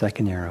don't add the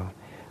second arrow.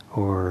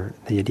 Or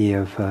the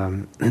idea of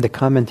the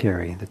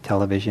commentary, the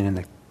television and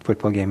the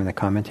football game and the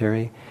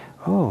commentary.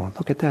 Oh,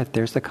 look at that,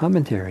 there's the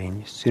commentary.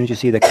 And as soon as you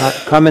see the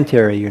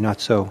commentary, you're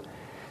not so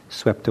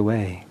swept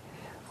away.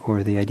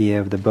 Or the idea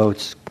of the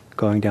boats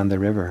going down the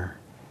river.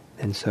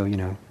 And so,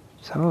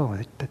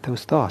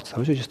 those thoughts,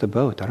 those are just a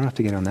boat. I don't have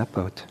to get on that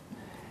boat.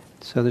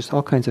 So there's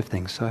all kinds of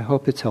things. So I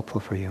hope it's helpful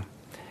for you.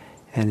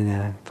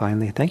 And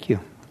finally, thank you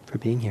for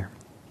being here.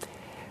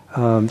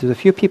 There's a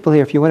few people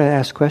here. If you want to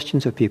ask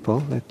questions of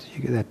people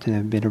that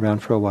have been around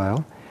for a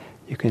while,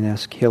 you can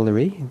ask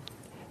Hillary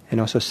and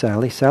also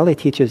Sally. Sally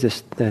teaches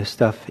this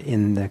stuff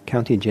in the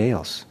county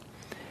jails.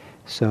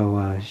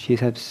 So she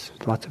has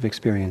lots of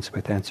experience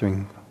with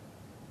answering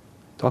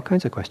all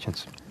kinds of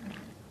questions.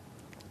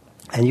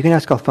 And you can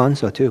ask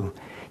Alfonso too.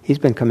 He's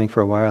been coming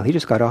for a while. He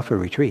just got off a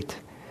retreat.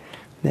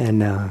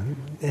 And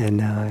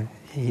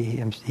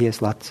he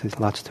has lots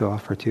to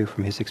offer too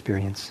from his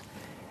experience.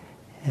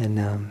 And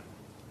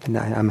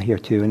I'm here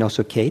too. And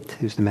also Kate,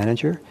 who's the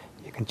manager.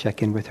 You can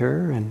check in with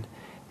her. And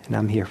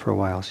I'm here for a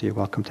while, so you're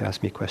welcome to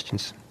ask me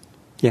questions.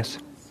 Yes?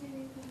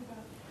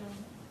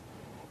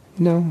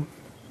 No.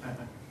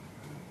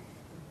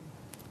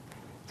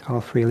 It's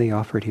all freely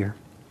offered here.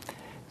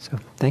 So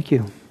thank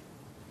you.